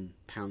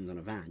 £10,000 on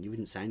a van, you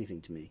wouldn't say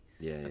anything to me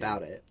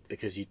about it,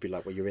 because you'd be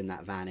like, well, you're in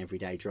that van every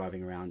day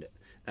driving around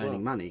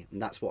earning money.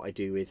 And that's what I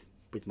do with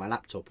with my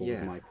laptop or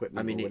with my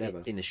equipment or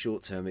whatever. In the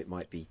short term, it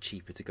might be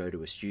cheaper to go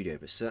to a studio,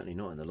 but certainly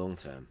not in the long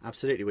term.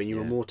 Absolutely. When you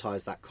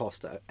amortise that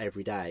cost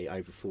every day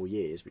over 4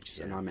 years, which is,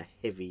 and I'm a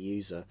heavy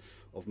user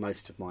of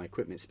most of my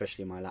equipment,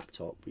 especially my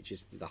laptop, which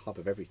is the hub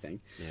of everything.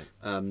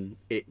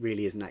 It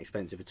really isn't that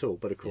expensive at all.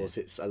 But of course,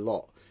 it's a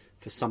lot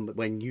for some.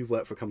 When you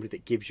work for a company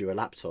that gives you a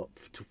laptop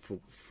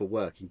for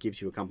work and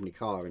gives you a company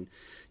car, and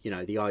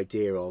the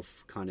idea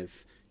of kind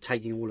of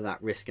taking all of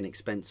that risk and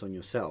expense on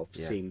yourself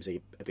seems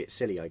a bit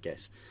silly, I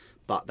guess.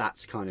 But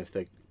that's kind of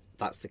the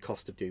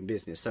cost of doing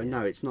business. So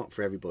no, it's not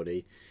for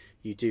everybody.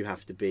 You do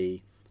have to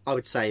be. I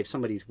would say if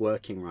somebody's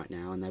working right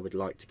now and they would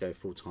like to go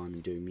full time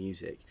and do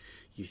music,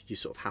 you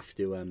sort of have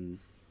to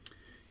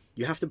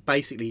you have to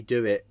basically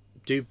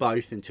do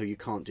both until you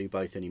can't do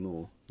both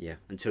anymore. Yeah.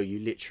 Until you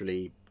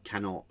literally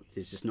cannot.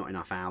 There's just not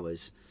enough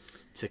hours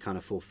to kind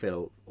of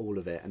fulfill all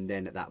of it, and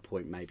then at that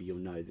point maybe you'll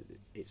know that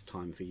it's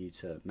time for you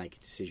to make a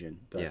decision.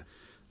 But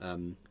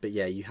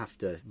you have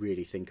to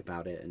really think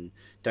about it and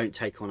don't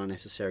take on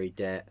unnecessary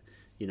debt.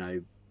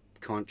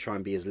 Can't try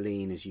and be as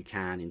lean as you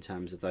can in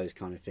terms of those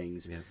kind of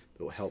things. That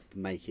will help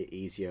make it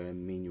easier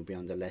and mean you'll be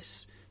under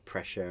less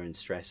pressure and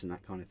stress and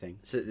that kind of thing.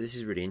 So this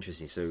is really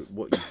interesting. So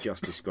what you've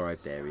just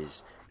described there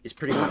is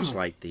pretty much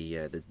like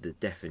the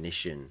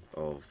definition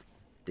of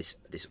this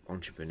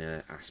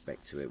entrepreneur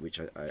aspect to it, which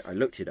I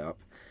looked it up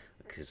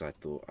because I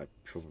thought I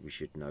probably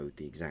should know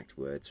the exact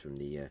words from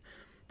the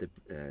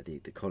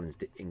Collins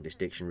English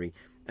Dictionary.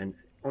 And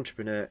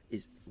entrepreneur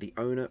is the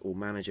owner or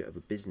manager of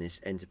a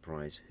business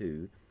enterprise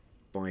who,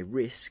 by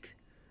risk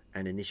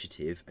and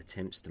initiative,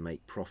 attempts to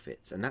make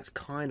profits. And that's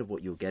kind of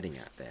what you're getting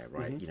at there,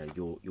 right?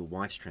 Your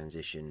wife's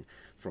transition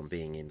from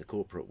being in the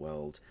corporate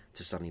world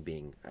to suddenly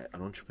being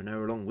an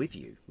entrepreneur along with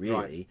you,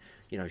 really.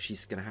 Right.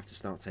 She's going to have to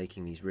start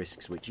taking these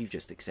risks, which you've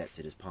just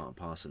accepted as part and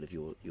parcel of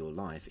your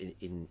life,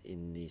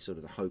 in the sort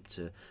of the hope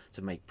to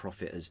make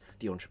profit as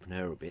the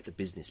entrepreneurial bit, the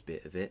business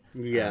bit of it.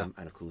 And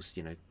of course,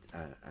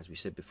 as we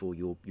said before,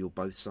 you're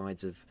both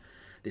sides of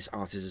this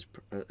artist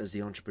as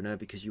the entrepreneur,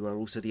 because you are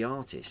also the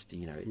artist.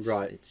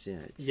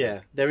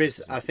 There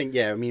is. I think.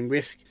 I mean,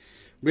 risk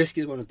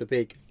is one of the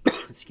big.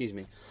 Excuse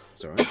me.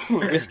 It's all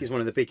right. Risk is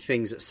one of the big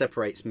things that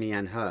separates me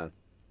and her.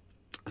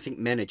 I think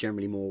men are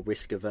generally more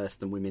risk averse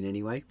than women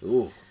anyway.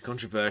 Ooh,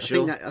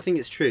 controversial. I think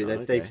it's true.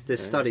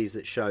 There's studies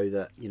that show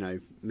that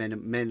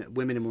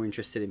women are more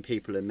interested in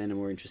people and men are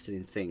more interested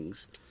in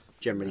things,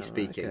 generally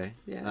speaking. Okay.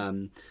 Yeah.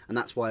 And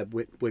that's why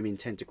women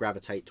tend to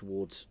gravitate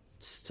towards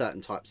certain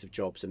types of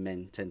jobs and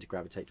men tend to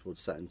gravitate towards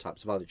certain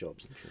types of other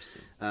jobs.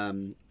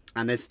 Interesting.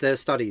 And there's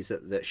studies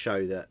that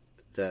show that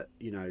it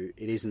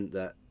isn't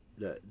that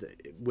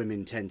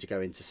women tend to go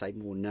into, say,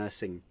 more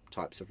nursing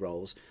types of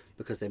roles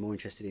because they're more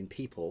interested in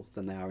people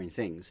than they are in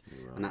things.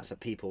 Right. And that's a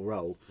people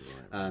role.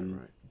 Right.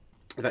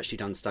 I've actually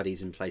done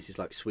studies in places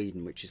like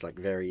Sweden, which is like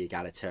very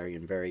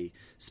egalitarian, very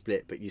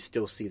split, but you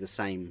still see the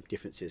same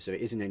differences. So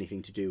it isn't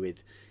anything to do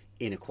with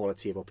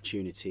inequality of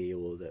opportunity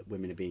or that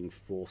women are being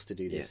forced to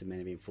do this and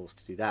men are being forced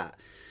to do that.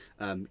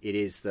 It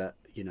is that,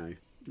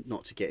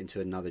 not to get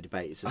into another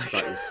debate, it's a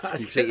slightly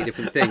completely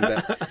different thing,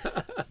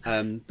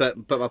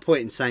 but my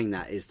point in saying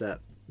that is that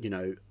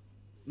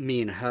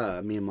me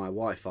and my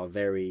wife are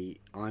very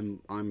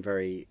I'm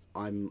very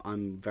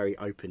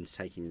open to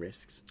taking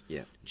risks.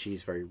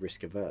 She's very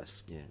risk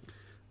averse,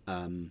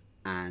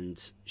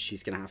 and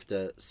she's going to have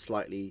to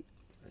slightly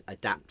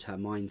adapt her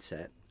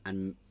mindset,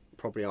 and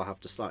probably I'll have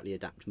to slightly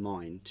adapt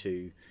mine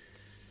to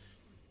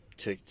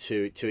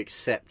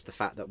accept the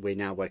fact that we're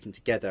now working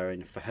together,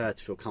 and for her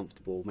to feel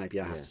comfortable, maybe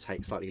I have to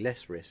take slightly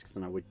less risks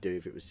than I would do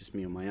if it was just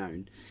me on my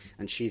own,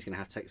 and she's going to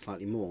have to take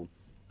slightly more,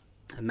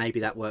 and maybe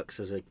that works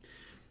as a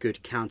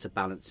good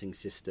counterbalancing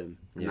system.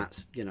 And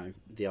that's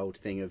the old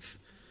thing of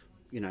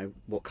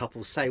what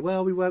couples say,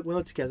 well, we work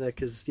well together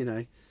because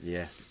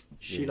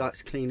she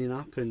likes cleaning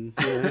up and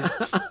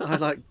I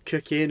like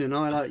cooking, and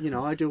I like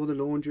I do all the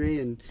laundry,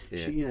 and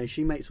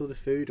she makes all the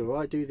food, or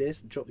I do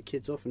this, drop the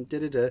kids off, and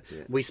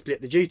we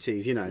split the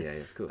duties,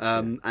 of course,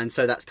 and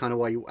so that's kind of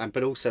why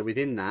but also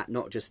within that,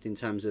 not just in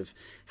terms of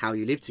how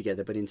you live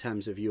together, but in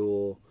terms of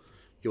your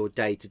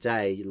day to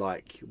day,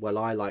 like, well,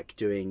 I like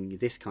doing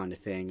this kind of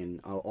thing, and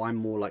I'm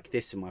more like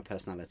this in my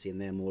personality, and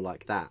they're more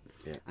like that,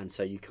 and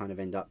so you kind of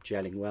end up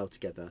gelling well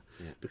together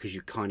because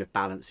you kind of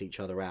balance each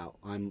other out.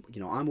 I'm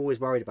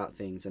always worried about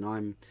things, and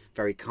I'm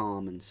very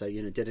calm, and so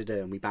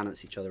and we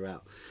balance each other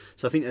out.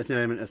 So I think there's an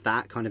element of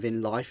that kind of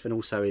in life, and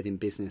also within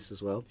business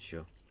as well.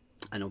 Sure.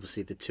 And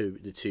obviously the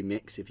two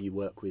mix if you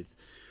work with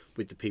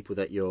the people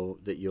that you're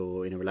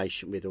in a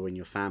relationship with or in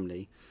your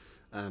family.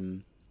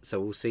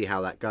 So we'll see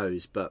how that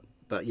goes, but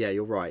yeah,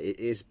 you're right. It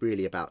is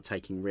really about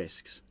taking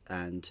risks,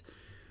 and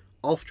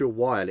after a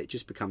while, it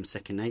just becomes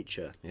second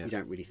nature. You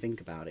don't really think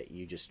about it.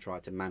 You just try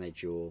to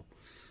manage your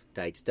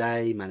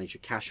day-to-day, manage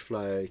your cash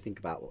flow, think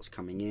about what's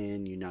coming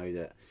in. You know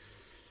that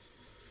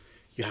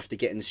you have to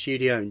get in the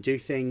studio and do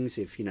things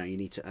if you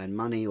need to earn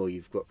money, or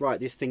you've got, right,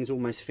 this thing's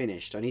almost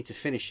finished. I need to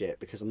finish it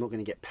because I'm not going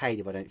to get paid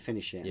if I don't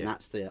finish it. And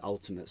that's the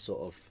ultimate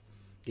sort of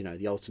you know,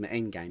 the ultimate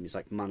end game is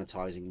like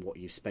monetizing what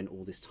you've spent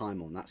all this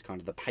time on. That's kind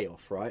of the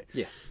payoff, right?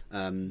 Yeah.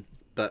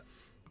 But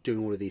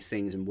doing all of these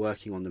things and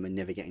working on them and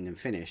never getting them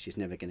finished is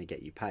never going to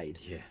get you paid.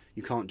 Yeah.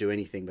 You can't do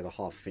anything with a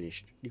half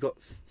finished. You've got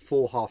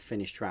 4 half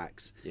finished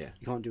tracks. Yeah.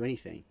 You can't do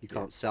anything. You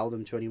can't sell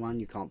them to anyone.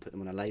 You can't put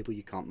them on a label.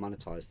 You can't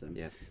monetize them.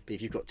 Yeah. But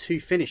if you've got 2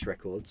 finished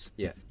records,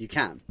 Yeah. you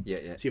can. Yeah,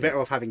 yeah. So you're better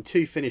off having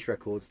 2 finished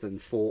records than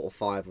 4 or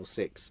 5 or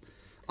 6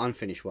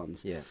 unfinished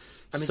ones. Yeah.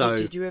 I mean, So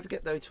did you ever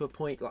get though to a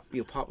point like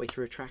you're partway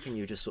through a track and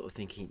you're just sort of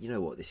thinking, you know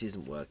what, this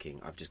isn't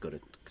working. I've just got to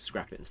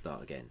scrap it and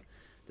start again.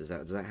 Does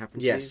that happen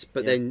to you? yes,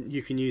 but then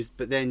you can use.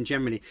 But then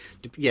generally,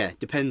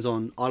 depends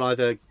on. I'll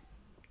either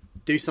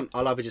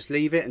just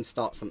leave it and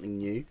start something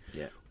new.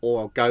 Yeah.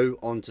 Or I'll go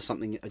on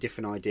to a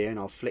different idea, and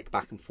I'll flick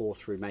back and forth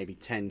through maybe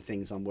 10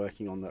 things I'm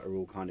working on that are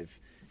all kind of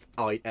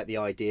at the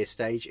idea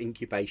stage,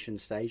 incubation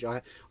stage.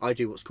 I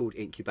do what's called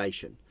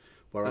incubation,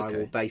 where I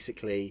will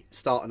basically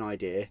start an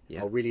idea.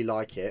 Yeah. I'll really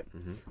like it,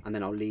 and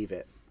then I'll leave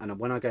it. And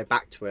when I go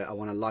back to it, I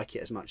want to like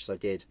it as much as I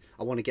did.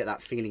 I want to get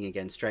that feeling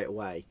again straight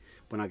away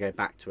when I go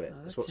back to it.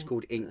 That's what's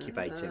called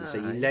incubating. So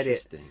you let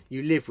it,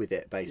 you live with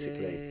it,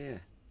 basically. Yeah.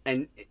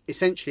 And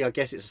essentially, I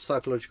guess it's a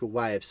psychological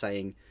way of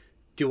saying,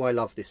 do I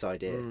love this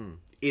idea?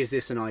 Is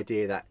this an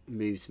idea that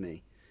moves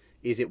me?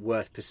 Is it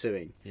worth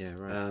pursuing? Yeah,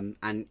 right.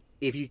 And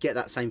if you get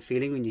that same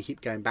feeling when you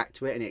keep going back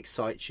to it and it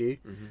excites you,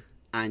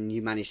 and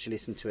you manage to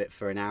listen to it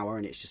for an hour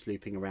and it's just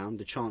looping around,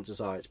 the chances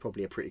are it's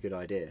probably a pretty good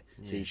idea.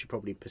 Yeah. So you should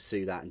probably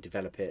pursue that and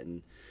develop it.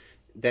 And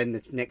then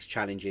the next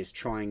challenge is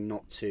trying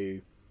not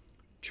to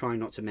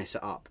mess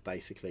it up,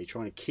 basically.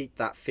 Trying to keep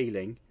that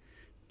feeling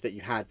that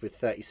you had with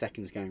 30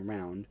 seconds going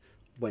around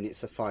when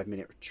it's a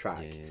 5-minute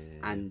track,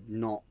 and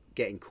not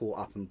getting caught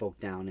up and bogged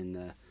down in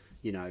the,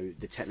 you know,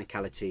 the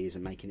technicalities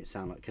and making it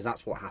sound like, because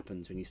that's what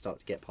happens when you start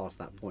to get past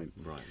that point.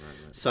 Right.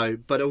 So,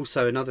 but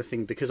also another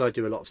thing, because I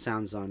do a lot of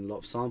sound design, a lot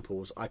of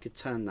samples, I could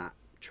turn that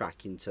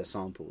track into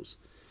samples.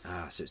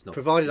 So it's not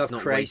provided it's I've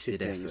not created wasted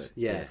things. effort.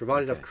 Yeah,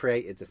 provided I've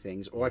created the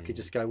things, or I could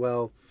just go,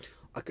 well,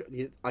 I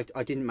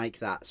didn't make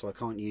that, so I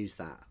can't use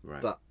that.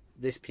 Right. But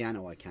this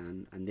piano I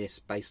can, and this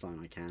bass line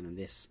I can, and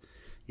this,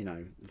 you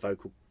know,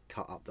 vocal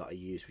cut up that I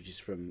use, which is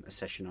from a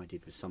session I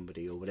did with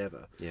somebody or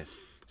whatever. Yeah.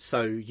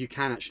 So you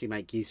can actually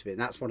make use of it, and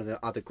that's one of the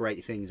other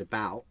great things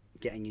about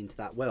getting into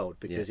that world,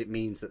 because it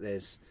means that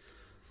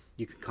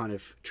you can kind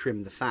of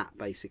trim the fat,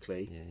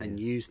 basically,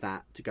 and use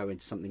that to go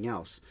into something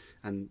else.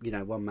 And, you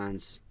know, one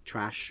man's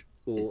trash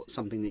or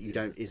something that you're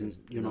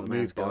not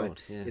moved by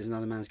is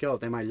another man's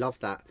gold. They may love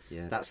that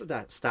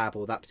that stab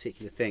or that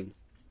particular thing.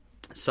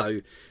 So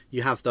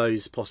you have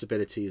those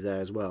possibilities there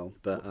as well,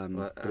 but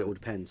it all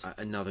depends.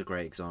 Another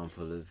great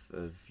example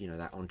of you know,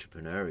 that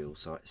entrepreneurial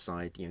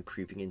side, you know,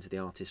 creeping into the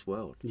artist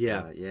world.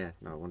 No,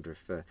 I wonder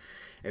if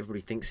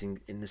everybody thinks in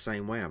the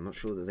same way. I'm not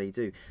sure that they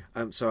do.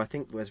 So I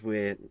think as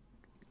we're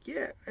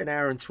an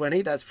hour and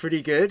 20, that's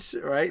pretty good,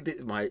 right?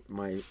 My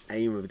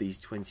aim of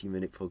these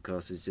 20-minute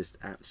podcasts has just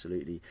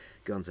absolutely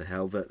gone to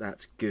hell, but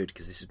that's good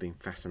because this has been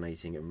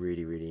fascinating and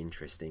really, really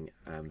interesting.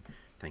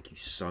 Thank you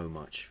so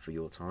much for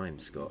your time,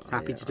 Scott.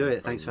 Happy to do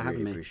it. Thanks for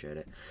having me. Appreciate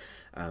it.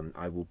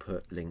 I will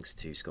put links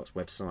to Scott's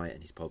website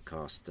and his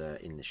podcast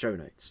in the show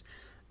notes.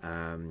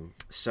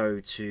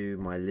 So to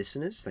my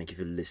listeners, thank you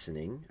for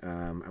listening.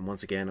 And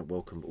once again, I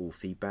welcome all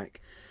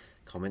feedback,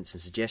 comments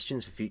and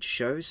suggestions for future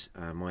shows.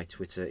 My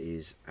Twitter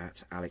is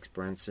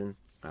 @AlexBranson.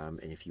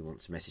 And if you want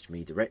to message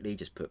me directly,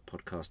 just put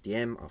podcast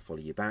DM. I'll follow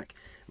you back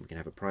and we can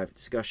have a private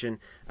discussion,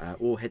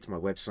 or head to my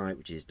website,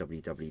 which is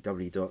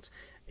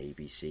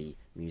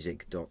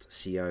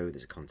www.abcmusic.co.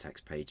 There's a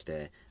contacts page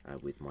there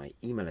with my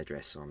email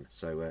address on.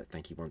 So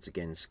thank you once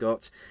again,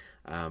 Scott,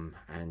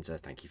 and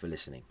thank you for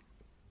listening.